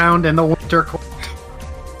of around in the winter.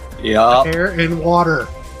 Yep. Air and water.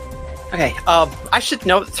 Okay. I should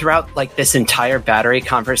note throughout like this entire battery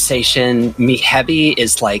conversation, Mihebi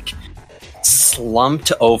is like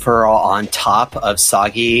slumped over on top of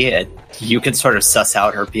Sagi, and you can sort of suss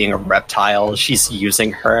out her being a reptile. She's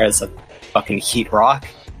using her as a fucking heat rock.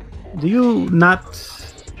 Do you not...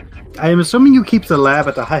 I am assuming you keep the lab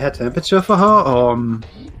at a high temperature for her,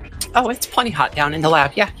 Oh, it's plenty hot down in the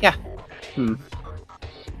lab, yeah.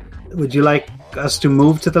 Would you like us to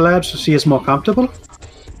move to the lab so she is more comfortable?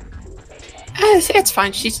 It's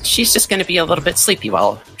fine. She's just going to be a little bit sleepy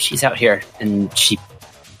while she's out here, and she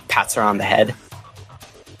pats her on the head.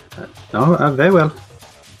 Very well.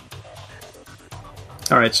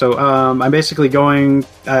 Alright, so I'm basically going...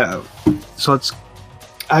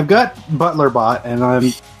 I've got Butler Bot,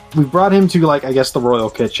 and we brought him to, like, I guess the Royal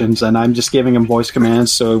Kitchens, and I'm just giving him voice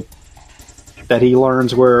commands so that he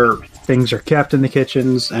learns where things are kept in the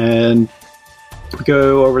kitchens, and we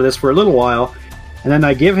go over this for a little while, and then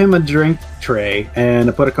I give him a drink tray, and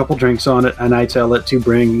I put a couple drinks on it, and I tell it to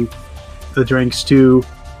bring the drinks to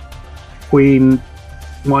Queen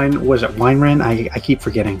Wine... Was it Weinrein? I keep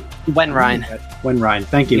forgetting. Wenrein. Wenrein,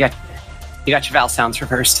 thank you. You got your vowel sounds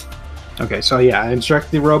reversed. Okay, so yeah, I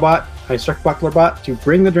instruct Butlerbot to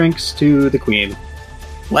bring the drinks to the Queen.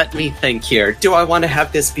 Let me think here. Do I want to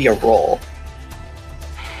have this be a roll?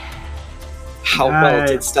 How well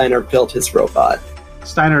did Steiner build his robot?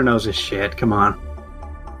 Steiner knows his shit, come on.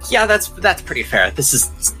 Yeah, that's pretty fair. This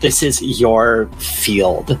is your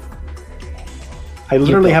field. I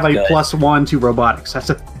literally have a +1 to robotics,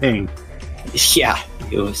 that's a thing. Yeah.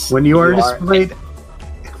 When you are displayed...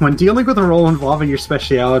 When dealing with a role involving your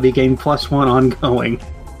speciality, gain +1 ongoing.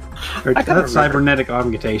 Or, I gotta that's cybernetic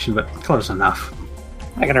augmentation, but close enough.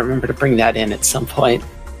 I gotta remember to bring that in at some point.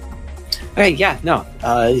 Okay, yeah, no.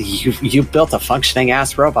 You built a functioning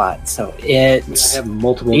ass robot, so I have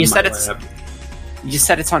multiple. You in said my it's- lab. You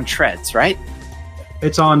said it's on treads, right?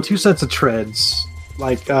 It's on 2 sets of treads.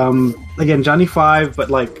 Like, again, Johnny 5, but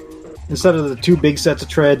like, instead of the 2 big sets of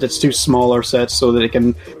treads, it's 2 smaller sets so that it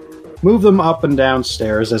can move them up and down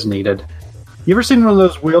stairs as needed. You ever seen one of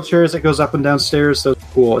those wheelchairs that goes up and down stairs? Those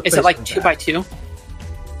are cool. It's Is it like basically 2x2?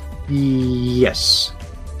 that. Yes.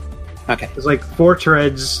 Okay. There's like 4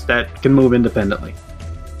 treads that can move independently.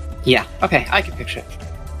 Yeah, okay, I can picture it.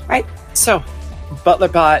 Right, so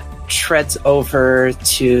Butlerbot treads over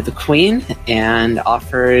to the queen and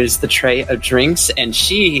offers the tray of drinks, and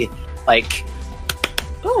she, like,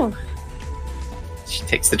 oh, she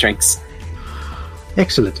takes the drinks.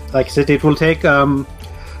 Excellent. Like I said, it will take a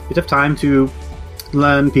bit of time to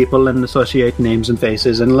learn people and associate names and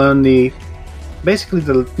faces and learn basically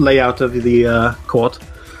the layout of the court.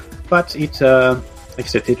 But it, like I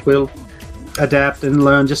said, it will adapt and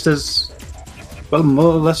learn just as, well,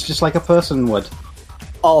 more or less just like a person would.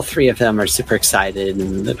 All 3 of them are super excited,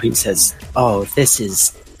 and the queen says, this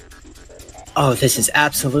is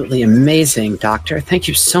absolutely amazing, Doctor. Thank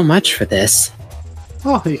you so much for this.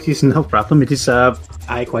 Oh, it is no problem. It is,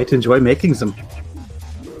 I quite enjoy making them.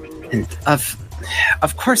 And of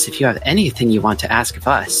course, if you have anything you want to ask of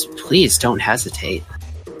us, please don't hesitate.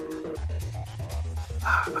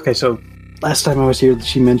 Okay, so last time I was here,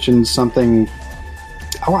 she mentioned something.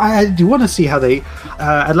 Oh, I do want to see how they.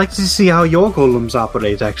 I'd like to see how your golems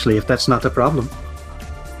operate, actually, if that's not a problem.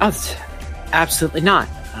 Oh, absolutely not.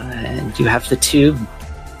 And you have the 2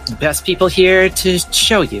 best people here to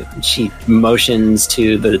show you. And she motions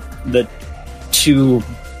to the 2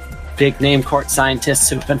 big name court scientists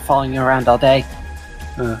who've been following you around all day.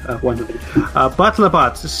 Wonderful.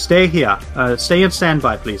 Butlerbot, stay here. Stay in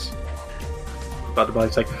standby, please.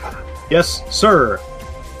 Butlerbot's like, yes, sir.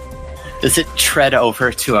 Does it tread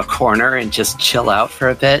over to a corner and just chill out for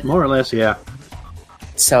a bit? More or less, yeah.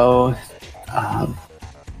 So,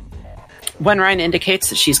 when Ryan indicates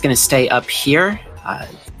that she's going to stay up here,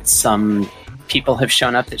 some people have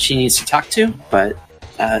shown up that she needs to talk to, but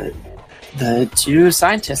the 2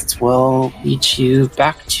 scientists will lead you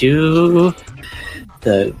back to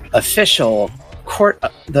the official court,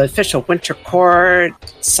 the official Winter Court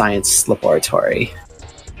Science Laboratory.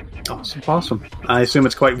 Awesome. I assume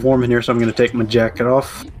it's quite warm in here, so I'm going to take my jacket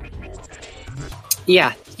off.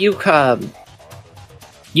 Yeah, you pass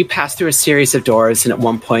through a series of doors, and at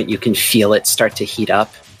one point you can feel it start to heat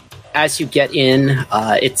up. As you get in,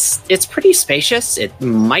 it's pretty spacious. It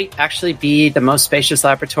might actually be the most spacious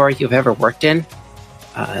laboratory you've ever worked in.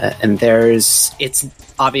 And it's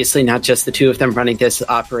obviously not just the 2 of them running this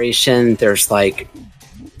operation. There's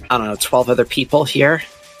 12 other people here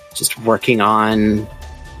just working on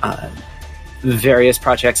various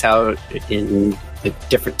projects out in the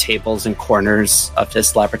different tables and corners of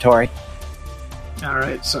this laboratory.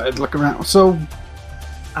 Alright, so I'd look around. So,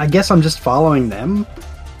 I guess I'm just following them.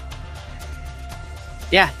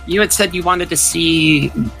 Yeah, you had said you wanted to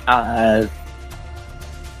see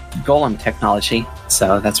golem technology,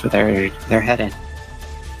 so that's where they're headed.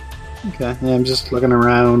 Okay, yeah, I'm just looking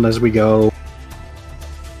around as we go.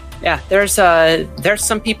 Yeah, there's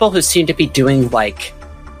some people who seem to be doing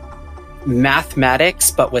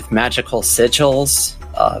mathematics, but with magical sigils.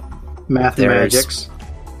 Mathemagics.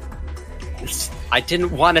 I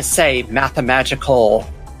didn't want to say mathematical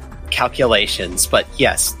calculations, but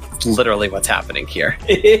yes, literally what's happening here.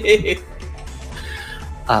 You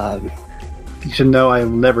should know I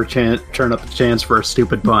will never turn up a chance for a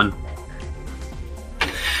stupid pun.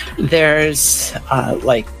 There's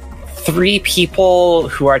 3 people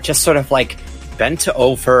who are just sort of bent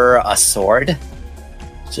over a sword,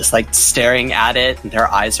 just staring at it, and their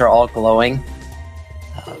eyes are all glowing.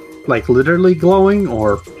 Like literally glowing,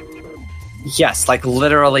 or? Yes,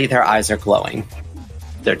 literally their eyes are glowing.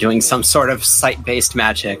 They're doing some sort of sight-based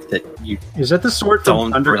magic that you Is that the sword from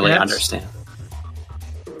don't really Thundercats? understand.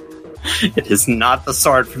 It is not the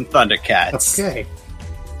sword from Thundercats. Okay.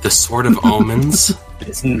 The Sword of Omens. It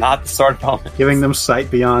is not the sword from Omens. Giving them sight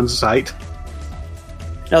beyond sight.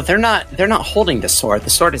 No, they're not holding the sword. The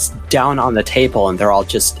sword is down on the table, and they're all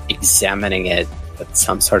just examining it with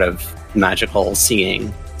some sort of magical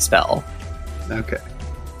seeing spell. Okay.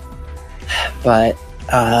 But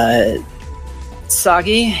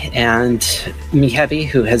Sagi and Mihebi,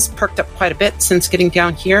 who has perked up quite a bit since getting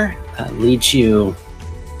down here, leads you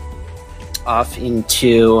off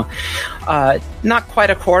into not quite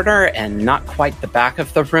a corner and not quite the back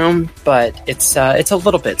of the room, but it's a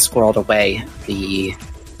little bit squirreled away. The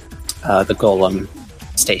the golem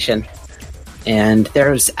station. And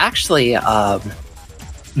there's actually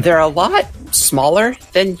they're a lot smaller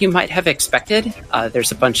than you might have expected.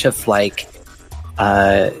 There's a bunch of like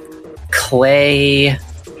clay.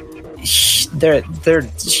 They're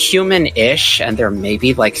human-ish, and they're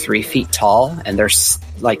maybe like 3 feet tall, and they're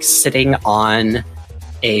like sitting on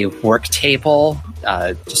a work table,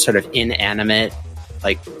 just sort of inanimate,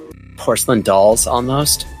 like porcelain dolls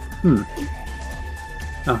almost.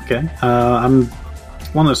 Okay. I'm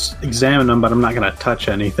want to examine them, but I'm not going to touch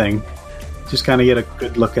anything. Just kind of get a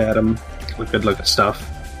good look at them, a good look at stuff.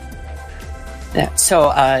 Yeah.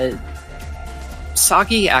 So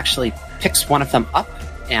Sagi actually picks one of them up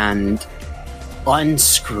and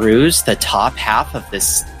unscrews the top half of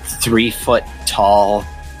this 3-foot tall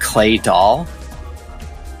clay doll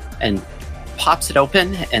and pops it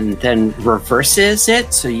open and then reverses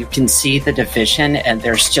it so you can see the division, and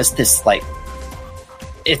there's just this like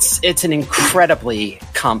it's an incredibly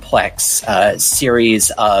complex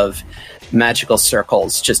series of magical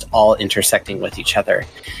circles just all intersecting with each other.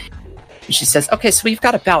 And she says, okay, so we've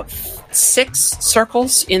got about 6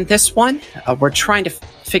 circles in this one. We're trying to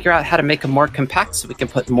figure out how to make them more compact so we can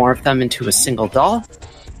put more of them into a single doll.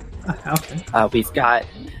 Okay. We've got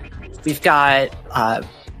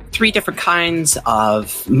 3 different kinds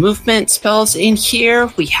of movement spells in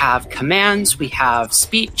here. We have commands, we have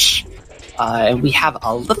speech, and we have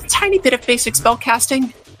a little tiny bit of basic spell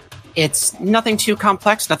casting. It's nothing too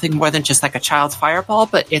complex, nothing more than just like a child's fireball,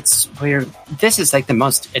 but this is like the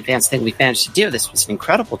most advanced thing we've managed to do. This was an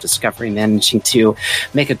incredible discovery, managing to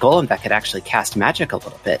make a golem that could actually cast magic a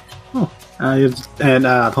little bit. And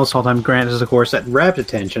this whole time, Grant is, of course, at rapt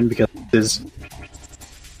attention because it is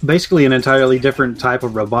basically an entirely different type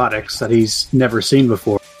of robotics that he's never seen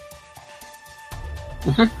before.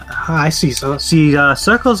 Mm-hmm. I see. So,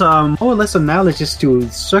 circles are more or less analogous to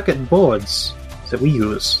circuit boards that we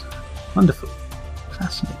use. Wonderful.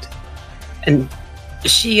 Fascinating. And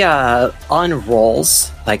she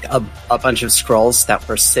unrolls like a bunch of scrolls that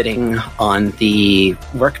were sitting on the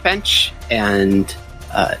workbench, and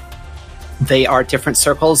they are different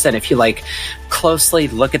circles. And if you like closely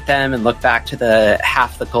look at them and look back to the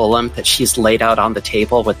half the golem that she's laid out on the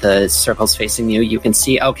table with the circles facing you, you can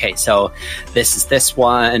see, okay, so this is this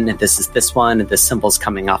one, and this is this one, and the symbol's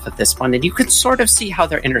coming off of this one, and you can sort of see how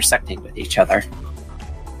they're intersecting with each other.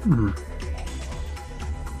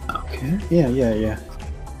 Okay. Yeah.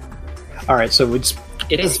 All right, so it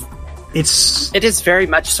is very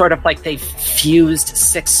much sort of like they've fused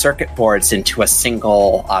 6 circuit boards into a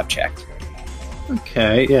single object.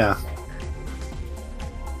 Okay, yeah.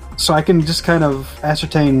 So I can just kind of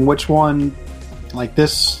ascertain which one, like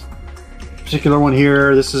this particular one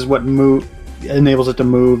here, this is what enables it to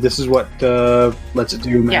move, this is what lets it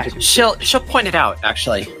do magic. Yeah, she'll point it out,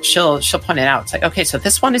 actually. She'll point it out. It's like, okay, so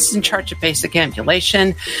this one is in charge of basic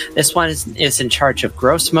ambulation, this one is in charge of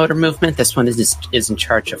gross motor movement, this one is in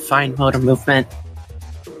charge of fine motor movement.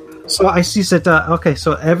 So I see that, okay,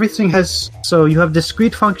 so everything has, so you have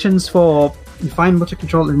discrete functions for fine motor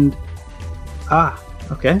control and,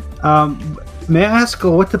 okay. May I ask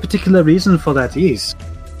what the particular reason for that is?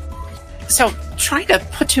 So, trying to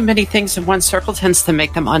put too many things in one circle tends to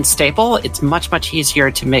make them unstable. It's much easier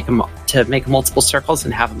to make multiple circles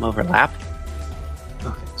and have them overlap.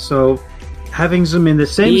 Okay, so having them in the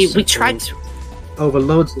same we tried to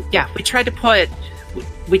overloads. Yeah, we tried to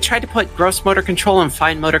put gross motor control and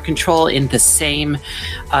fine motor control in the same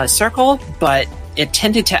circle, but it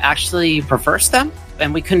tended to actually reverse them,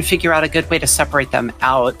 and we couldn't figure out a good way to separate them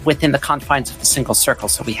out within the confines of the single circle,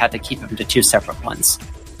 so we had to keep them to 2 separate ones.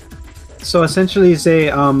 So essentially,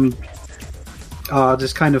 they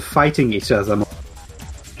just kind of fighting each other,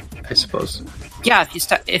 I suppose. Yeah,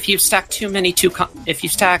 if you stack too many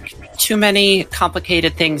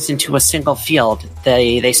complicated things into a single field,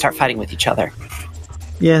 they start fighting with each other.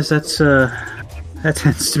 Yes, that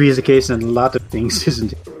tends to be the case in a lot of things,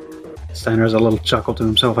 isn't it? Steiner has a little chuckle to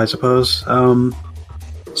himself, I suppose.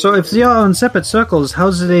 So if they are on separate circles, how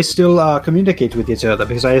do they still communicate with each other?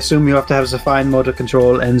 Because I assume you have to have the fine motor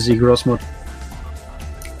control and the gross motor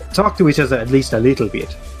talk to each other at least a little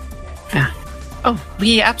bit. Yeah. Oh,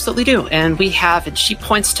 we absolutely do. And we have, and she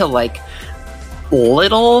points to like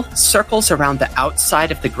little circles around the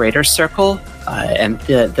outside of the greater circle, and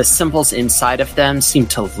the symbols inside of them seem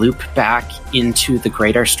to loop back into the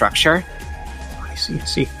greater structure. I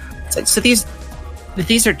see. So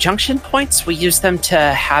these are junction points. We use them to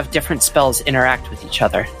have different spells interact with each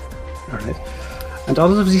other. All right. And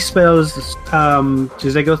all of these spells,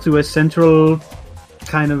 do they go through a central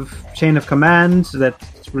kind of chain of command that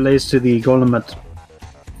relates to the golem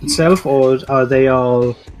itself, or are they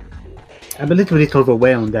all I'm a little bit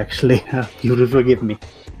overwhelmed, actually. You will forgive me.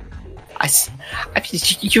 I mean,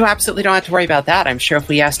 you absolutely don't have to worry about that. I'm sure if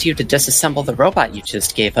we asked you to disassemble the robot you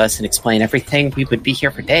just gave us and explain everything, we would be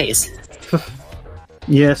here for days.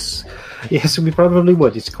 Yes, we probably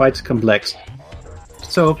would. It's quite complex.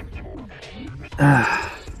 So,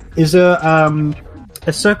 is there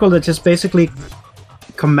a circle that just basically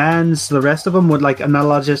commands the rest of them with like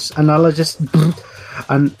analogous? Okay, I'm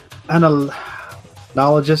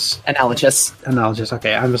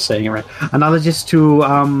just saying it right. Analogous to,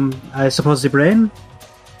 I suppose, the brain.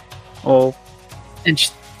 Oh, and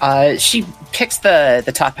she picks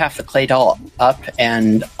the top half of the clay doll up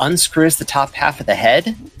and unscrews the top half of the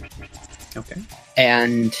head. Okay,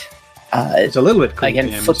 and it's a little bit creepy,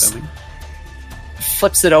 again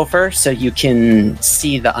flips it over so you can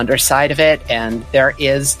see the underside of it, and there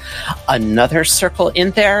is another circle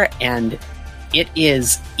in there, and it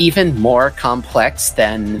is even more complex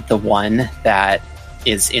than the one that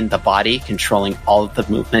is in the body, controlling all of the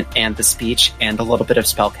movement and the speech and a little bit of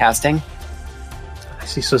spell casting. I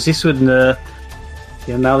see. So this would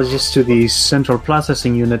be analogous to the central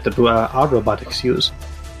processing unit that our robotics use.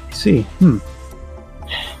 I see.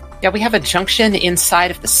 Yeah, we have a junction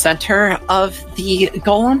inside of the center of the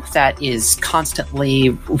golem that is constantly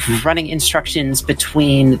running instructions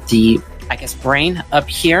between the, I guess, brain up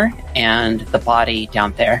here and the body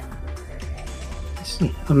down there. I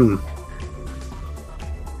see.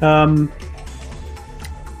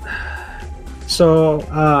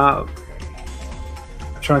 So,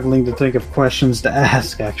 struggling to think of questions to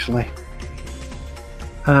ask, actually.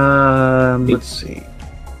 Let's see.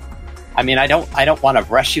 I mean, I don't want to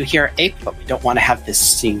rush you here, Ape, but we don't want to have this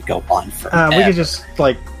scene go on forever. We could just,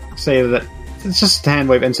 say that it's just a hand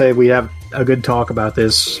wave and say we have a good talk about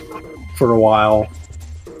this for a while.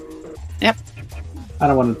 Yep. I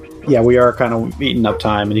don't want to... Yeah, we are kind of eating up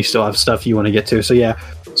time, and you still have stuff you want to get to, so yeah.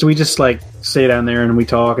 So we just, stay down there and we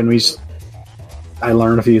talk, and I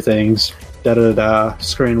learn a few things.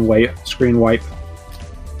 Screen wipe.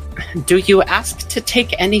 Do you ask to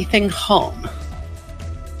take anything home?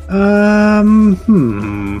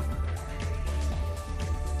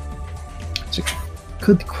 It's a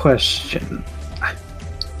good question. I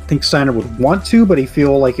think Steiner would want to, but he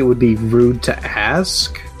feel like it would be rude to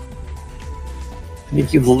ask. I mean,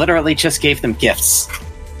 you literally just gave them gifts.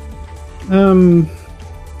 I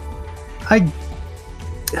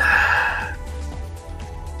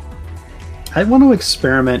want to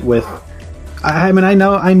experiment with... I mean, I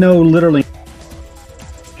know literally...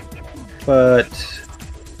 But...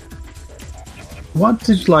 want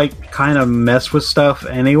to, kind of mess with stuff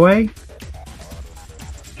anyway.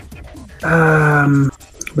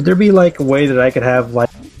 Would there be, a way that I could have, one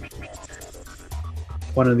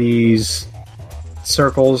of these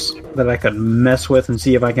circles that I could mess with and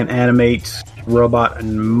see if I can animate robot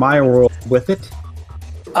in my world with it?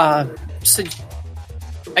 So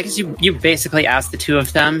I guess you basically asked the two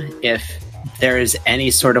of them if there is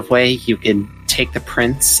any sort of way you can take the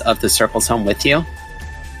prints of the circles home with you.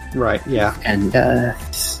 Right, yeah. And,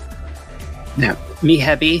 now,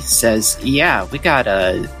 Mihebi says, yeah, we got,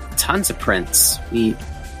 tons of prints. We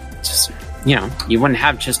just, you wouldn't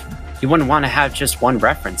want to have just one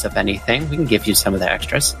reference of anything. We can give you some of the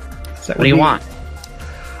extras. What do you want?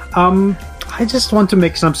 I just want to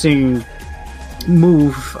make something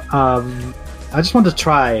move. I just want to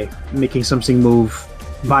try making something move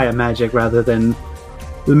via magic rather than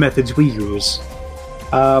the methods we use.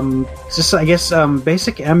 Just, I guess,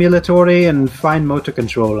 basic ambulatory and fine motor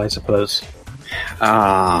control, I suppose.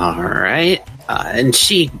 Alright. And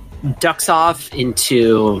she ducks off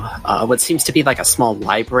into what seems to be like a small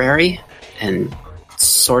library and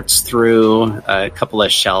sorts through a couple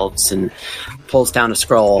of shelves and pulls down a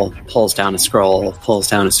scroll,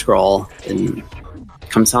 and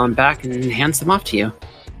comes on back and hands them off to you.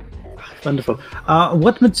 Wonderful.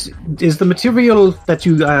 What is the material that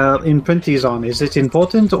you imprint these on? Is it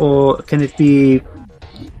important, or can it be...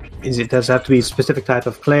 does it have to be a specific type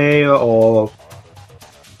of clay, or...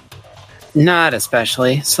 Not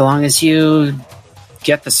especially. So long as you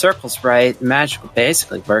get the circles right, magic will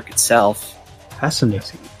basically work itself.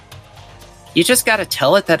 Fascinating. You just gotta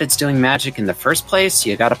tell it that it's doing magic in the first place.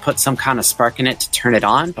 You gotta put some kind of spark in it to turn it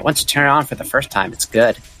on, but once you turn it on for the first time, it's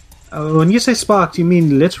good. When you say spark, do you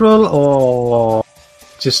mean literal, or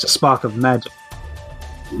just a spark of magic?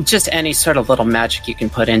 Just any sort of little magic you can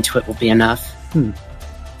put into it will be enough. Well,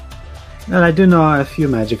 I do know a few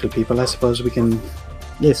magical people. I suppose we can...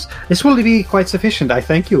 Yes, this will be quite sufficient. I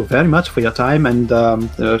thank you very much for your time and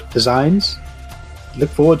the designs.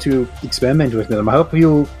 Look forward to experimenting with them. I hope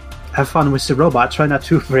you have fun with the robot. Try not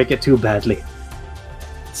to break it too badly.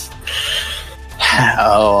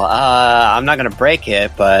 I'm not going to break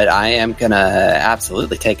it, but I am going to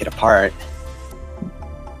absolutely take it apart.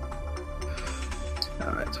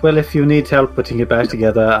 All right. Well, if you need help putting it back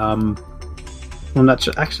together, I'm not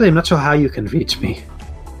sure. Actually, I'm not sure how you can reach me.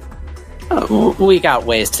 We got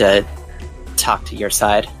ways to talk to your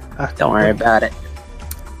side. Don't worry about it.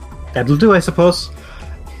 That'll do, I suppose.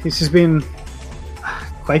 This has been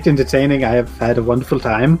quite entertaining. I have had a wonderful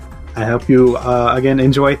time. I hope you, again,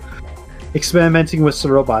 enjoy experimenting with the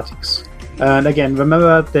robotics. And again,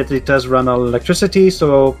 remember that it does run on electricity,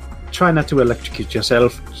 so try not to electrocute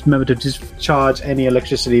yourself. Just remember to discharge any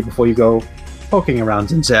electricity before you go poking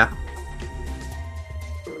around in there.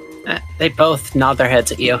 They both nod their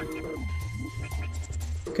heads at you.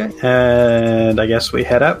 Okay, and I guess we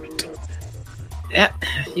head out. Yeah,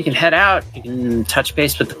 you can head out. You can touch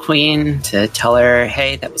base with the queen to tell her,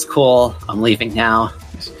 hey, that was cool. I'm leaving now.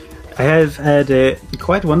 I have had a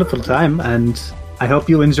quite wonderful time, and I hope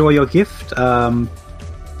you enjoy your gift.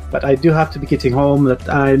 But I do have to be getting home. That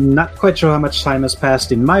I'm not quite sure how much time has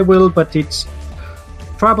passed in my will, but it's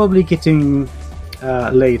probably getting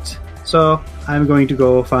late. So I'm going to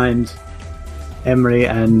go find Emery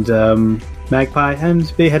and Magpie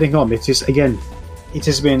and be heading home. It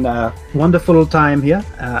has been a wonderful time here.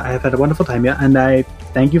 I have had a wonderful time here, and I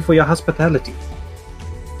thank you for your hospitality.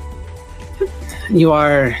 You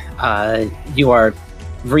are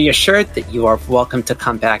reassured that you are welcome to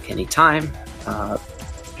come back anytime.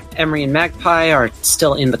 Emery and Magpie are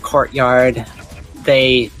still in the courtyard.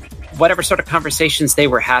 Whatever sort of conversations they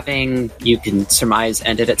were having, you can surmise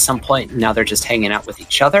ended at some point. Now they're just hanging out with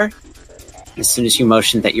each other. As soon as you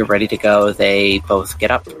motion that you're ready to go, they both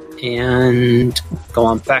get up and go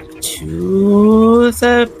on back to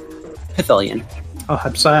the pavilion. Oh,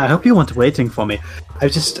 I'm sorry. I hope you weren't waiting for me.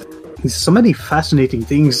 There's so many fascinating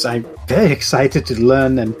things. I'm very excited to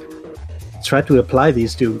learn and try to apply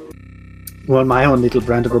these to, well, my own little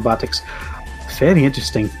brand of robotics. Very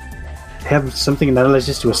interesting. I have something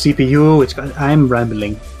analogous to a CPU. I'm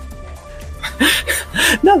rambling.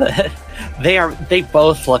 No, they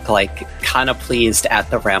both look like kind of pleased at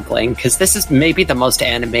the rambling, because this is maybe the most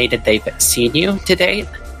animated they've seen you to date,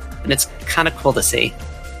 and it's kind of cool to see.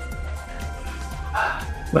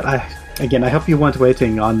 But I hope you weren't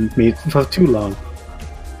waiting on me for too long.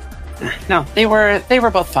 No, they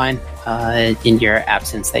were both fine. In your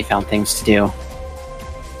absence, they found things to do.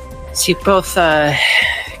 So you both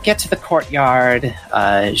get to the courtyard.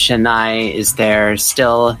 Janai is there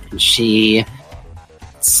still, and she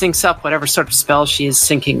syncs up whatever sort of spell she is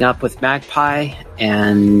syncing up with Magpie,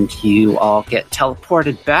 and you all get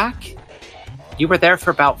teleported back. You were there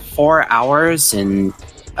for about 4 hours, and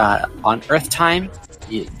on Earth time,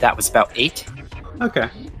 that was about 8. Okay.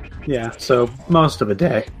 Yeah, so most of a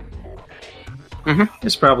day. Mm-hmm.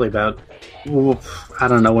 It's probably about, I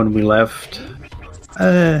don't know when we left.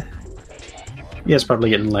 Yeah, it's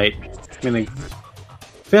probably getting late.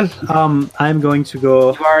 Phil, I'm going to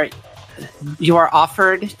go... You are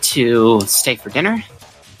offered to stay for dinner?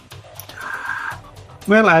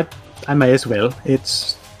 Well, I may as well.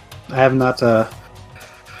 I have not...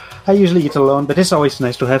 I usually eat alone, but it's always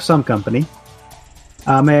nice to have some company.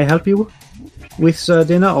 May I help you with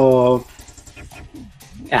dinner, or...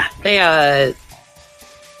 Yeah,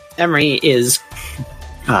 Emery is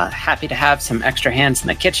happy to have some extra hands in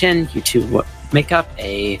the kitchen. You two make up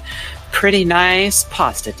a pretty nice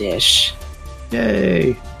pasta dish.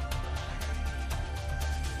 Yay!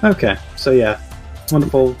 Okay, so yeah,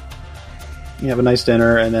 wonderful. You have a nice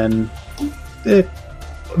dinner, and then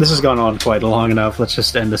this has gone on quite long enough. Let's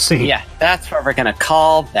just end the scene. Yeah, that's what we're gonna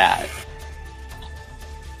call that.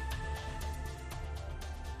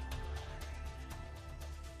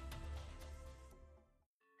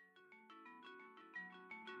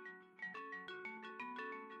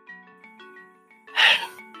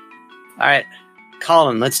 All right,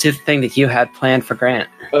 Colin, let's do the thing that you had planned for Grant.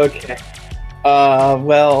 Okay.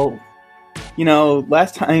 Well,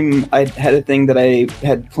 last time I had a thing that I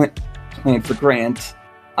had planned for Grant.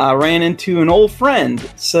 I ran into an old friend,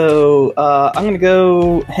 so I'm gonna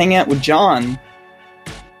go hang out with John.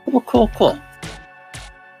 Cool.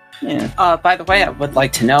 Yeah. By the way, I would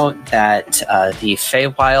like to note that the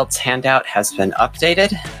Feywild's handout has been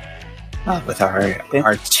updated with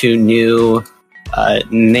our 2 new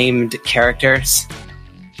named characters.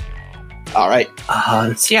 All right.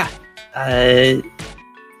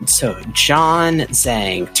 So John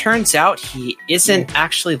Zhang. Turns out he isn't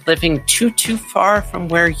actually living too far from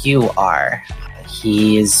where you are.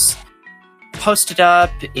 He's posted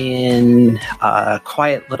up in a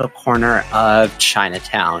quiet little corner of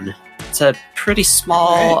Chinatown. It's a pretty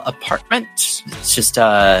small apartment. It's just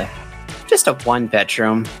Just a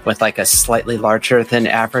 1-bedroom with like a slightly larger than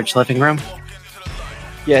average living room.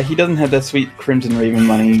 Yeah, he doesn't have that sweet Crimson Raven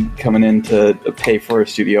money coming in to pay for a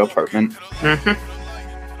studio apartment. Mm-hmm.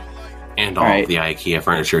 And all of the IKEA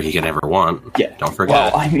furniture he could ever want. Yeah. Don't forget.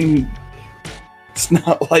 Well, I mean, it's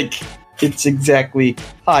not like it's exactly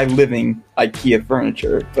high living IKEA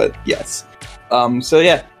furniture, but yes. So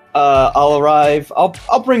yeah, I'll arrive.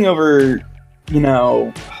 I'll bring over,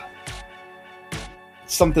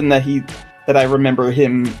 something that I remember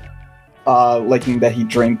him liking that he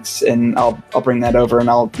drinks, and I'll bring that over and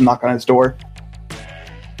I'll knock on his door.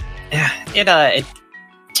 Yeah, it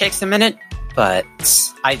takes a minute, but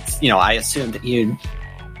I assume that you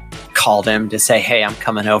called him to say, "Hey, I'm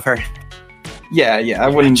coming over." Yeah, I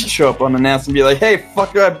wouldn't show up unannounced and be like, "Hey,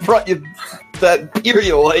 fucker, I brought you that beer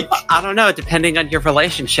you like." I don't know, depending on your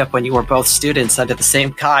relationship when you were both students under the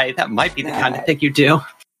same guy, that might be the kind of thing you do.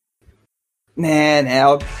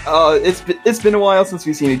 Nah. It's been a while since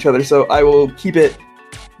we've seen each other, so I will keep it.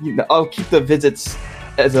 I'll keep the visits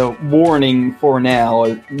as a warning for now.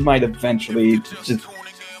 It might eventually just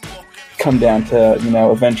come down to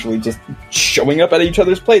eventually just showing up at each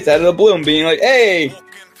other's place out of the blue and being like, "Hey,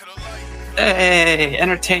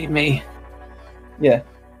 entertain me." Yeah,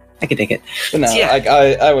 I can dig it. But no,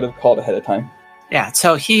 Yeah. I would have called ahead of time. Yeah,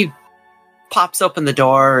 so he pops open the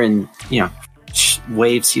door and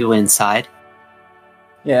waves you inside.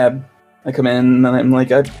 Yeah, I come in and I'm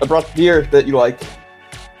like, I brought the beer that you like.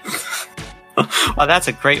 Well, that's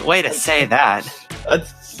a great way to say that.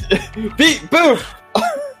 Boom!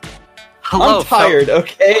 Hello, I'm tired,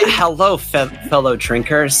 okay? Hello, fellow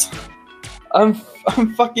drinkers. I'm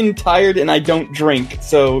fucking tired and I don't drink,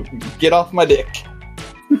 so get off my dick.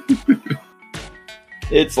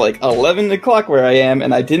 It's like 11 o'clock where I am,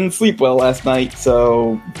 and I didn't sleep well last night,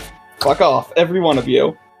 so fuck off, every one of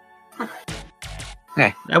you.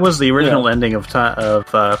 Okay. That was the original ending of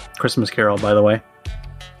Christmas Carol, by the way.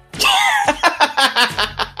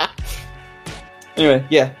 Anyway,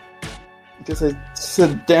 yeah. I guess I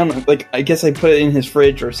sit down, I guess I put it in his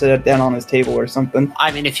fridge or set it down on his table or something.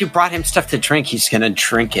 I mean, if you brought him stuff to drink, he's gonna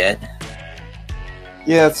drink it.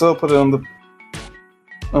 Yeah, so I'll put it on the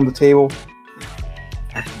table.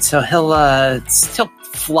 So he'll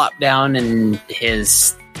flop down on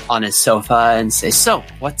his sofa and say, "So,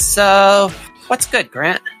 what's good,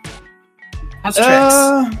 Grant? How's tricks?"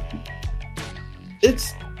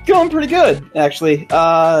 It's going pretty good, actually.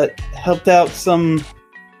 Helped out some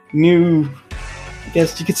new, I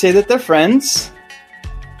guess you could say that they're friends.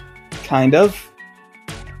 Kind of.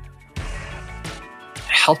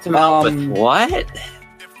 Helped him out with what?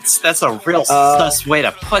 That's a real sus way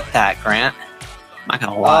to put that, Grant. I'm not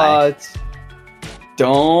gonna lie.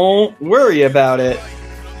 Don't worry about it.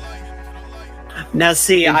 Now,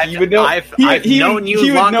 see, I've known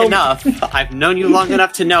you long enough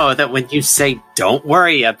to know that when you say "don't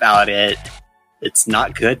worry about it," it's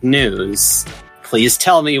not good news. Please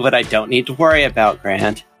tell me what I don't need to worry about,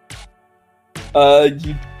 Grant.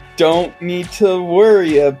 You don't need to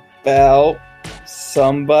worry about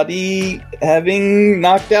somebody having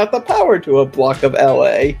knocked out the power to a block of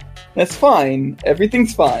LA. That's fine.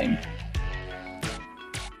 Everything's fine.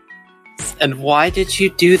 And why did you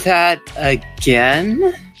do that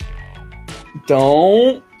again?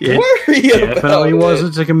 Don't worry about it. Definitely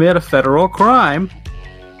wasn't to commit a federal crime.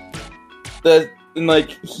 He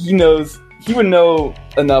would know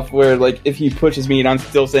enough where, if he pushes me and I'm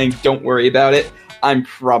still saying don't worry about it, I'm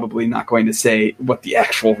probably not going to say what the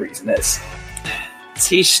actual reason is.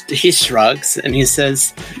 He shrugs and he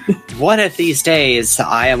says, "One of these days,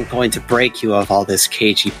 I am going to break you of all this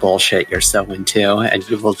cagey bullshit you're so into, and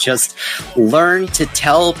you will just learn to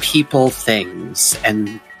tell people things,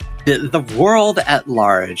 and the world at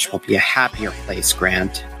large will be a happier place,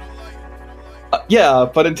 Grant." Yeah,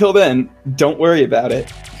 but until then, don't worry about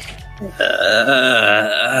it.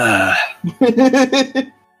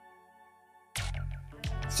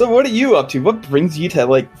 So what are you up to? What brings you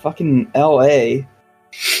to, fucking LA?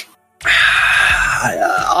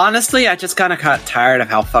 Honestly, I just kind of got tired of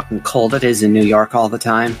how fucking cold it is in New York all the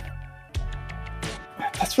time.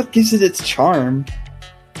 That's what gives it its charm.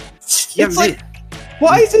 Yeah, it's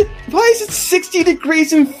why is it 60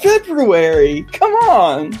 degrees in February? Come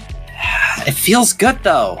on. It feels good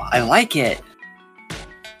though. I like it.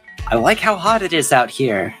 I like how hot it is out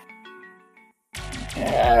here.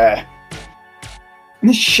 And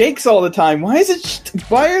it shakes all the time. Why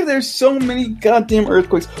are there so many goddamn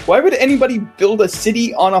earthquakes? Why would anybody build a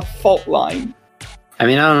city on a fault line? I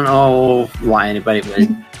mean, I don't know why anybody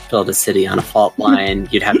would build a city on a fault line.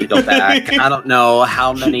 You'd have to go back. I don't know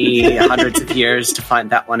how many hundreds of years to find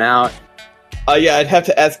that one out. Yeah, I'd have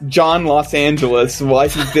to ask John Los Angeles why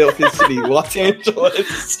he built his city, Los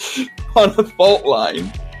Angeles, on a fault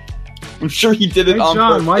line. I'm sure he did it on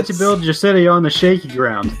John, purpose. why'd you build your city on the shaky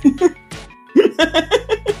ground?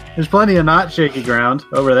 There's plenty of not shaky ground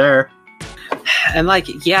over there. And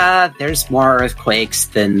yeah, there's more earthquakes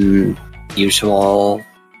than usual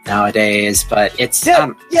nowadays, but it's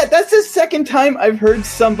Yeah, that's the second time I've heard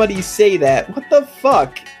somebody say that. What the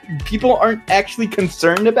fuck? People aren't actually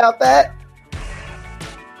concerned about that?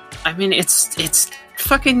 I mean, it's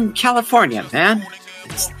fucking California, man.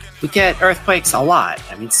 We get earthquakes a lot.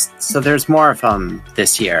 I mean, so there's more of them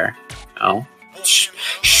this year. Oh,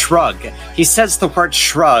 shrug. He says the word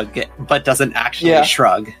shrug, but doesn't actually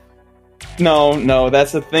shrug. No,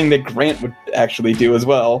 that's a thing that Grant would actually do as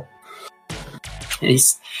well.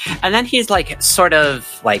 And then he's sort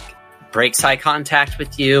of breaks eye contact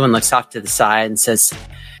with you and looks off to the side and says,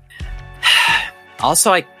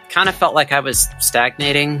 also, I kind of felt like I was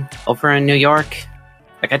stagnating over in New York.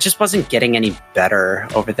 I just wasn't getting any better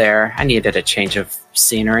over there. I needed a change of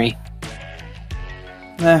scenery.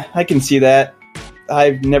 I can see that.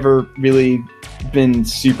 I've never really been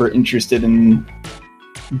super interested in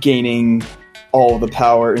gaining all the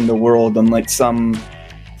power in the world unlike some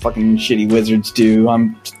fucking shitty wizards do.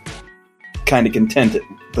 I'm kind of content at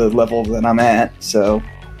the level that I'm at, so...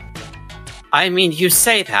 I mean, you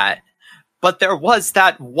say that, but there was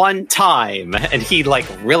that one time, and he,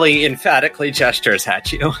 really emphatically gestures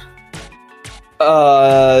at you.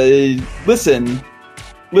 Listen,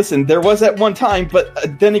 there was that one time,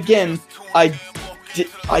 but then again, I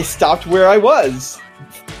stopped where I was.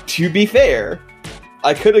 To be fair,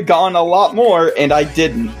 I could have gone a lot more, and I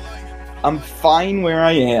didn't. I'm fine where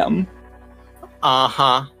I am.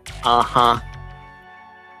 Uh-huh.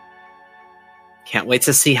 Can't wait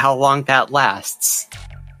to see how long that lasts.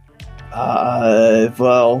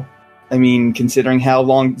 Well, I mean, considering how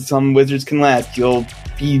long some wizards can last, you'll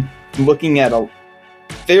be looking at a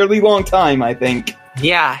fairly long time, I think.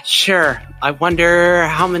 Yeah, sure. I wonder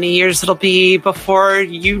how many years it'll be before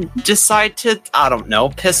you decide to, I don't know,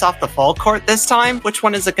 piss off the fall court this time? Which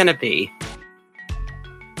one is it gonna be?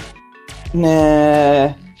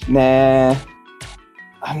 Nah.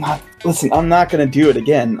 I'm not gonna do it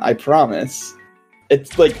again, I promise.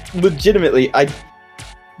 It's legitimately, I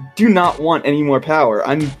do not want any more power.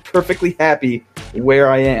 I'm perfectly happy where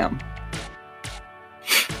I am.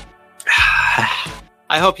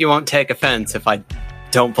 I hope you won't take offense if I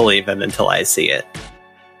don't believe it until I see it.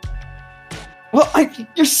 Well,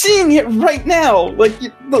 you're seeing it right now!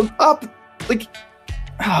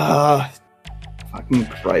 Fucking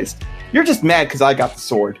Christ. You're just mad because I got the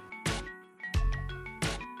sword.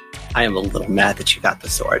 I am a little mad that you got the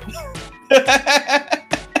sword.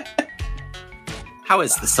 How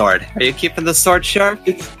is the sword? Are you keeping the sword sharp?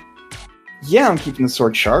 Yeah, I'm keeping the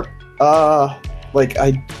sword sharp. I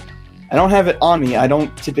don't have it on me. I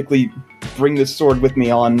don't typically bring the sword with me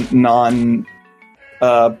on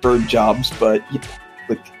bird jobs, but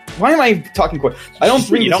why am I talking quick? I don't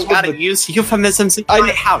bring. You don't gotta use euphemisms in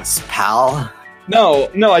my house, pal. No,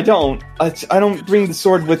 I don't. I don't bring the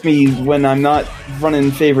sword with me when I'm not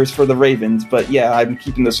running favors for the Ravens, but yeah, I'm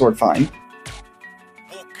keeping the sword fine.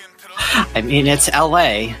 I mean, it's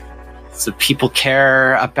LA, so people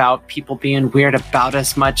care about people being weird about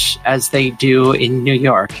as much as they do in New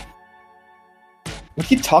York.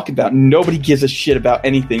 What are you talking about? Nobody gives a shit about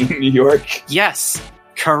anything in New York. Yes,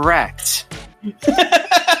 correct.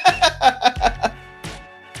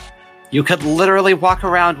 You could literally walk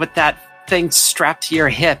around with that thing strapped to your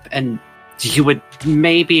hip and you would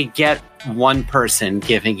maybe get one person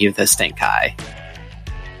giving you the stink eye.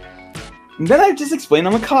 And then I just explain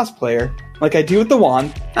I'm a cosplayer, like I do with the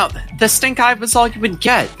wand. No, the stink eye was all you would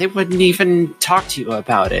get. They wouldn't even talk to you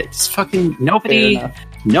about it. It's fucking nobody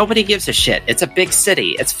gives a shit. It's a big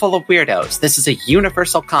city. It's full of weirdos. This is a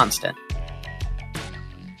universal constant.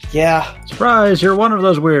 Yeah. Surprise, you're one of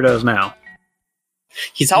those weirdos now.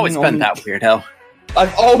 He's always been that weirdo.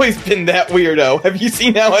 I've always been that weirdo. Have you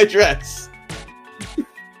seen how I dress?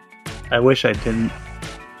 I wish I didn't.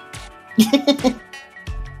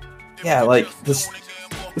 Yeah, this.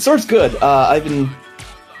 The sword's good. I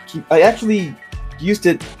actually used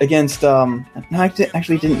it against. No, I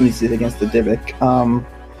actually didn't use it against the Dybbuk.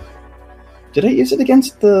 Did I use it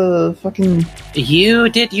against the fucking? You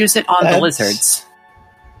did use it on the lizards.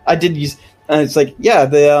 I did use. It's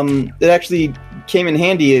it actually came in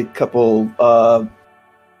handy a couple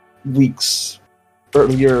weeks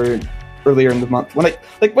earlier in the month.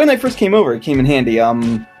 When I first came over, it came in handy.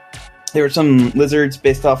 There were some lizards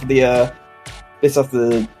based off the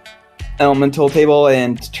elemental table,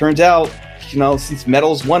 and turns out, since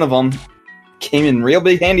metal's one of them, came in real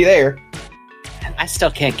big handy there. I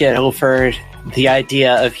still can't get over the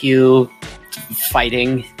idea of you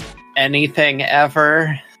fighting anything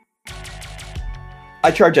ever.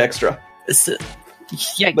 I charge extra.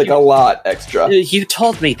 Yeah, Like a lot extra. you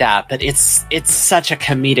told me that, but it's such a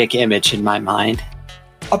comedic image in my mind.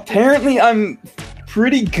 Apparently, I'm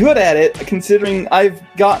pretty good at it, considering I've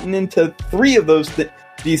gotten into 3 of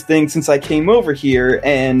these things since I came over here,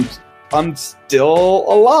 and I'm still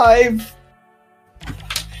alive.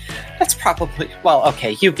 That's probably, well,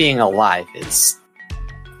 okay, you being alive is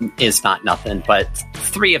not nothing, but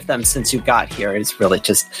 3 of them since you got here is really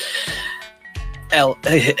just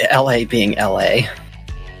LA being LA.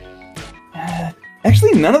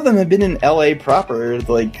 Actually, none of them have been in LA proper.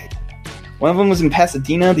 Like, one of them was in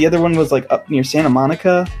Pasadena, the other one was like up near Santa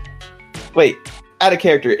Monica. Wait, out of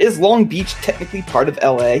character, is Long Beach technically part of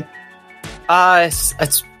LA? I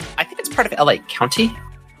think it's part of LA County.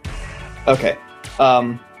 Okay.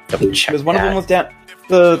 Double check Because one of that. them was down.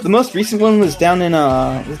 The most recent one was down in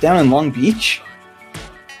Long Beach.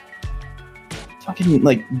 Fucking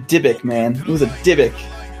like Dybbuk, man. It was a Dybbuk.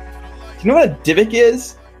 Do you know what a Dybbuk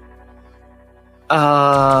is?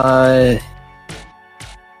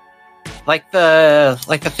 Like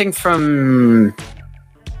the thing from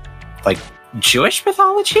like Jewish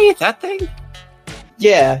mythology, that thing?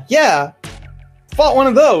 Yeah. Fought one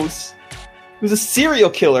of those. He was a serial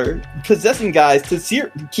killer possessing guys to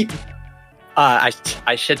keep. I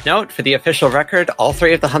should note, for the official record, all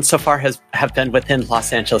 3 of the hunts so far have been within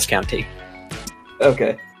Los Angeles County.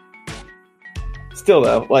 Okay. Still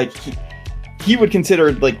though, like he would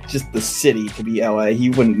consider like just the city to be LA.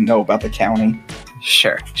 He wouldn't know about the county.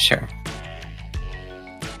 Sure.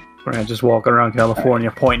 We're gonna just walk around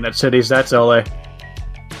California pointing at cities. That's LA.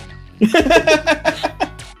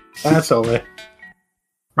 That's LA.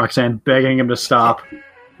 Roxanne begging him to stop.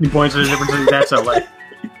 He points at a different city. That's LA.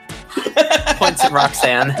 Points at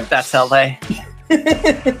Roxanne. That's LA.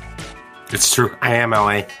 It's true. I am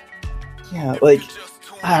LA. Yeah, like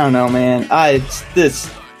I don't know, man. This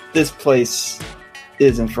place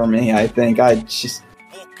isn't for me. I think I just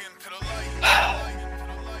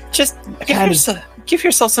give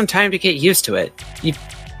yourself some time to get used to it. You've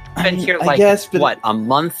been here I like guess, but what, a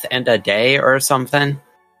month and a day or something?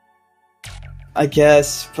 I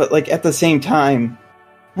guess, but like at the same time,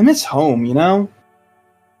 I miss home. You know.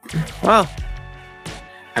 Well,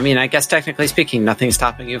 I mean, I guess technically speaking, nothing's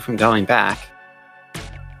stopping you from going back.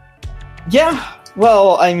 Yeah.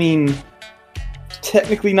 Well, I mean,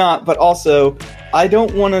 technically not, but also I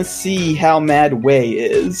don't want to see how mad Wei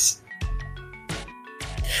is.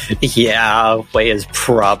 Yeah, Wei is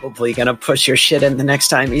probably gonna push your shit in the next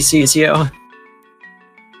time he sees you.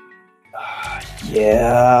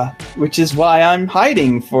 Yeah, which is why I'm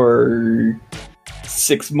hiding for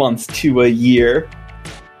 6 months to a year.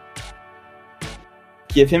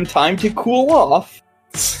 Give him time to cool off.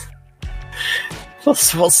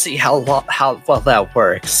 We'll see how well that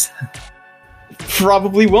works.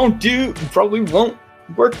 Probably won't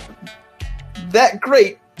work that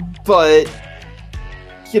great, but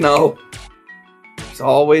you know, there's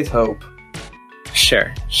always hope.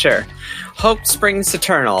 Sure. Hope springs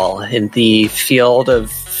eternal in the field of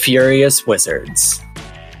furious wizards.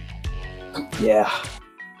 Yeah.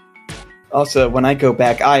 Also, when I go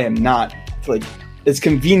back, I am not, like, as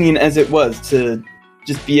convenient as it was to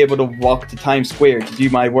just be able to walk to Times Square to do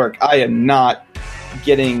my work. I am not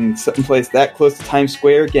getting someplace that close to Times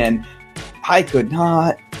Square again. I could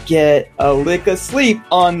not get a lick of sleep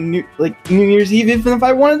on New Year's Eve, even if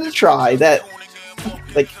I wanted to try. That,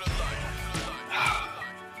 like,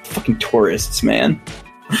 fucking tourists, man.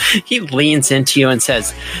 He leans into you and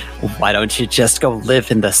says, "Why don't you just go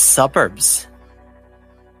live in the suburbs?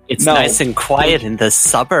 It's No. nice and quiet in the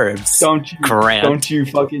suburbs. Don't you Grant."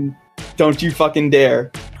 don't you fucking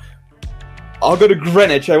dare. I'll go to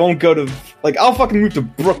Greenwich. I won't go to, like, I'll fucking move to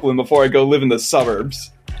Brooklyn before I go live in the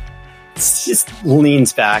suburbs. Just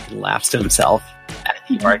leans back and laughs to himself at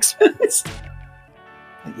your expense.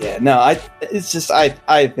 Yeah, no, I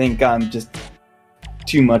think I'm just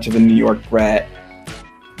too much of a New York brat.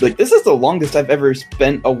 Like, this is the longest I've ever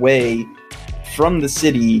spent away from the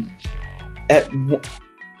city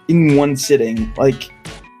in one sitting. Like,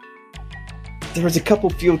 there was a couple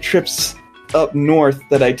field trips up north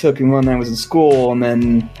that I took when I was in school, and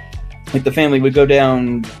then, like, the family would go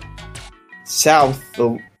down south,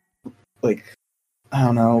 like, I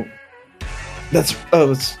don't know. I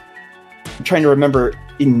was trying to remember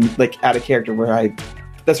in, like, out of character where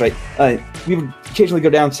that's right. We would occasionally go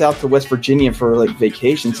down south to West Virginia for, like,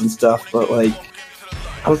 vacations and stuff, but, like,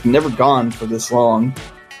 I was never gone for this long.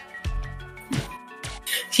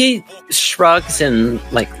 he shrugs and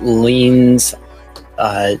like leans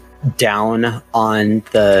down on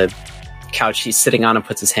the couch he's sitting on and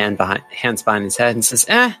puts his hands behind his head and says,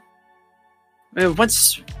 I mean,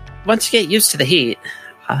 once you get used to the heat,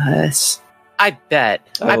 I bet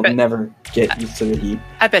never get used to the heat.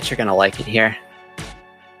 I bet you're gonna like it here.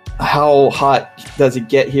 How hot does it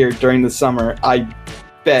get here during the summer? I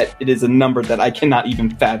bet it is a number that I cannot even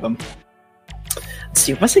fathom.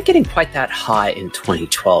 See, it wasn't getting quite that hot in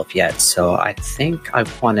 2012 yet, so I think I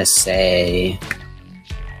want to say...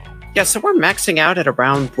 Yeah, so we're maxing out at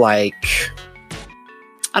around, like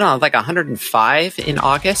 105 in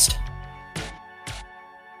August.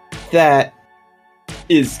 That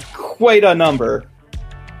is quite a number.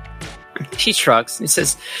 He shrugs. He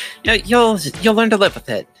says, you'll learn to live with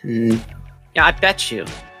it. And, I bet you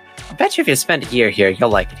if you spend a year here, you'll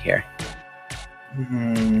like it here.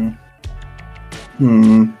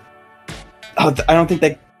 Oh, I don't think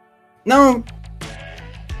that... No.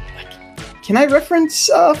 Can I reference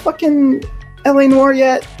fucking L.A. Noire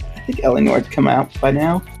yet? I think L.A. Noire's come out by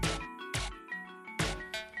now.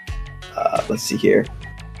 Let's see here.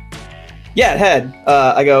 Yeah, it had.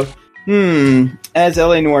 I go, as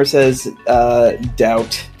L.A. Noire says,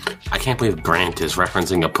 doubt. I can't believe Grant is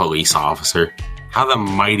referencing a police officer. How the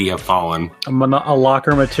mighty have fallen. A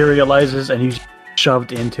locker materializes and he's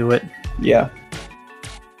shoved into it. Yeah.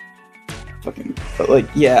 But like,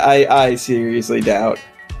 yeah, I seriously doubt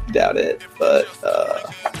it, but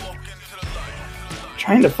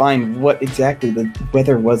trying to find what exactly the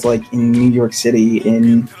weather was like in New York City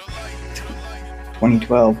in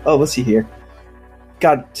 2012. Oh, let's see here.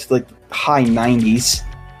 Got to like high 90s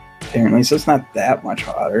apparently, so it's not that much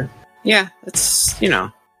hotter. Yeah, it's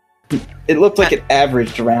it looked like it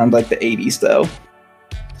averaged around like the 80s though.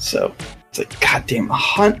 So it's like, goddamn,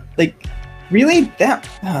 like really that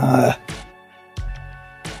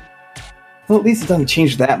well, at least it doesn't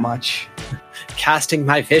change that much. Casting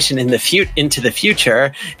my vision into the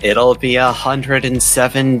future, it'll be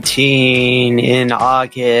 117 in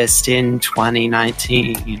August in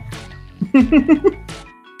 2019. I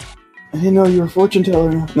didn't know you were a fortune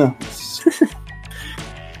teller. No. So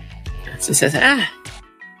he says,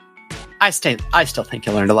 I still think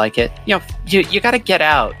you'll learn to like it. You got to get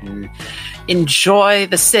out and enjoy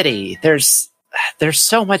the city. There's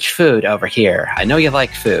so much food over here. I know you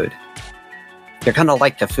like food. You're gonna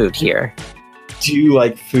like the food here. Do you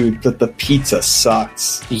like food, but the pizza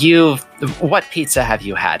sucks. What pizza have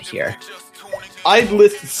you had here? I've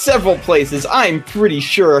listed several places. I'm pretty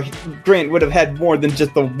sure Grant would have had more than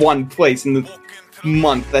just the one place in the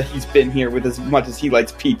month that he's been here with as much as he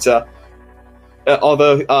likes pizza.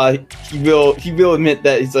 Although he will admit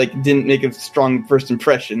that he's like didn't make a strong first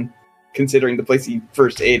impression, considering the place he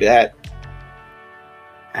first ate at.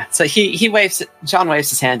 So John waves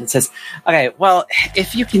his hand and says, okay, well,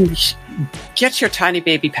 if you can get your tiny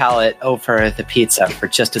baby palate over the pizza for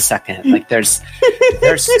just a second. Like there's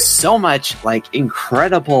so much like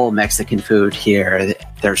incredible Mexican food here.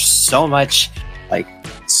 There's so much like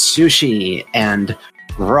sushi and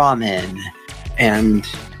ramen, and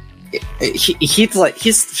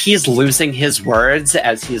he's losing his words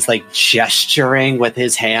as he's like gesturing with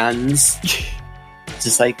his hands.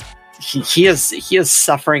 Just like he is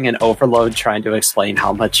suffering an overload trying to explain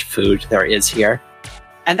how much food there is here.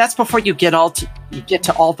 And that's before you get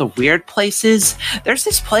to all the weird places. There's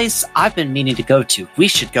this place I've been meaning to go to. We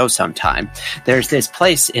should go sometime. There's this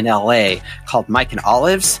place in LA called Mike and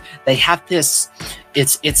Olives. They have this.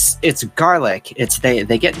 It's garlic.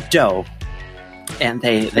 They get dough, and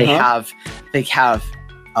they have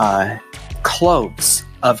cloves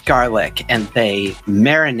of garlic, and they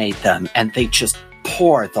marinate them, and they just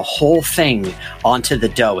pour the whole thing onto the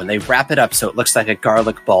dough, and they wrap it up so it looks like a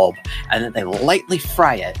garlic bulb, and then they lightly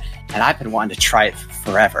fry it. And I've been wanting to try it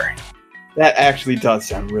forever. That actually does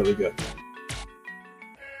sound really good.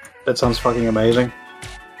 That sounds fucking amazing.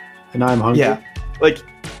 And I'm hungry. Yeah, like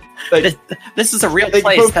this is a real like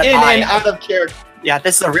place that and out of character. Yeah,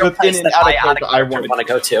 this is a real place that I want to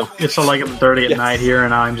go to. It's like 30 at night here,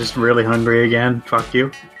 and I'm just really hungry again. Fuck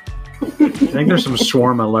you. I think there's some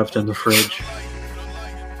shawarma left in the fridge.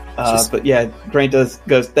 But yeah, Grant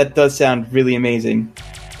goes, that does sound really amazing.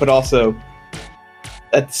 But also,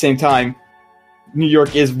 at the same time, New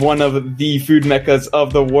York is one of the food meccas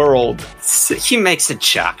of the world. So he makes a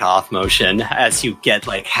jack-off motion as you get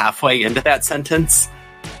like halfway into that sentence.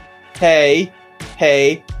 Hey,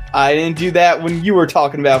 I didn't do that when you were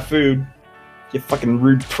talking about food. You fucking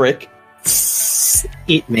rude prick.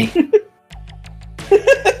 Eat me.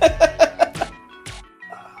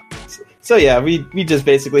 So yeah, we just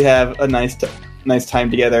basically have a nice time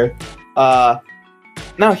together. Not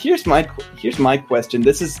Now here's my question.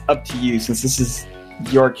 This is up to you, since this is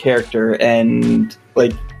your character and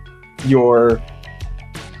like your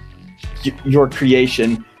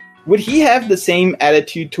creation. Would he have the same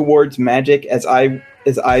attitude towards magic as I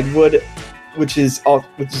would, which is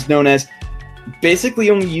known as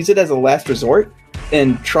basically only use it as a last resort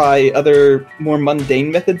and try other more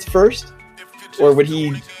mundane methods first? Or would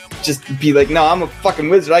he just be like, no, I'm a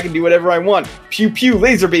fucking wizard, I can do whatever I want, pew pew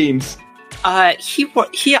laser beams?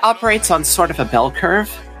 He operates on sort of a bell curve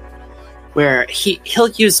where he'll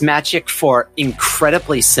use magic for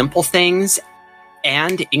incredibly simple things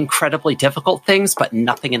and incredibly difficult things, but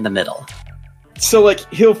nothing in the middle. So, like,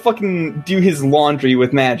 he'll fucking do his laundry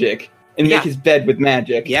with magic and make his bed with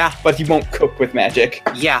magic. Yeah. But he won't cook with magic.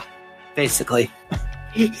 Yeah, basically.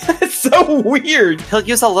 That's so weird. He'll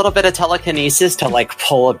use a little bit of telekinesis to, like,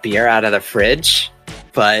 pull a beer out of the fridge,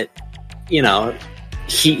 but, you know,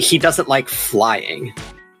 he doesn't like flying.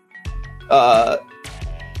 Like,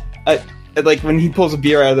 when he pulls a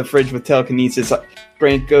beer out of the fridge with telekinesis,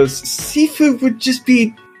 Brant goes, Seafood would just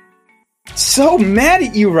be so mad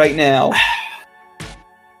at you right now.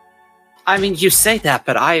 I mean, you say that,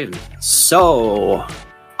 but I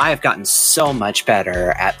have gotten so much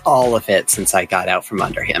better at all of it since I got out from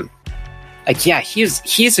under him. Like, yeah,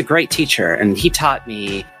 he's a great teacher, and he taught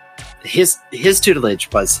me. His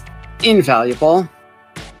tutelage was invaluable.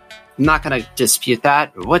 Not going to dispute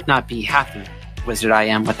that. Would not be half the wizard I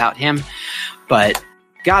am without him. But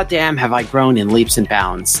goddamn, have I grown in leaps and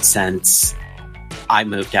bounds since I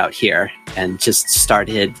moved out here and just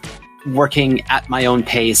started working at my own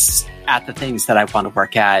pace at the things that I want to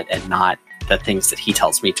work at, and not the things that he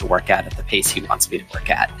tells me to work at the pace he wants me to work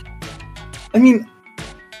at. I mean,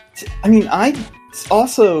 I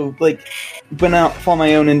also, like, went out on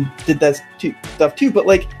my own and did that stuff too, but,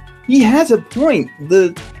 like, he has a point.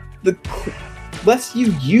 The less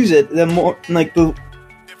you use it, the more, like, the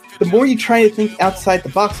more you try to think outside the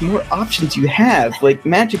box, the more options you have. Like,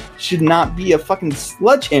 magic should not be a fucking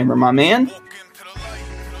sledgehammer, my man.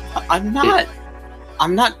 I'm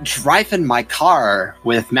not driving my car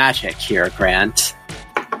with magic here, Grant.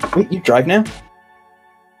 Wait, you drive now?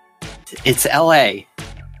 It's LA.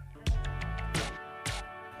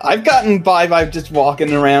 I've gotten by just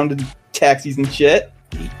walking around in taxis and shit.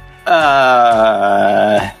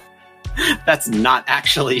 That's not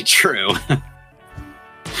actually true.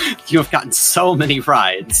 You have gotten so many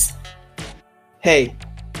rides. Hey.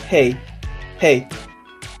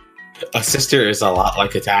 A sister is a lot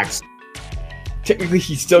like a taxi. Technically,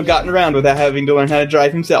 he's still gotten around without having to learn how to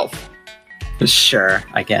drive himself. Sure,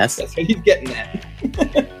 I guess. That's what he's getting at.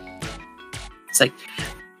 It's like,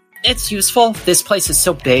 it's useful. This place is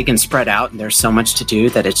so big and spread out, and there's so much to do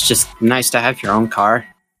that it's just nice to have your own car.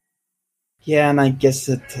 Yeah, and I guess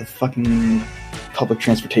that the fucking public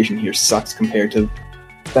transportation here sucks compared to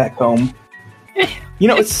back home. You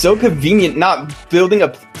know, it's so convenient not building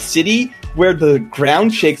a city where the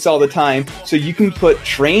ground shakes all the time, so you can put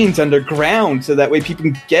trains underground so that way people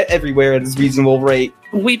can get everywhere at a reasonable rate.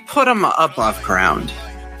 We put them above ground.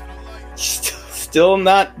 Still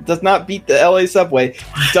does not beat the LA subway.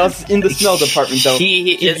 Does in the smell department, though.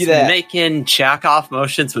 He is making jack-off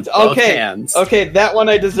motions with both hands. Okay, that one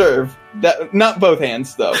I deserve. That, not both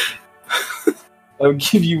hands, though. I'll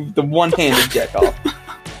give you the one-handed jack-off.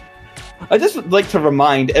 I just would like to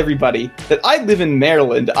remind everybody that I live in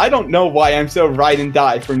Maryland. I don't know why I'm so ride and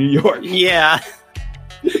die for New York. Yeah.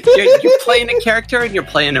 You're playing a character, and you're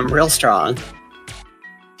playing him real strong.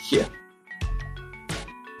 Yeah.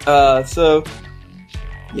 So...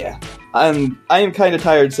 yeah, I am kind of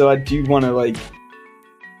tired, so I do want to, like,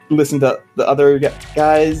 listen to the other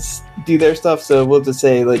guys do their stuff, so we'll just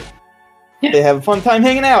say, like, they have a fun time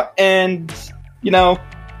hanging out, and, you know,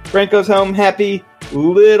 Brent goes home happy,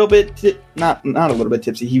 little bit, not a little bit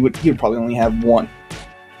tipsy, he would probably only have one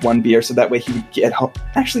beer, so that way he would get home.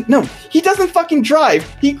 Actually, no, he doesn't fucking drive,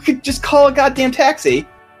 he could just call a goddamn taxi.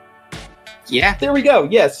 Yeah. There we go,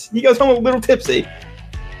 yes, he goes home a little tipsy.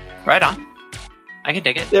 Right on. I can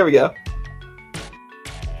dig it. There we go.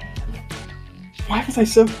 Why was I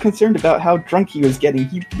so concerned about how drunk he was getting?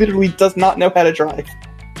 He literally does not know how to drive.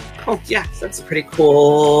 Oh, yeah, that's a pretty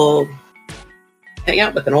cool... hang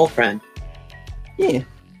out with an old friend. Yeah.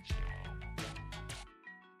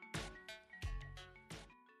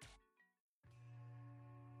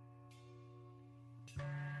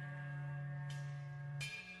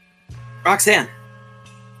 Roxanne.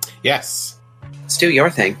 Yes. Let's do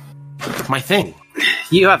your thing. My thing.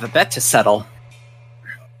 You have a bet to settle.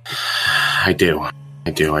 I do.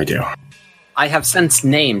 I have since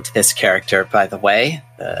named this character, by the way.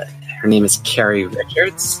 Her name is Carrie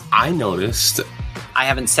Richards. I noticed I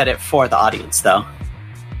haven't said it for the audience, though.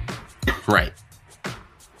 Right.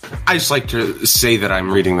 I just like to say that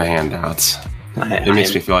I'm reading the handouts. It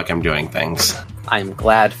makes me feel like I'm doing things. I'm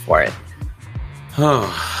glad for it.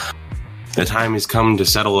 Oh, the time has come to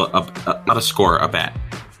settle not a score, a bet.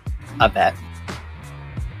 A bet.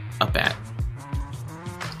 A bet.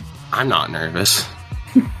 I'm not nervous.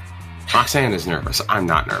 Roxanne is nervous. I'm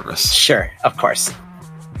not nervous. Sure, of course.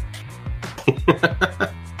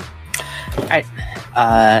 Alright.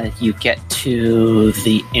 You get to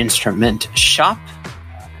the instrument shop.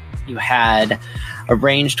 You had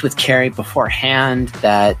arranged with Carrie beforehand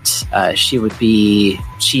that she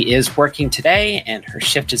is working today and her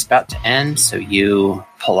shift is about to end, so you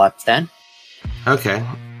pull up then. Okay.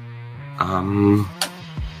 I'm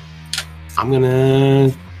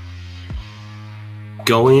gonna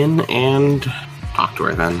go in and talk to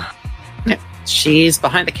her then. Yeah, she's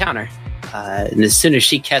behind the counter. And as soon as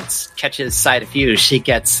she catches sight of you, she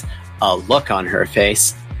gets a look on her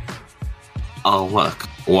face. Oh, look.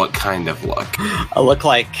 What kind of look? A look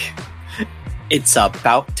like it's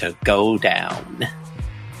about to go down.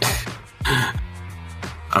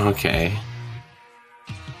 Okay.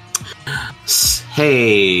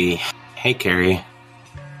 Hey, Carrie.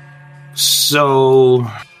 So,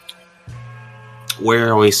 where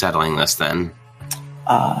are we settling this then?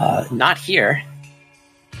 Not here.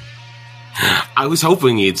 I was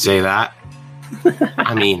hoping you'd say that.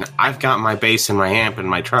 I mean, I've got my bass and my amp in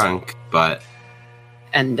my trunk, but...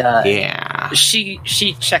 And, yeah. She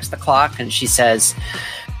checks the clock and she says,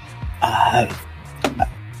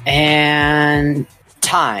 and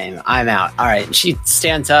time, I'm out. All right. And she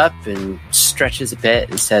stands up and stretches a bit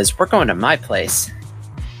and says, we're going to my place.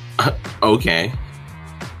 Okay.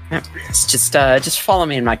 It's just follow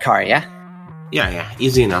me in my car, yeah? Yeah,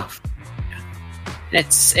 easy enough.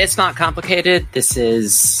 It's not complicated. This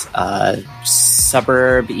is a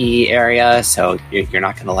suburb-y area, so you're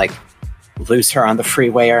not going to, like, lose her on the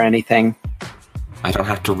freeway or anything. I don't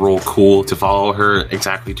have to roll cool to follow her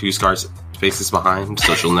exactly 2 spaces behind,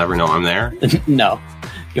 so she'll never know I'm there? No,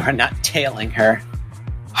 you are not tailing her.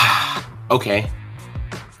 Okay.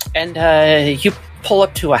 And you pull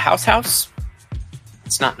up to a house.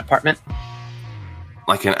 It's not an apartment.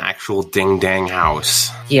 Like an actual ding-dang house.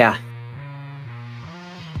 Yeah.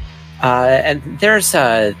 And there's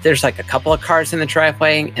like a couple of cars in the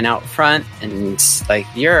driveway and out front, and like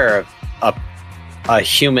you're a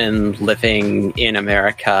human living in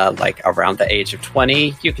America, like around the age of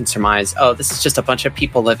 20. You can surmise, oh, this is just a bunch of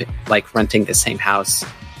people renting the same house.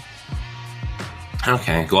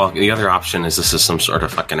 Okay, well, the other option is this is some sort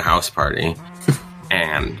of fucking house party,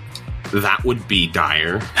 and that would be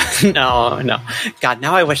dire. No. God,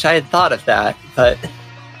 now I wish I had thought of that, but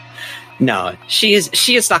no, she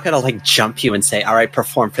is not going to like jump you and say, all right,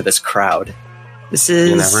 perform for this crowd.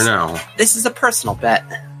 You never know. This is a personal bet.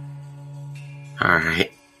 All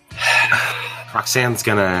right. Roxanne's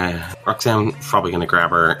probably gonna grab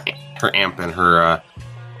her amp and her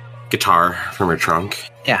guitar from her trunk.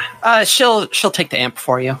 Yeah. She'll take the amp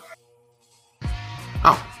for you.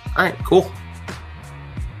 Oh, all right, cool.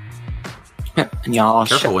 And y'all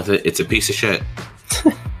careful with it. It's a piece of shit.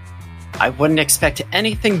 I wouldn't expect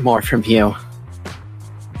anything more from you.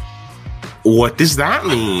 What does that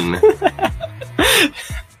mean?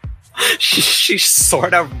 She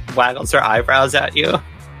sort of waggles her eyebrows at you.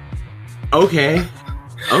 Okay.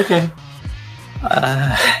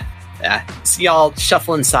 Yeah. So y'all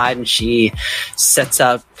shuffle inside, and she sets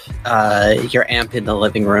up your amp in the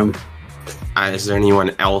living room. Is there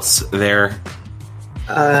anyone else there?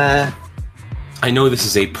 I know this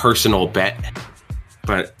is a personal bet,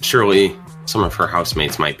 but surely some of her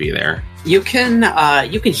housemates might be there. You can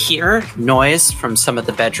hear noise from some of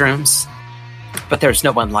the bedrooms, but there's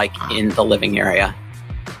no one like in the living area.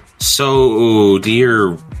 So, do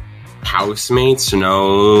your housemates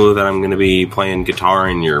know that I'm going to be playing guitar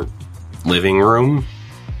in your living room?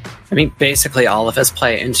 I mean, basically all of us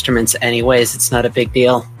play instruments anyways. It's not a big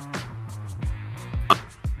deal.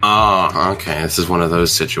 Oh, okay. This is one of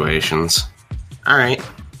those situations. All right.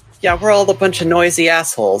 Yeah, we're all a bunch of noisy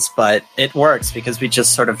assholes, but it works because we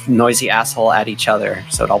just sort of noisy asshole at each other,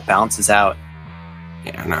 so it all balances out.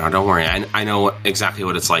 Yeah, no, don't worry. I know exactly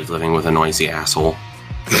what it's like living with a noisy asshole.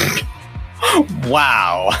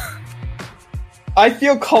 Wow. I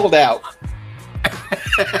feel called out.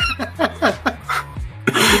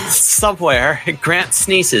 Somewhere, Grant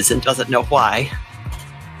sneezes and doesn't know why.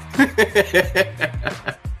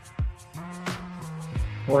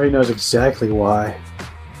 Or he knows exactly why.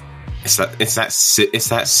 It's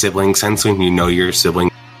that sibling sense when you know your sibling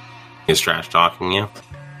is trash talking you.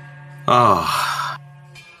 Oh.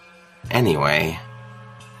 Anyway,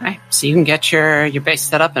 Right, so you can get your base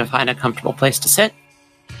set up and find a comfortable place to sit.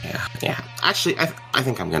 Yeah. Actually, I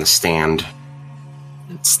think I'm going to stand.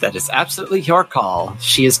 That is absolutely your call.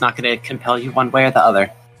 She is not going to compel you one way or the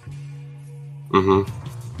other. Mm-hmm.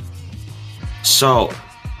 So,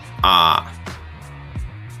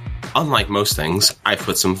 unlike most things, I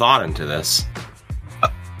put some thought into this.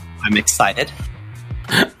 I'm excited.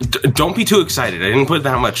 Don't be too excited. I didn't put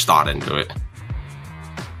that much thought into it.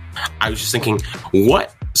 I was just thinking,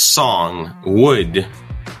 what song would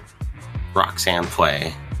Roxanne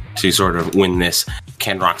play to sort of win this?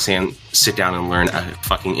 Can Roxanne sit down and learn a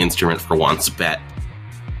fucking instrument for once bet?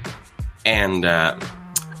 And I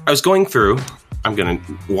was going through. I'm going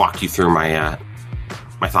to walk you through my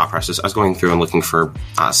my thought process. I was going through and looking for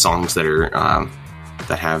songs that are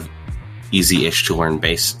that have easy-ish to learn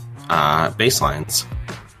bass lines,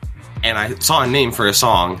 and I saw a name for a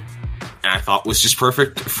song, and I thought was just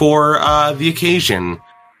perfect for the occasion,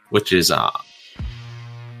 which is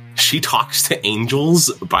 "She Talks to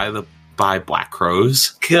Angels" by Black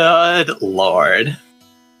Crowes. Good lord.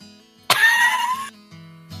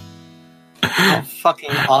 How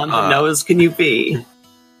fucking on the nose can you be?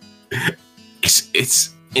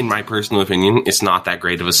 It's in my personal opinion, it's not that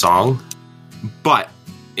great of a song, but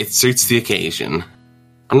it suits the occasion.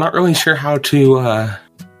 I'm not really sure how to.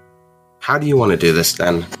 How do you want to do this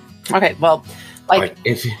then? Okay, well,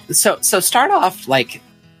 so start off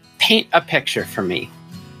paint a picture for me.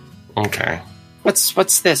 Okay.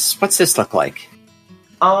 What's this? What's this look like?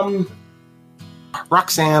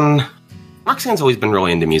 Roxanne's always been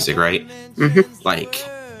really into music, right?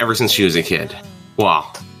 Mm-hmm. Ever since she was a kid.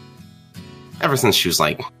 Well, ever since she was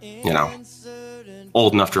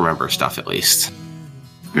old enough to remember stuff at least.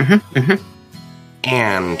 Mm-hmm. Mm-hmm.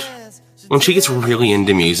 And when she gets really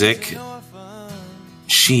into music,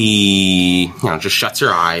 she, just shuts her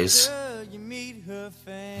eyes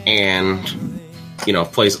and,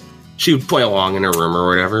 plays. She would play along in her room or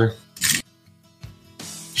whatever.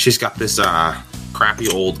 She's got this crappy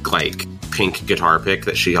old pink guitar pick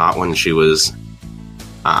that she got when she was.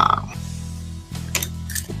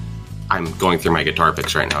 I'm going through my guitar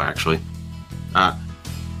picks right now, actually.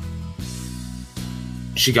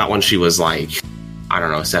 She got when she was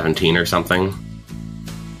 17 or something.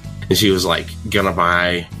 And she was gonna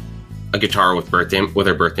buy a guitar with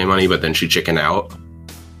her birthday money, but then she chickened out.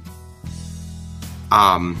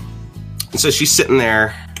 And so she's sitting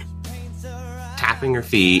there tapping her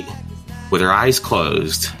feet with her eyes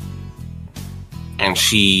closed, and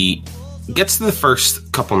she gets to the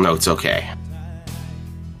first couple notes okay.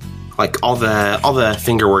 All the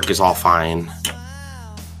finger work is all fine,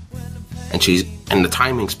 and the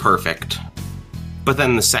timing's perfect. But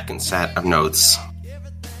then the second set of notes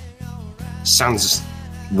sounds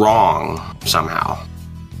wrong somehow.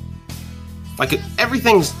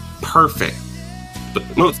 Everything's perfect, but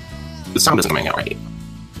the sound isn't coming out right.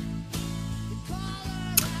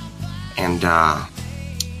 And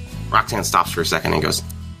Roxanne stops for a second and goes,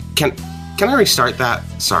 Can I restart that?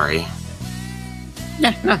 Sorry.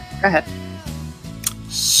 Yeah, no, go ahead.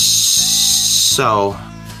 So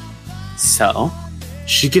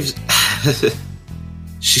she gives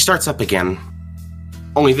she starts up again.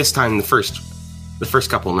 Only this time the first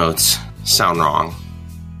couple notes sound wrong.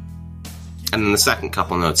 And then the second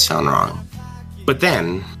couple notes sound wrong. But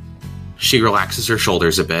then she relaxes her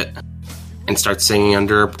shoulders a bit and starts singing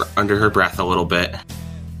under her breath a little bit.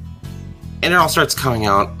 And it all starts coming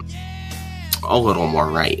out a little more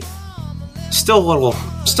right. Still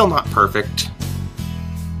not perfect.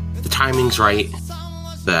 The timing's right.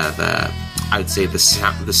 I'd say the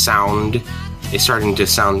sound is starting to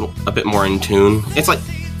sound a bit more in tune. It's like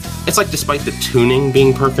despite the tuning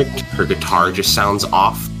being perfect, her guitar just sounds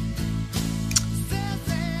off.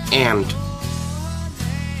 And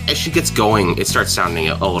as she gets going, it starts sounding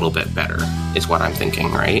a little bit better, is what I'm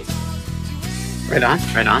thinking, right? Right on.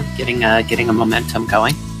 Getting a momentum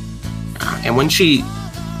going. And when she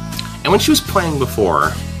was playing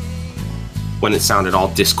before, when it sounded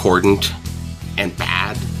all discordant and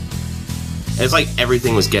bad, it's like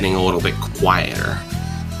everything was getting a little bit quieter.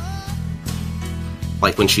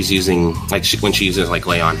 When she's using, when she uses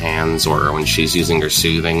lay on hands, or when she's using her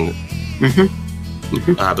soothing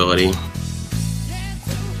ability.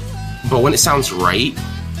 But when it sounds right,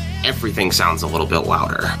 everything sounds a little bit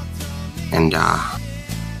louder. And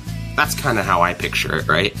that's kind of how I picture it,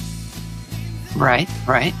 right? Right.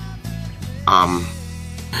 And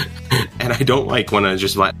I don't like when I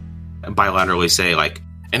just bilaterally say,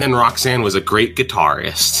 and then Roxanne was a great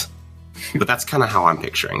guitarist. But that's kind of how I'm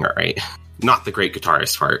picturing it, right? Not the great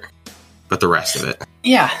guitarist part, but the rest of it.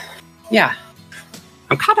 Yeah.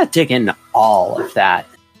 I'm kind of digging all of that.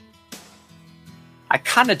 I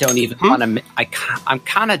kind of don't even want to. I'm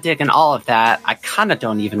kind of digging all of that. I kind of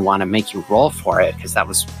don't even want to make you roll for it because that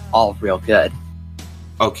was all real good.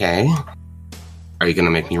 Okay. Are you going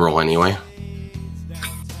to make me roll anyway?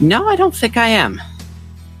 No, I don't think I am.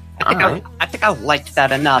 Alright. I think I liked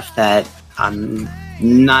that enough that I'm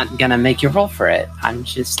not going to make you roll for it. I'm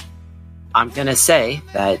going to say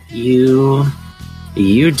that you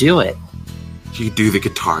do it. You do the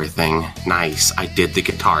guitar thing. Nice. I did the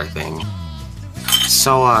guitar thing.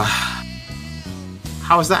 So,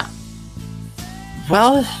 how was that?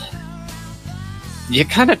 Well, you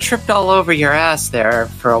kind of tripped all over your ass there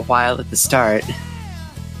for a while at the start.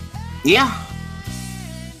 Yeah.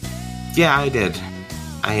 Yeah, I did.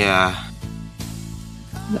 I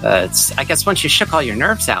guess once you shook all your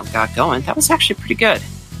nerves out and got going, that was actually pretty good.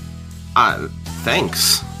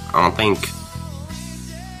 Thanks. I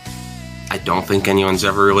don't think anyone's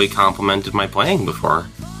ever really complimented my playing before.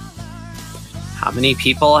 How many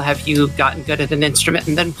people have you gotten good at an instrument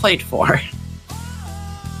and then played for?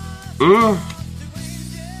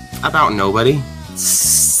 About nobody.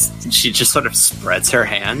 She just sort of spreads her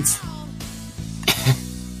hands.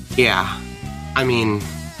 Yeah. I mean,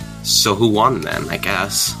 so who won then, I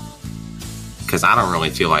guess? Because I don't really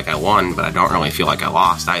feel like I won, but I don't really feel like I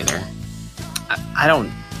lost either. I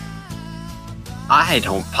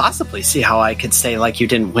don't possibly see how I could say, like, you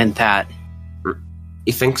didn't win that.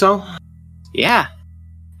 You think so? Yeah.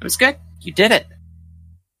 It was good. You did it.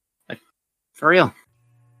 Like, for real.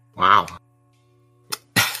 Wow.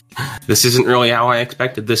 This isn't really how I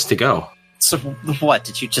expected this to go. So, what?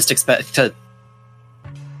 Did you just expect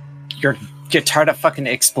your guitar to fucking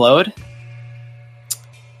explode?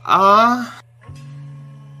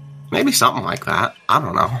 Maybe something like that. I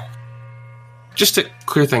don't know. Just to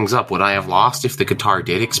clear things up, would I have lost if the guitar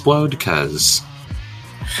did explode? Because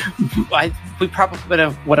we probably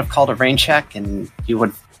would have called a rain check, and you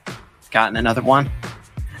would have gotten another one.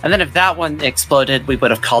 And then if that one exploded, we would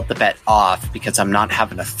have called the bet off, because I'm not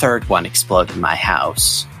having a third one explode in my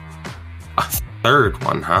house. A third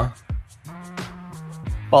one, huh?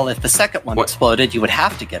 Well, if the second one exploded, you would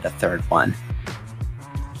have to get a third one.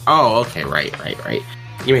 Oh, okay, right.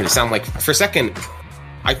 You made it sound like, for a second,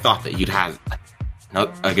 I thought that you'd had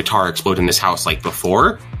a guitar explode in this house, like,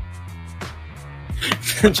 before.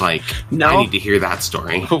 Which, like, No. I need to hear that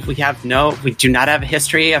story. We do not have a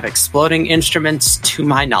history of exploding instruments to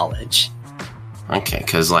my knowledge. Okay,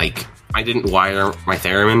 because, like, I didn't wire my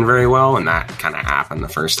theremin very well, and that kind of happened the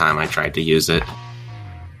first time I tried to use it.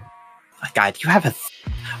 God, you have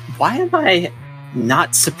why am I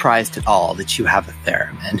not surprised at all that you have a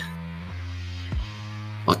theremin?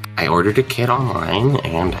 Look, I ordered a kit online,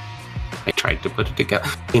 and I tried to put it together.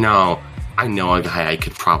 You know, I know a guy I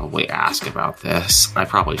could probably ask about this. I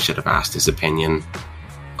probably should have asked his opinion.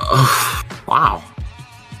 Ugh, wow.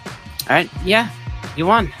 Alright, yeah, you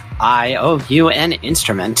won. I owe you an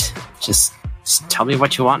instrument. Just tell me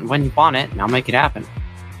what you want and when you want it, and I'll make it happen.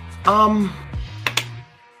 How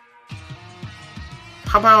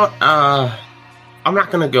about, I'm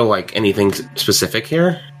not gonna go, like, anything specific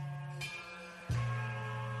here.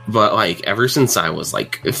 But, like, ever since I was,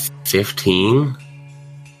 like, 15,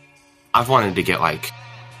 I've wanted to get, like,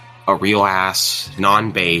 a real-ass,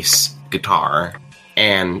 non-bass guitar.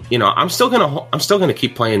 And, you know, I'm still gonna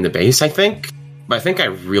keep playing the bass, I think. But I think I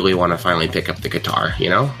really want to finally pick up the guitar, you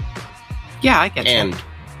know? Yeah, I get And,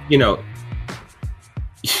 you know,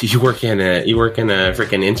 you work in a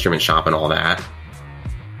freaking instrument shop and all that.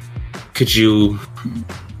 Could you,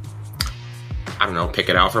 I don't know, pick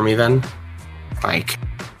it out for me then? Like,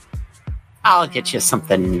 I'll get you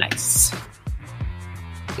something nice.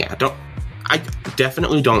 yeah, I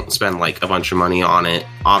definitely don't spend, like, a bunch of money on it.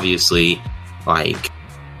 Obviously, like,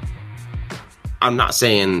 I'm not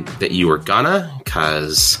saying that you were gonna,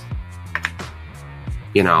 because,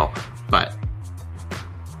 you know, but,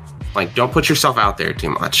 like, don't put yourself out there too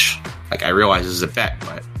much. Like, I realize this is a bet,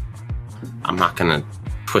 but I'm not gonna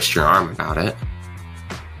twist your arm about it.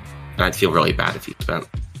 And I'd feel really bad if you spent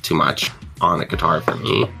too much on a guitar for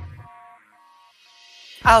me.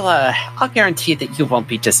 I'll guarantee that you won't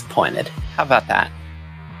be disappointed. How about that?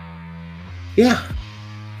 Yeah.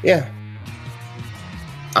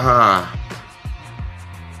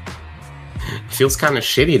 Feels kind of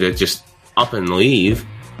shitty to just up and leave.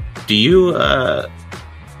 Do you, want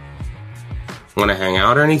to hang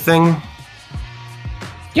out or anything?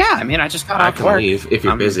 Yeah, I mean, I just got I off can work. leave if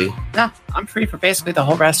you're busy. No, I'm free for basically the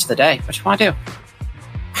whole rest of the day. What you want to do?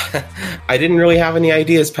 I didn't really have any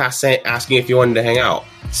ideas past asking if you wanted to hang out.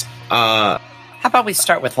 How about we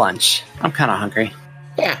start with lunch? I'm kind of hungry.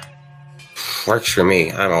 Yeah. Works for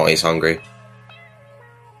me. I'm always hungry.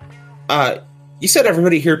 You said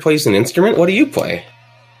everybody here plays an instrument. What do you play?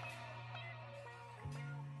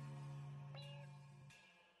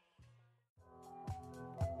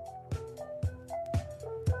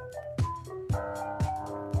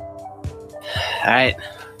 All right,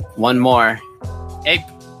 one more. Ape.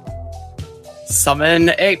 Summon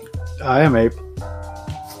Ape. I am Ape.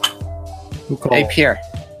 Who called? Ape here.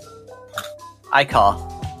 I call.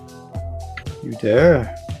 You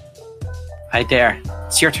dare? I dare.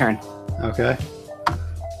 It's your turn. Okay.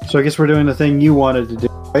 So I guess we're doing the thing you wanted to do,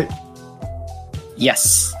 right?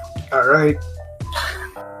 Yes. All right.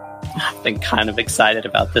 I've been kind of excited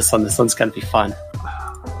about this one. This one's going to be fun.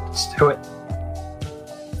 Let's do it.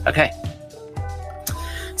 Okay.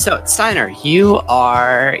 So, Steiner, you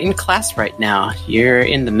are in class right now. You're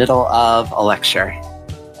in the middle of a lecture.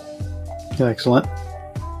 Excellent.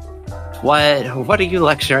 What are you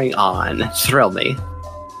lecturing on? Thrill me.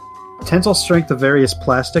 Tensile strength of various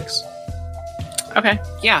plastics. Okay,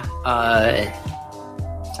 yeah.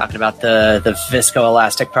 Talking about the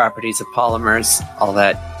viscoelastic properties of polymers, all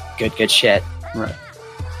that good shit. Right.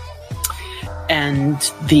 And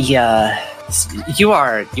you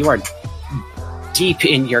are deep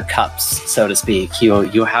in your cups, so to speak.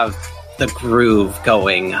 You have the groove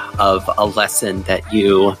going of a lesson that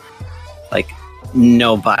you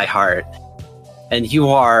know by heart, and you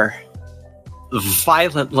are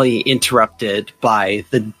violently interrupted by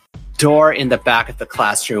the door in the back of the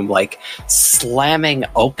classroom slamming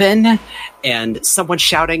open and someone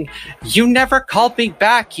shouting, "You never called me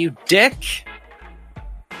back, you dick!"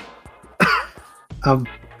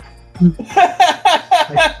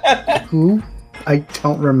 Who? I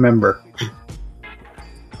don't remember.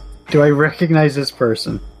 Do I recognize this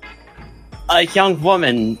person? A young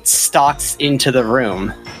woman stalks into the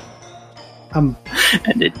room, and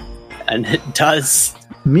it does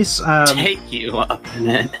Miss. take you a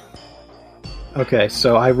minute. Okay,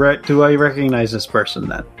 so do I recognize this person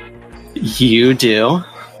then? You do.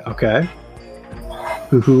 Okay.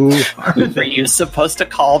 Who are Were they? you supposed to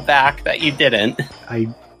call back that you didn't? I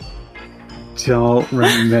don't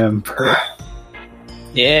remember.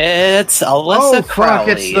 It's Alyssa Oh, fuck,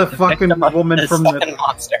 Crowley. it's the fucking victim of woman this from the- fucking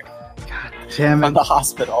monster Damn from it. the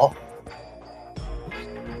hospital.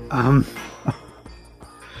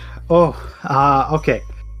 Okay.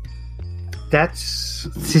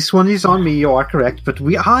 This one is on me, you are correct, but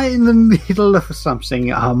we are in the middle of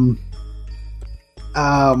something.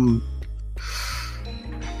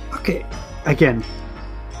 Okay. Again,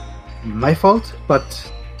 my fault,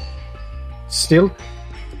 but still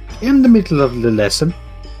in the middle of the lesson.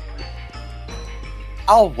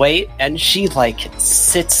 I'll wait, and she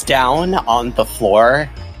sits down on the floor.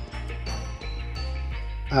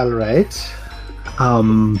 All right.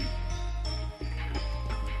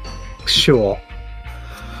 Sure.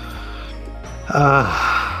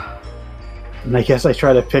 And I guess I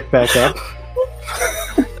try to pick back up.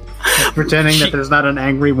 Pretending that there's not an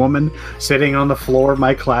angry woman sitting on the floor of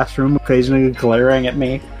my classroom, occasionally glaring at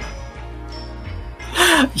me.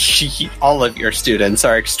 All of your students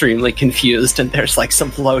are extremely confused, and there's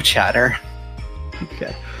some low chatter.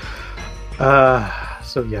 Okay.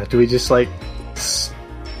 So yeah, do we just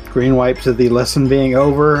screen wipe to the lesson being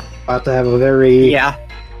over? About to have a very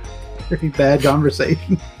bad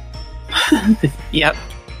conversation. Yep.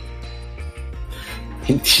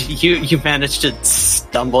 You managed to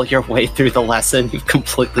stumble your way through the lesson. You've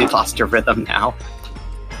completely lost your rhythm now.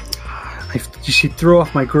 She threw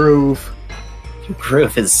off my groove. Your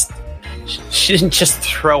groove is... She didn't just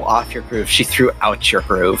throw off your groove, she threw out your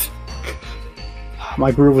groove.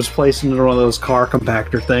 My groove was placed into one of those car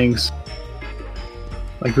compactor things.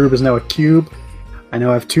 My groove is now a cube. I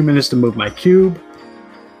now have 2 minutes to move my cube.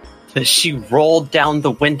 She rolled down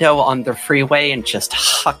the window on the freeway and just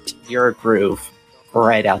hucked your groove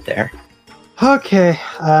right out there. Okay,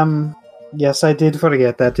 yes, I did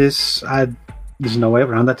forget that. There's no way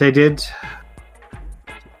around that.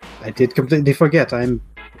 I did completely forget. I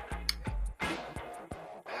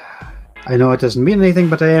know it doesn't mean anything,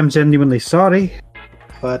 but I am genuinely sorry.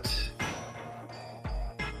 But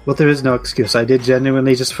there is no excuse. I did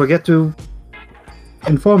genuinely just forget to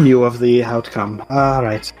inform you of the outcome.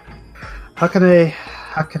 Alright. How can I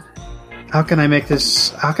make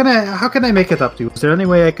this... How can I make it up to you? Is there any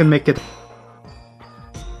way I can make it...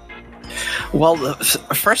 Well,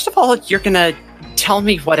 first of all, you're gonna tell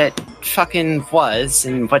me what it fucking was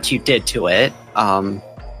and what you did to it.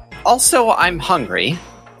 Also, I'm hungry,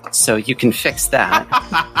 so you can fix that.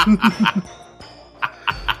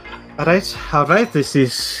 Alright, this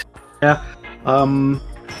is... Yeah,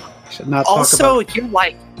 should not talk Also, about... you're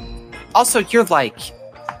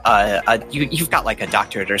You've got like a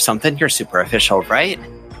doctorate or something. You're super official, right?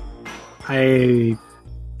 I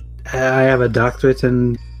have a doctorate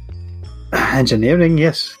in engineering,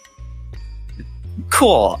 yes.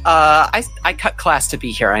 Cool. I cut class to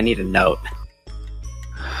be here. I need a note.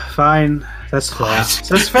 Fine, that's fair.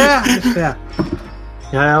 That's fair. That's fair.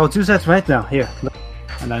 Yeah, I'll do that right now. Here,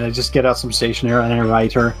 and then I just get out some stationery and I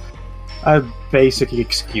write her a basic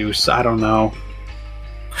excuse. I don't know,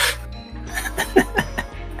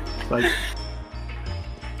 like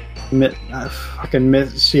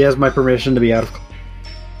she has my permission to be out of.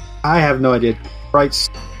 I have no idea. Writes.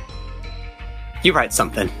 You write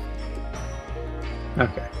something.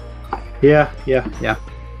 Okay. Yeah.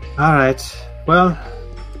 All right. Well.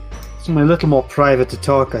 It's a little more private to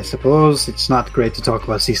talk, I suppose. It's not great to talk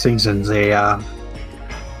about these things in a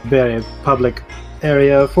very public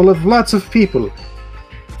area full of lots of people.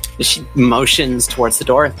 She motions towards the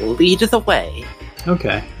door. Lead the way.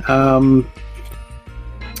 Okay.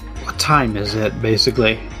 What time is it,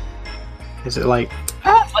 basically? Is it like...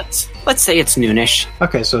 Let's say it's noonish.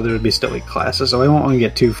 Okay, so there would be still classes, so I won't want to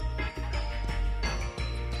get too...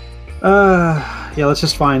 yeah, let's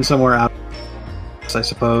just find somewhere out, I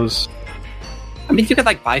suppose. I mean, you could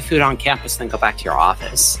like buy food on campus, then go back to your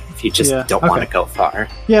office if you just don't want to go far.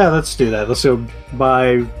 Yeah, let's do that. Let's go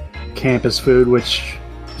buy campus food, which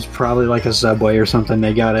is probably like a Subway or something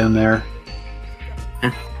they got in there.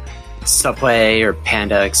 Subway or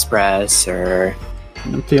Panda Express or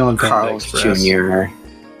I'm feeling Panda Carl's Express. Jr.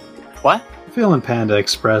 What? I'm feeling Panda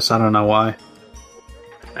Express. I don't know why.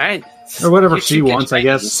 All right, or whatever she wants. I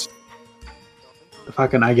guess. If I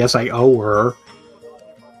can, I guess I owe her.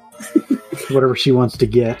 Whatever she wants to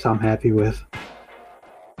get, I'm happy with.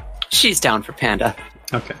 She's down for Panda.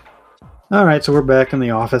 Okay. All right, so we're back in the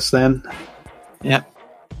office then. Yep.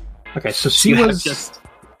 Okay, so she was just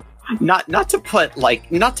not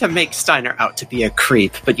to make Steiner out to be a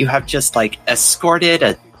creep, but you have just like escorted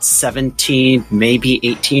a 17, maybe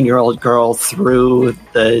 18-year-old girl through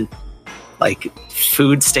the like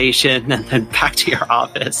food station and then back to your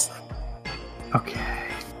office. Okay.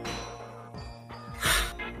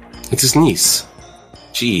 It's his niece.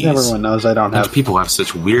 Jeez. Everyone knows I don't have... People have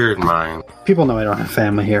such weird minds. People know I don't have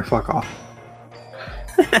family here. Fuck off.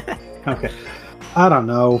 Okay. I don't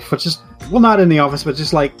know. But just... Well, not in the office, but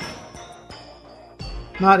just like...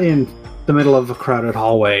 Not in the middle of a crowded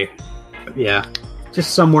hallway. But yeah.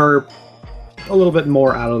 Just somewhere a little bit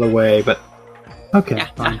more out of the way, but... Okay, yeah,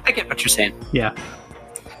 fine. I get what you're saying. Yeah.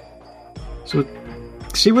 So...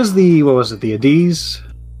 She was the... What was it? The Adiz?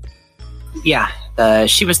 Yeah.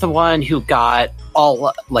 She was the one who got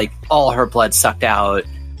all her blood sucked out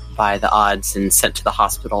by the odds and sent to the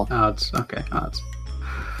hospital. Odds, okay, odds.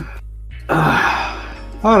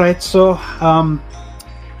 All right, so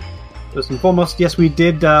first and foremost, yes, we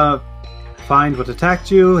did find what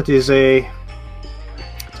attacked you. It is a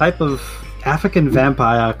type of African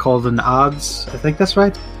vampire called an odds. I think that's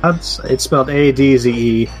right. Odds. It's spelled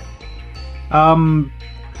A-D-Z-E. And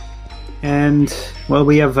well,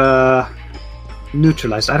 we have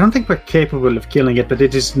neutralized. I don't think we're capable of killing it, but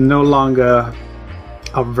it is no longer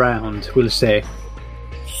around, we'll say.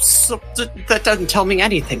 So that doesn't tell me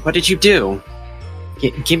anything. What did you do?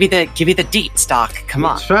 Give me the deets, Doc. Come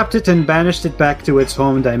on. Trapped it and banished it back to its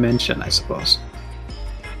home dimension, I suppose.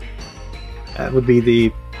 That would be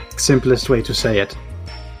the simplest way to say it.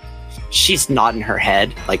 She's nodding her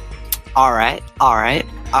head, like, all right.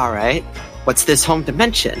 What's this home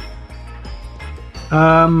dimension?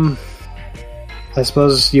 I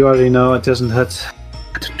suppose you already know it doesn't hurt.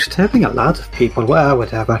 It's hurting a lot of people. Well,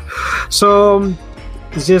 whatever. So,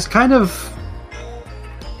 there's kind of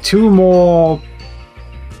two more...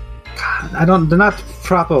 They're not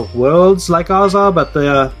proper worlds like ours are, but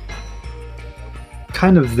they're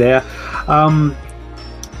kind of there.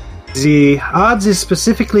 The odds is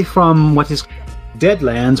specifically from what is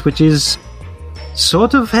Deadlands, which is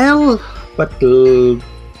sort of hell, but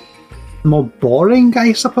more boring,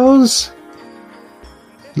 I suppose.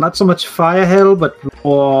 Not so much fire hell, but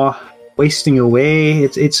more wasting away.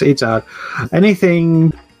 It's odd.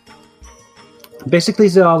 Anything. Basically,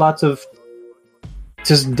 there are lots of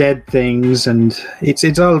just dead things, and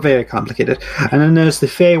it's all very complicated. And then there's the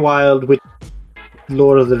Feywild with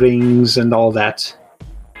Lord of the Rings and all that.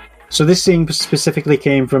 So this thing specifically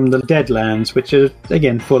came from the Deadlands, which are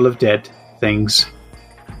again full of dead things.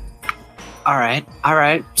 All right.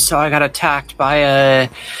 So I got attacked by a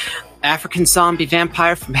African zombie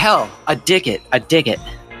vampire from hell. I dig it.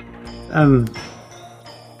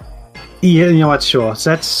 Yeah, you know what? Sure.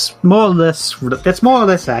 That's more or less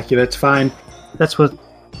accurate. It's fine. That's what.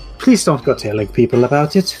 Please don't go telling people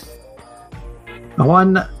about it.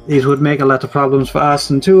 One, it would make a lot of problems for us,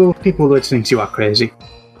 and two, people would think you are crazy.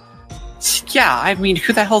 Yeah, I mean,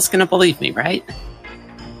 who the hell's gonna believe me, right?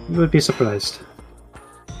 You would be surprised.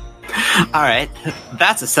 Alright,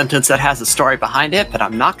 that's a sentence that has a story behind it, but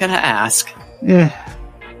I'm not gonna ask. Yeah.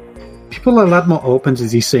 People are a lot more open to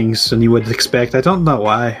these things than you would expect. I don't know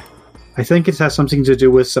why. I think it has something to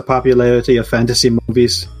do with the popularity of fantasy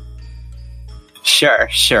movies.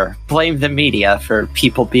 Sure. Blame the media for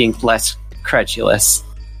people being less credulous.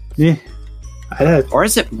 Yeah. Or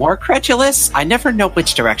is it more credulous? I never know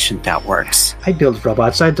which direction that works. I build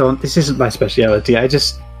robots. This isn't my specialty.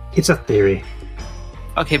 It's a theory.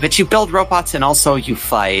 Okay, but you build robots and also you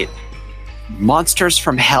fight monsters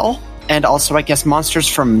from hell? And also, I guess, monsters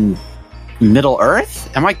from Middle Earth?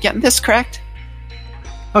 Am I getting this correct?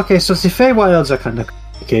 Okay, so the Feywilds are kind of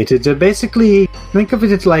complicated. Basically, think of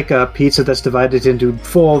it like a pizza that's divided into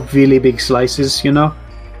 4 really big slices, you know?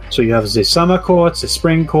 So you have the summer court, the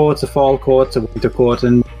spring court, the fall court, the winter court,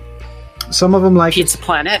 and some of them like... Pizza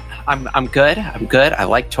Planet. I'm good. I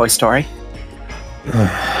like Toy Story.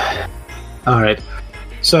 Alright.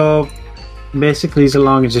 So, basically, the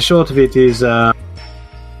long and the short of it is,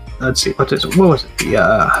 let's see, what was it?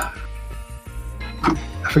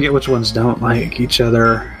 I forget which ones don't like each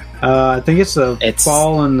other. I think it's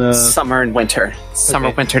fall and the... Summer and winter. Summer,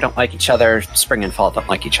 Okay. winter don't like each other. Spring and fall don't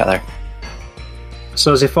like each other.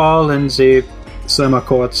 So the fall and the summer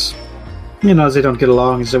courts, they don't get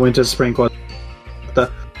along. It's the winter, spring court. The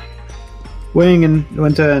wing and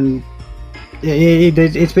winter, and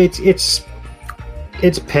it's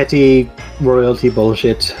petty royalty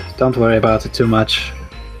bullshit. Don't worry about it too much.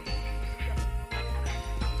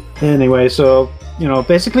 Anyway, so,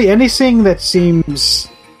 basically anything that seems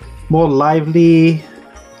more lively,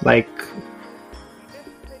 like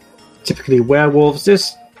typically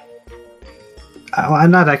werewolves,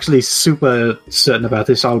 I'm not actually super certain about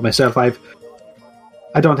this all myself. I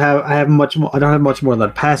don't have much more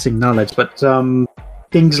than passing knowledge, but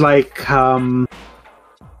things like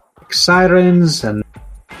sirens and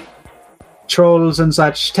trolls and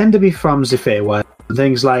such tend to be from the Feywild.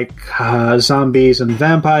 Things like zombies and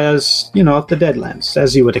vampires, the Deadlands,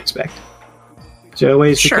 as you would expect. There are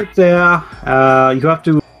ways to get there. You have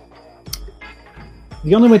to.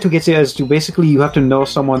 The only way to get there is to basically you have to know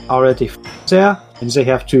someone already there, and they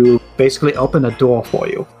have to basically open a door for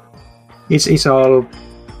you. It's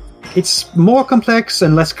more complex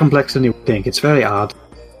and less complex than you would think. It's very odd.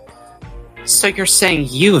 So you're saying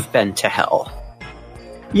you've been to hell?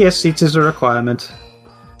 Yes, it is a requirement.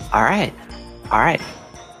 All right.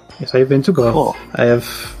 Yes, I've been to both. Cool. I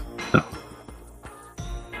have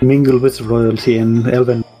mingled with royalty and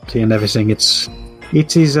elven royalty and everything. It's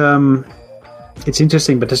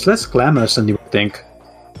interesting, but it's less glamorous than you would think.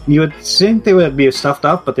 You would think they would be stuffed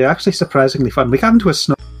up, but they're actually surprisingly fun. We got into a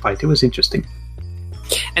snow fight. It was interesting.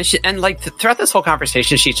 And throughout this whole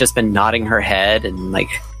conversation, she's just been nodding her head and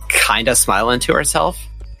kind of smiling to herself.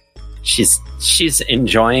 She's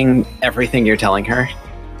enjoying everything you're telling her.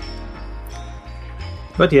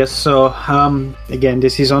 But yes, so again,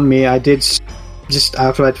 this is on me. I did just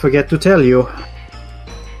outright forget to tell you.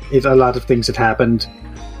 It's a lot of things that happened.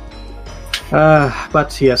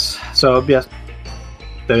 But yes, so yes,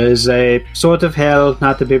 there is a sort of hell,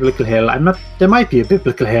 not a biblical hell. There might be a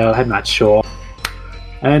biblical hell, I'm not sure.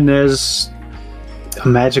 And there's a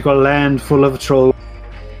magical land full of troll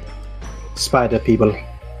spider people.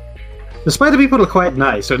 The spider people are quite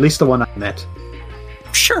nice, or at least the one I met.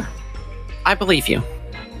 Sure. I believe you.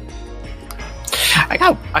 I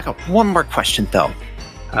got one more question though.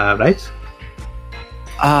 Right?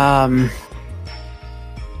 Well,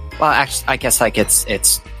 actually, I guess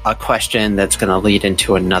it's a question that's going to lead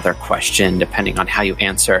into another question, depending on how you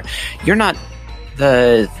answer. You're not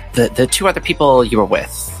the 2 other people you were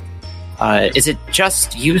with. Is it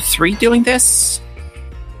just you 3 doing this?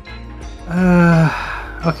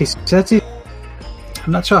 Okay, so that's it.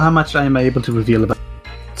 I'm not sure how much I am able to reveal about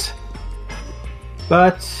it.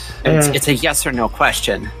 But It's a yes or no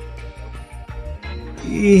question.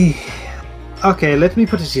 Okay, let me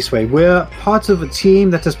put it this way. We're part of a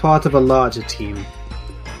team that is part of a larger team.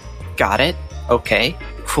 Got it. Okay.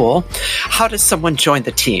 Cool. How does someone join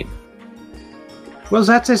the team? Well,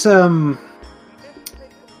 that is, as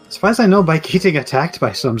far as I know, by getting attacked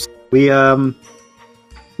by some. We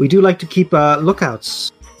do like to keep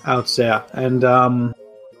lookouts out there, and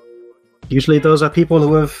usually those are people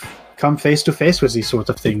who have come face to face with these sort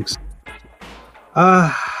of things.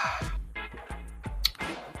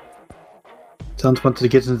 Don't want to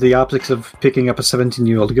get into the optics of picking up a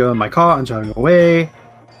 17-year-old girl in my car and driving away.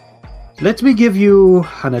 Let me give you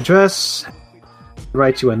an address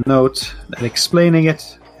write you a note and explaining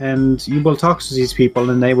it, and you will talk to these people,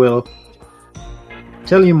 and they will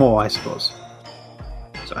tell you more, I suppose.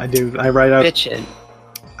 So I write out. Bitchin'.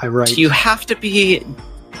 I write. Do you have to be...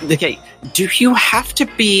 Okay, do you have to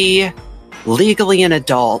be legally an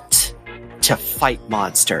adult to fight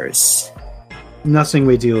monsters? Nothing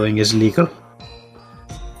we're doing is legal.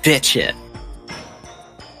 Bitchin'.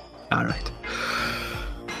 Alright.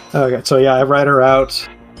 Okay, so yeah, I write her out.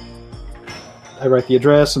 I write the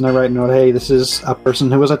address, and I write a note, hey, this is a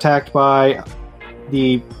person who was attacked by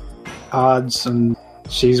the odds, and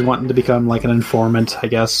she's wanting to become like an informant, I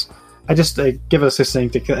guess. I just give a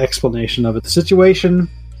succinct explanation of the situation,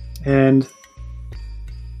 and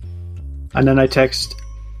then I text,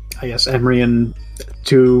 I guess, Emrian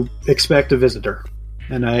to expect a visitor.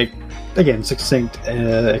 And again, succinct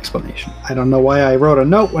explanation. I don't know why I wrote a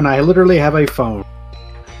note when I literally have a phone.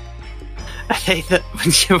 I hate that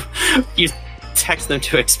when you text them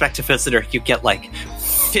to expect a visitor, you get like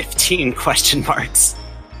 15 question marks.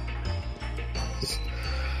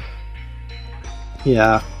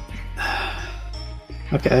 Yeah.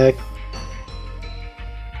 Okay.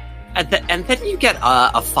 And then you get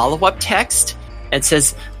a follow-up text and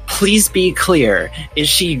says, please be clear, is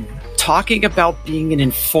she talking about being an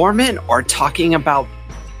informant or talking about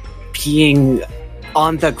being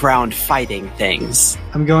on the ground fighting things?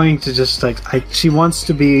 I'm going to just she wants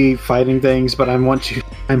to be fighting things, but I'm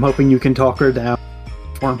hoping you can talk her down,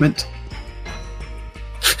 informant.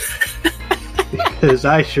 Because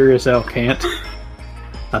I sure as hell can't.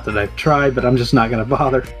 Not that I've tried, but I'm just not going to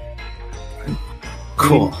bother.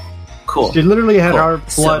 Cool. She literally had Cool. her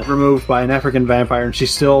blood removed by an African vampire, and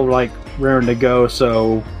she's still raring to go.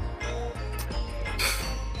 So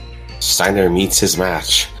Steiner meets his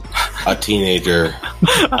match. A teenager.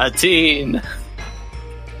 A teen.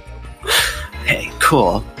 Okay,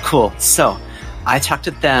 cool. So, I talk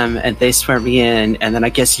to them, and they swear me in, and then I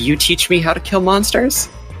guess you teach me how to kill monsters?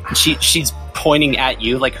 She's pointing at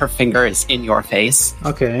you, like her finger is in your face.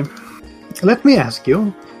 okay, let me ask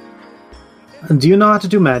you: do you know how to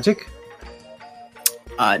do magic?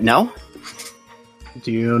 No?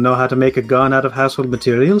 Do you know how to make a gun out of household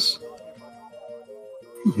materials?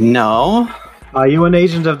 No? Are you an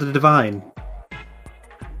agent of the divine?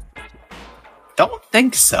 Don't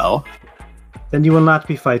think so. Then you will not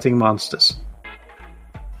be fighting monsters.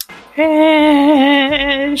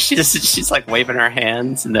 She's like waving her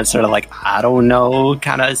hands and then sort of like, I don't know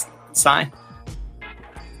kind of sign.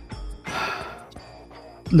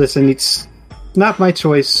 Listen, it's not my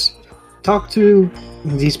choice. Talk to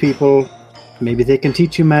these people. Maybe they can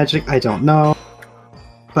teach you magic. I don't know.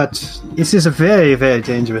 But this is a very, very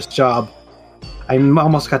dangerous job. I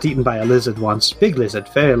almost got eaten by a lizard once. Big lizard.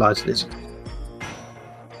 Very large lizard.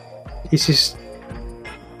 It's just...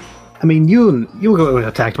 I mean, you were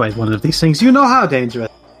attacked by one of these things. You know how dangerous.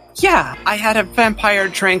 Yeah, I had a vampire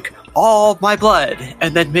drink all my blood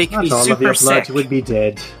and then make Not me all super of your blood sick. would be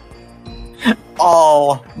dead.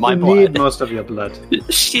 All my you blood. need most of your blood.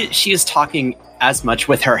 She is talking as much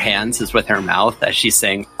with her hands as with her mouth as she's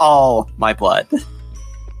saying, all my blood.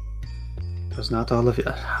 Because not all of you.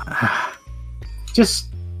 Just...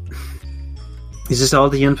 This is all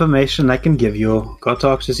the information I can give you. Go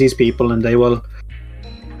talk to these people and they will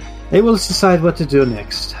decide what to do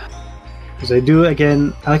next. Because they do,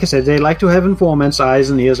 again, like I said, they like to have informants, eyes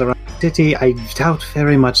and ears around the city. I doubt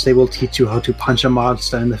very much they will teach you how to punch a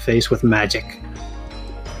monster in the face with magic.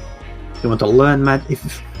 You want to learn magic...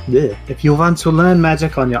 If you want to learn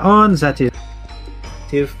magic on your own, that is...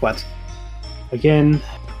 But, again,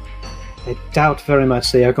 I doubt very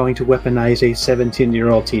much they are going to weaponize a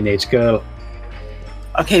 17-year-old teenage girl.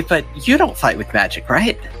 Okay, but you don't fight with magic,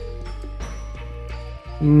 right?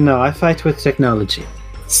 No, I fight with technology.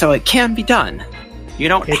 So it can be done. You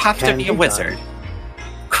don't It have to can be be a done. wizard.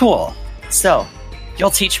 Cool. So,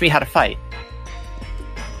 you'll teach me how to fight.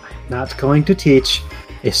 Not going to teach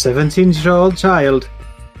a 17-year-old child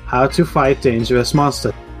how to fight dangerous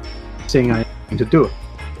monsters. Thing I'm going to do.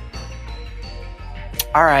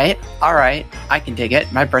 Alright. I can dig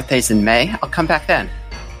it. My birthday's in May. I'll come back then.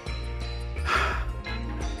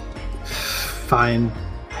 Fine.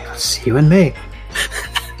 I'll see you in May.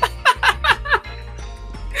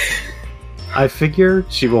 I figure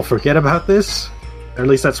she will forget about this. Or at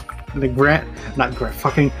least that's the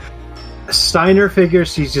fucking Steiner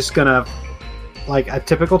figures she's just gonna, like a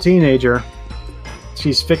typical teenager.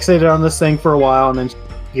 She's fixated on this thing for a while, and then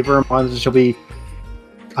give her a month and she'll be,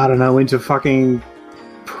 I don't know, into fucking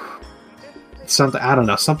something. I don't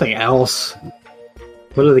know, something else.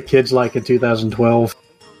 What are the kids like in 2012?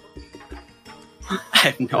 I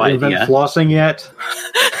have no Have you been idea. flossing yet?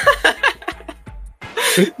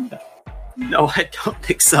 No, I don't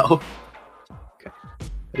think so.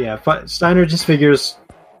 Yeah, Steiner just figures,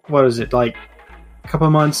 what is it, like a couple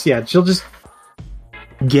months? Yeah, she'll just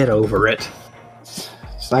get over it.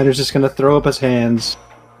 Steiner's just gonna throw up his hands.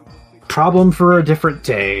 Problem for a different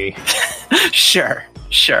day. Sure.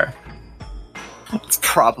 It's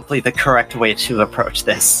probably the correct way to approach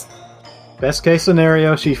this. Best case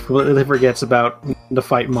scenario, she completely forgets about the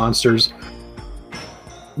fight monsters.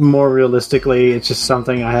 More realistically, it's just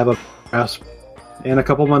something I have a grasp in a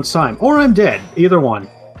couple months' time. Or I'm dead. Either one.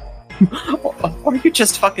 Or you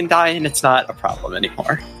just fucking die and it's not a problem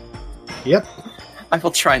anymore. Yep. I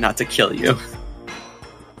will try not to kill you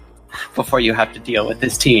before you have to deal with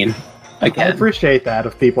this teen I again. appreciate that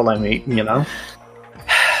of people I meet, you know?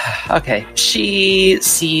 Okay, she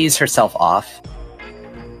sees herself off.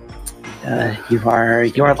 You are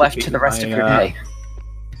left to the rest of your day.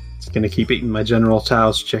 Just gonna keep eating my General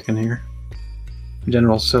Tso's chicken here.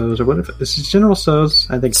 General Tso's, or what if this is General Tso's?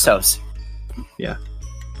 I think So's. Yeah.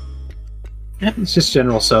 It's just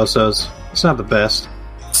General Tso's. It's not the best.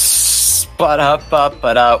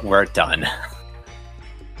 But we're done.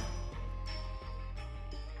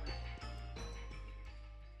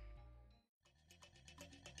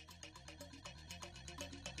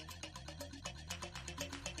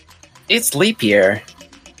 It's leap year.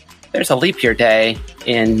 There's a leap year day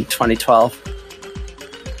in 2012.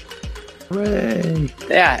 Hooray!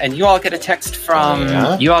 Yeah, and you all get a text from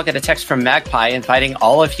Magpie inviting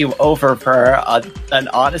all of you over for an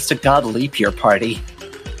honest to god leap year party.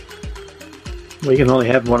 We can only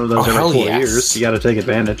have one of those every 4 yes. years. You gotta take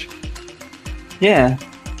advantage. Yeah,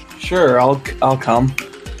 sure. I'll come.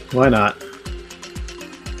 Why not?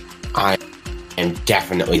 I am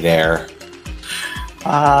definitely there.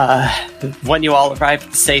 When you all arrive at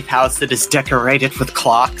the safe house that is decorated with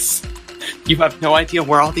clocks, you have no idea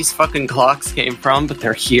where all these fucking clocks came from, but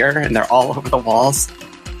they're here and they're all over the walls.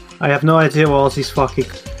 I have no idea what all these fucking...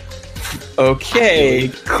 Okay,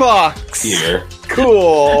 clocks. Here.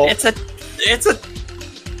 Cool. It's a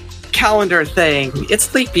calendar thing.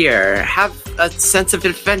 It's leap year. Have a sense of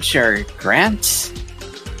adventure, Grant.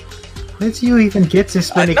 Where do you even get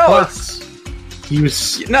this many know, clocks?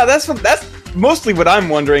 No, that's mostly what I'm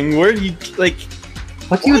wondering. Where do you like?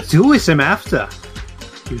 What do you do with them after?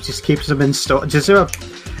 You just keep them in storage. Is there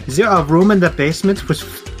a room in the basement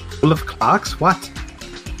full of clocks? What?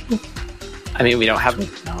 I mean, we don't have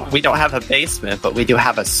a basement, but we do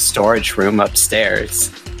have a storage room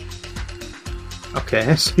upstairs.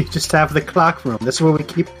 Okay, so you just have the clock room. That's where we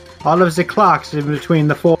keep all of the clocks in between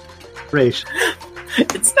the four race.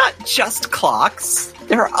 It's not just clocks.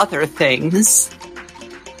 There are other things.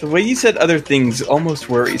 The way you said other things almost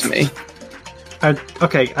worries me.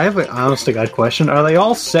 Okay, I have an honest to God question. Are they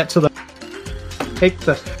all set to the... Take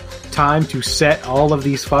the time to set all of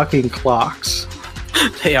these fucking clocks?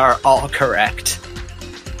 They are all correct.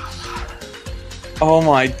 Oh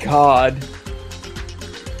my god.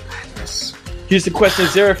 Yes. Here's the question: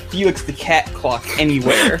 is there a Felix the Cat clock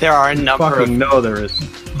anywhere? There are a number Fucking no, there is.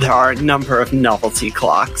 There are a number of novelty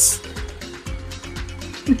clocks.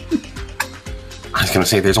 I was gonna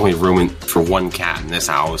say there's only room for one cat in this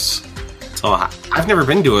house. So I've never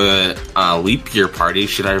been to a leap year party.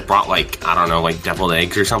 Should I have brought like deviled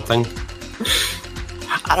eggs or something?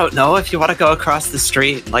 I don't know if you want to go across the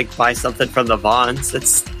street and buy something from the Vons.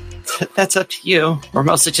 That's up to you. We're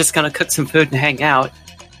mostly just gonna cook some food and hang out.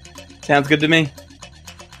 Sounds good to me.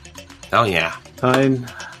 Oh yeah. Fine.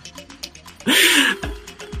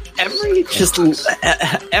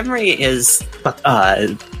 Emery is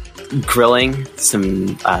grilling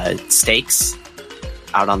some steaks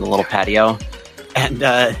out on the little patio, and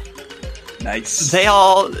Nice.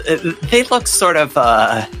 they look sort of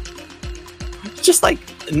just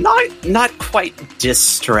not quite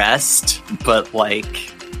distressed, but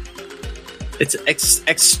it's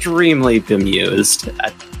extremely bemused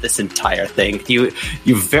at this entire thing. You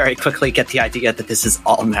very quickly get the idea that this is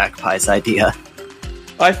all Magpie's idea.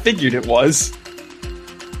 I figured it was.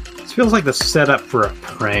 This feels like the setup for a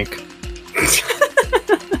prank.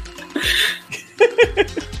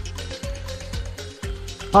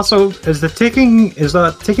 Also, is the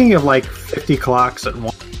ticking of 50 clocks at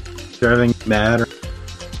once driving mad?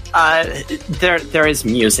 There is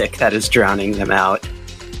music that is drowning them out.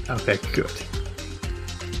 Okay, good.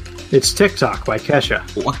 It's TikTok by Kesha.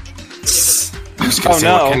 What? I was gonna say,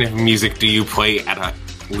 no. what kind of music do you play at a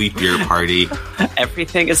leap year party?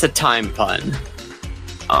 Everything is a time pun.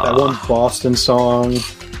 That one Boston song,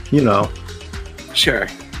 you know. Sure.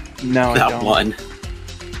 No, I That don't. one.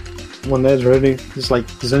 When that's ready, it's like,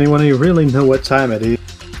 does anyone really know what time it is?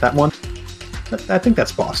 That one? I think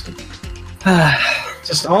that's Boston.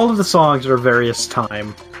 Just all of the songs are various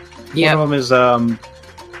time. Yeah. One of them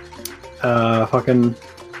is fucking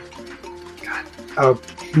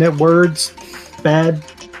net words bad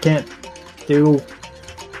can't do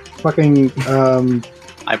fucking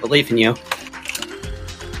I believe in you.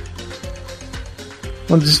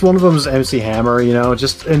 well, just one of them is MC Hammer, you know,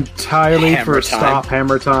 just entirely Hammer for time. Stop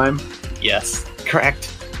Hammer Time. Yes.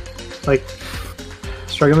 Correct. Like,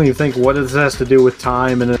 struggling to think what this has to do with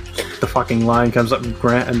time, and then the fucking line comes up, and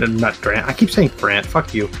Grant, and then not Grant. I keep saying Grant.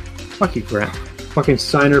 Fuck you, Grant. Fucking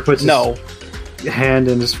Steiner puts his hand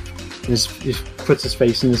in his puts his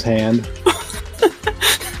face in his hand.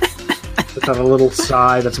 Puts out a little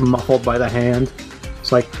sigh that's muffled by the hand.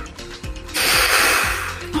 It's like,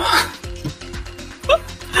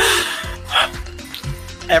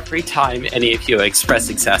 Every time any of you express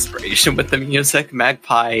exasperation with the music,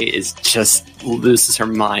 Magpie just loses her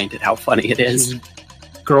mind at how funny it is. she's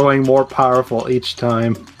growing more powerful each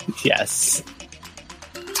time. Yes.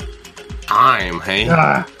 Time, hey?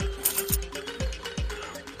 Ah,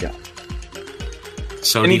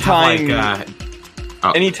 So do you have,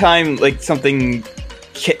 Anytime like something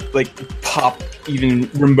like pop even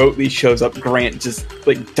remotely shows up, Grant just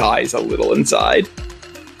like dies a little inside.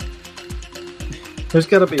 there's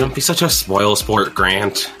gotta be. Don't be such a spoil sport,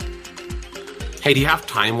 Grant. Hey, do you have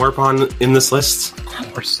Time Warp in this list?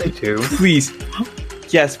 Of course they do. Please,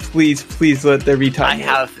 yes, please let there be time. I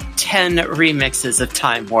have 10 remixes of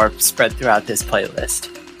Time Warp spread throughout this playlist.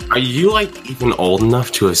 Are you, like, even old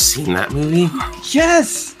enough to have seen that movie?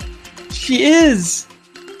 Yes, she is.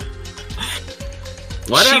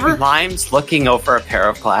 Whatever. She mimes looking over a pair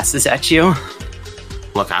of glasses at you.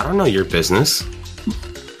 Look, I don't know your business.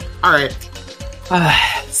 Alright.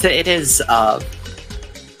 So it is, I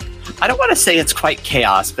don't want to say it's quite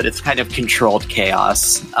chaos, but it's kind of controlled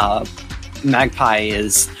chaos. Magpie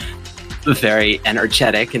is very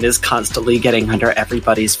energetic and is constantly getting under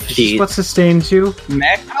everybody's feet. What sustains you?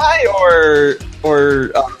 Magpie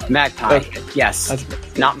or Magpie, Okay. yes.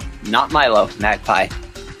 That's- Not Milo, Magpie.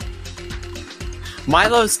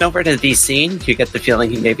 Milo's nowhere to be seen. You get the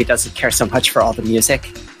feeling he maybe doesn't care so much for all the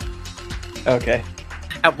music. okay.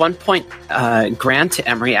 At one point, Grant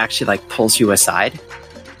Emery actually like pulls you aside,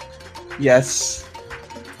 Yes.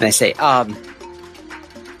 and I say,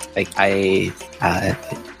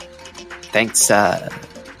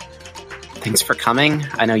 thanks for coming.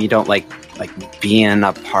 I know you don't like being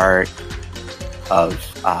a part of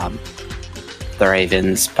the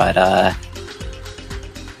Ravens, but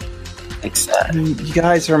thanks. I mean, you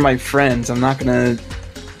guys are my friends. I'm not gonna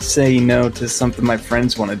say no to something my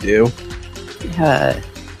friends want to do.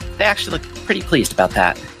 They actually look pretty pleased about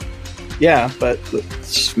that. Yeah, but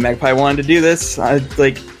Magpie wanted to do this. I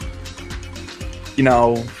like, you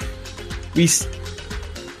know,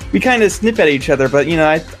 we kind of snip at each other, but you know,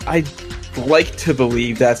 I like to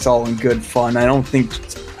believe that's all in good fun. I don't think.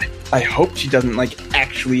 I hope she doesn't like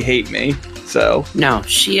actually hate me. So No,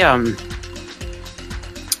 she kind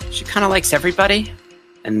of likes everybody,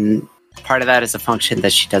 and part of that is a function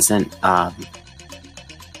that she doesn't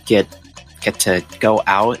get to go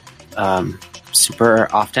out super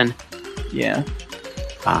often. yeah,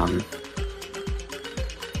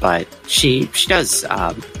 But she does.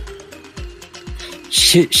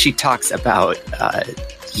 She talks about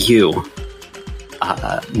you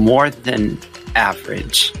more than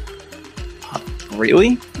average.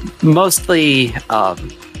 really? Mostly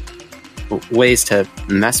ways to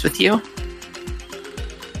mess with you,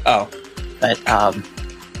 Oh, but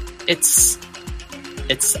it's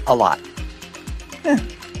a lot.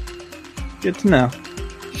 good to know.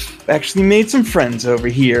 Actually made some friends over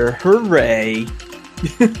here. Hooray!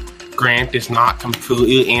 Grant is not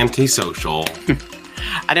completely antisocial.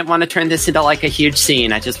 I didn't want to turn this into like a huge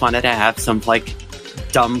scene. I just wanted to have some like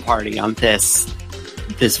dumb party on this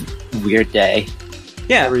weird day.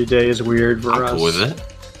 Yeah, Every day is weird for I'm us. cool with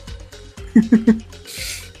it.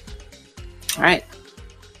 All right.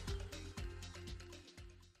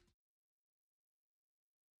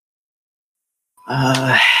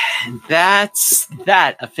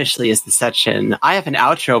 That officially is the section. I have an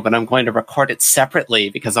outro, but I'm going to record it separately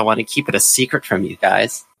because I want to keep it a secret from you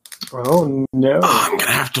guys. Oh no! Oh, I'm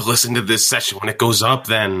gonna have to listen to this session when it goes up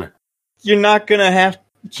then. you're not gonna have.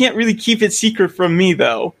 You can't really keep it secret from me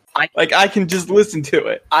though. I can just listen to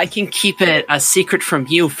it. I can keep it a secret from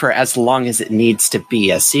you for as long as it needs to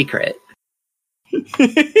be a secret.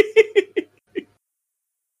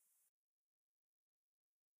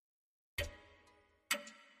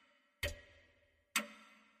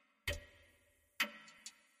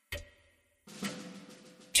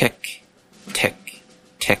 Tick, tick,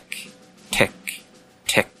 tick, tick,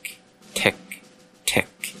 tick, tick, tick,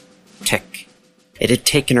 It had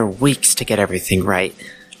taken her weeks to get everything right.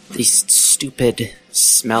 These stupid,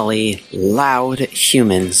 smelly, loud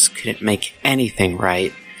humans couldn't make anything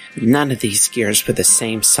right. None of these gears were the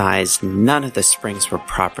same size, none of the springs were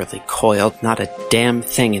properly coiled, not a damn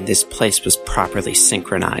thing in this place was properly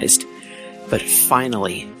synchronized. But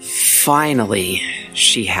finally,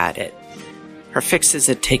 she had it. Her fixes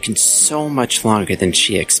had taken so much longer than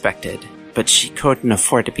she expected, but she couldn't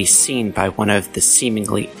afford to be seen by one of the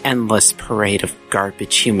seemingly endless parade of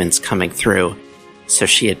garbage humans coming through, so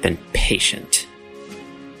she had been patient.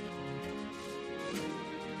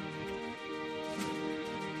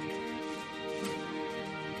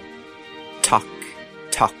 Talk,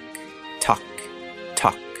 talk, talk,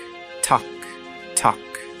 talk, talk, talk,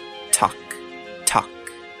 talk, talk.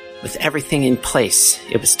 With everything in place,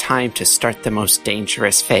 it was time to start the most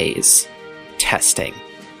dangerous phase, testing.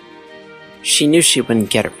 She knew she wouldn't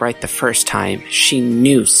get it right the first time. She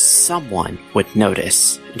knew someone would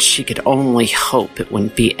notice, and she could only hope it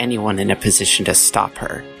wouldn't be anyone in a position to stop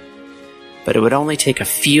her. But it would only take a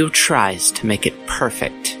few tries to make it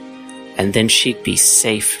perfect, and then she'd be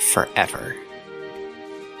safe forever.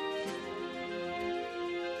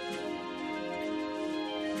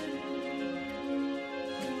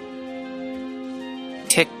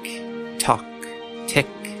 Tick, tock, tick,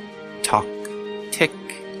 tock, tick,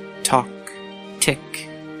 tock, tick,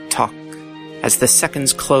 tock. As the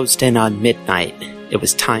seconds closed in on midnight, it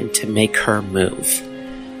was time to make her move.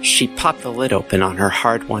 She popped the lid open on her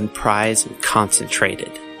hard-won prize and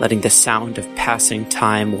concentrated, letting the sound of passing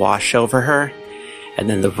time wash over her, and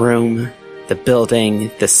then the room, the building,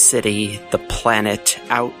 the city, the planet,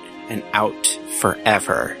 out and out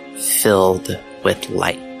forever, filled with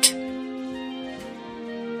light.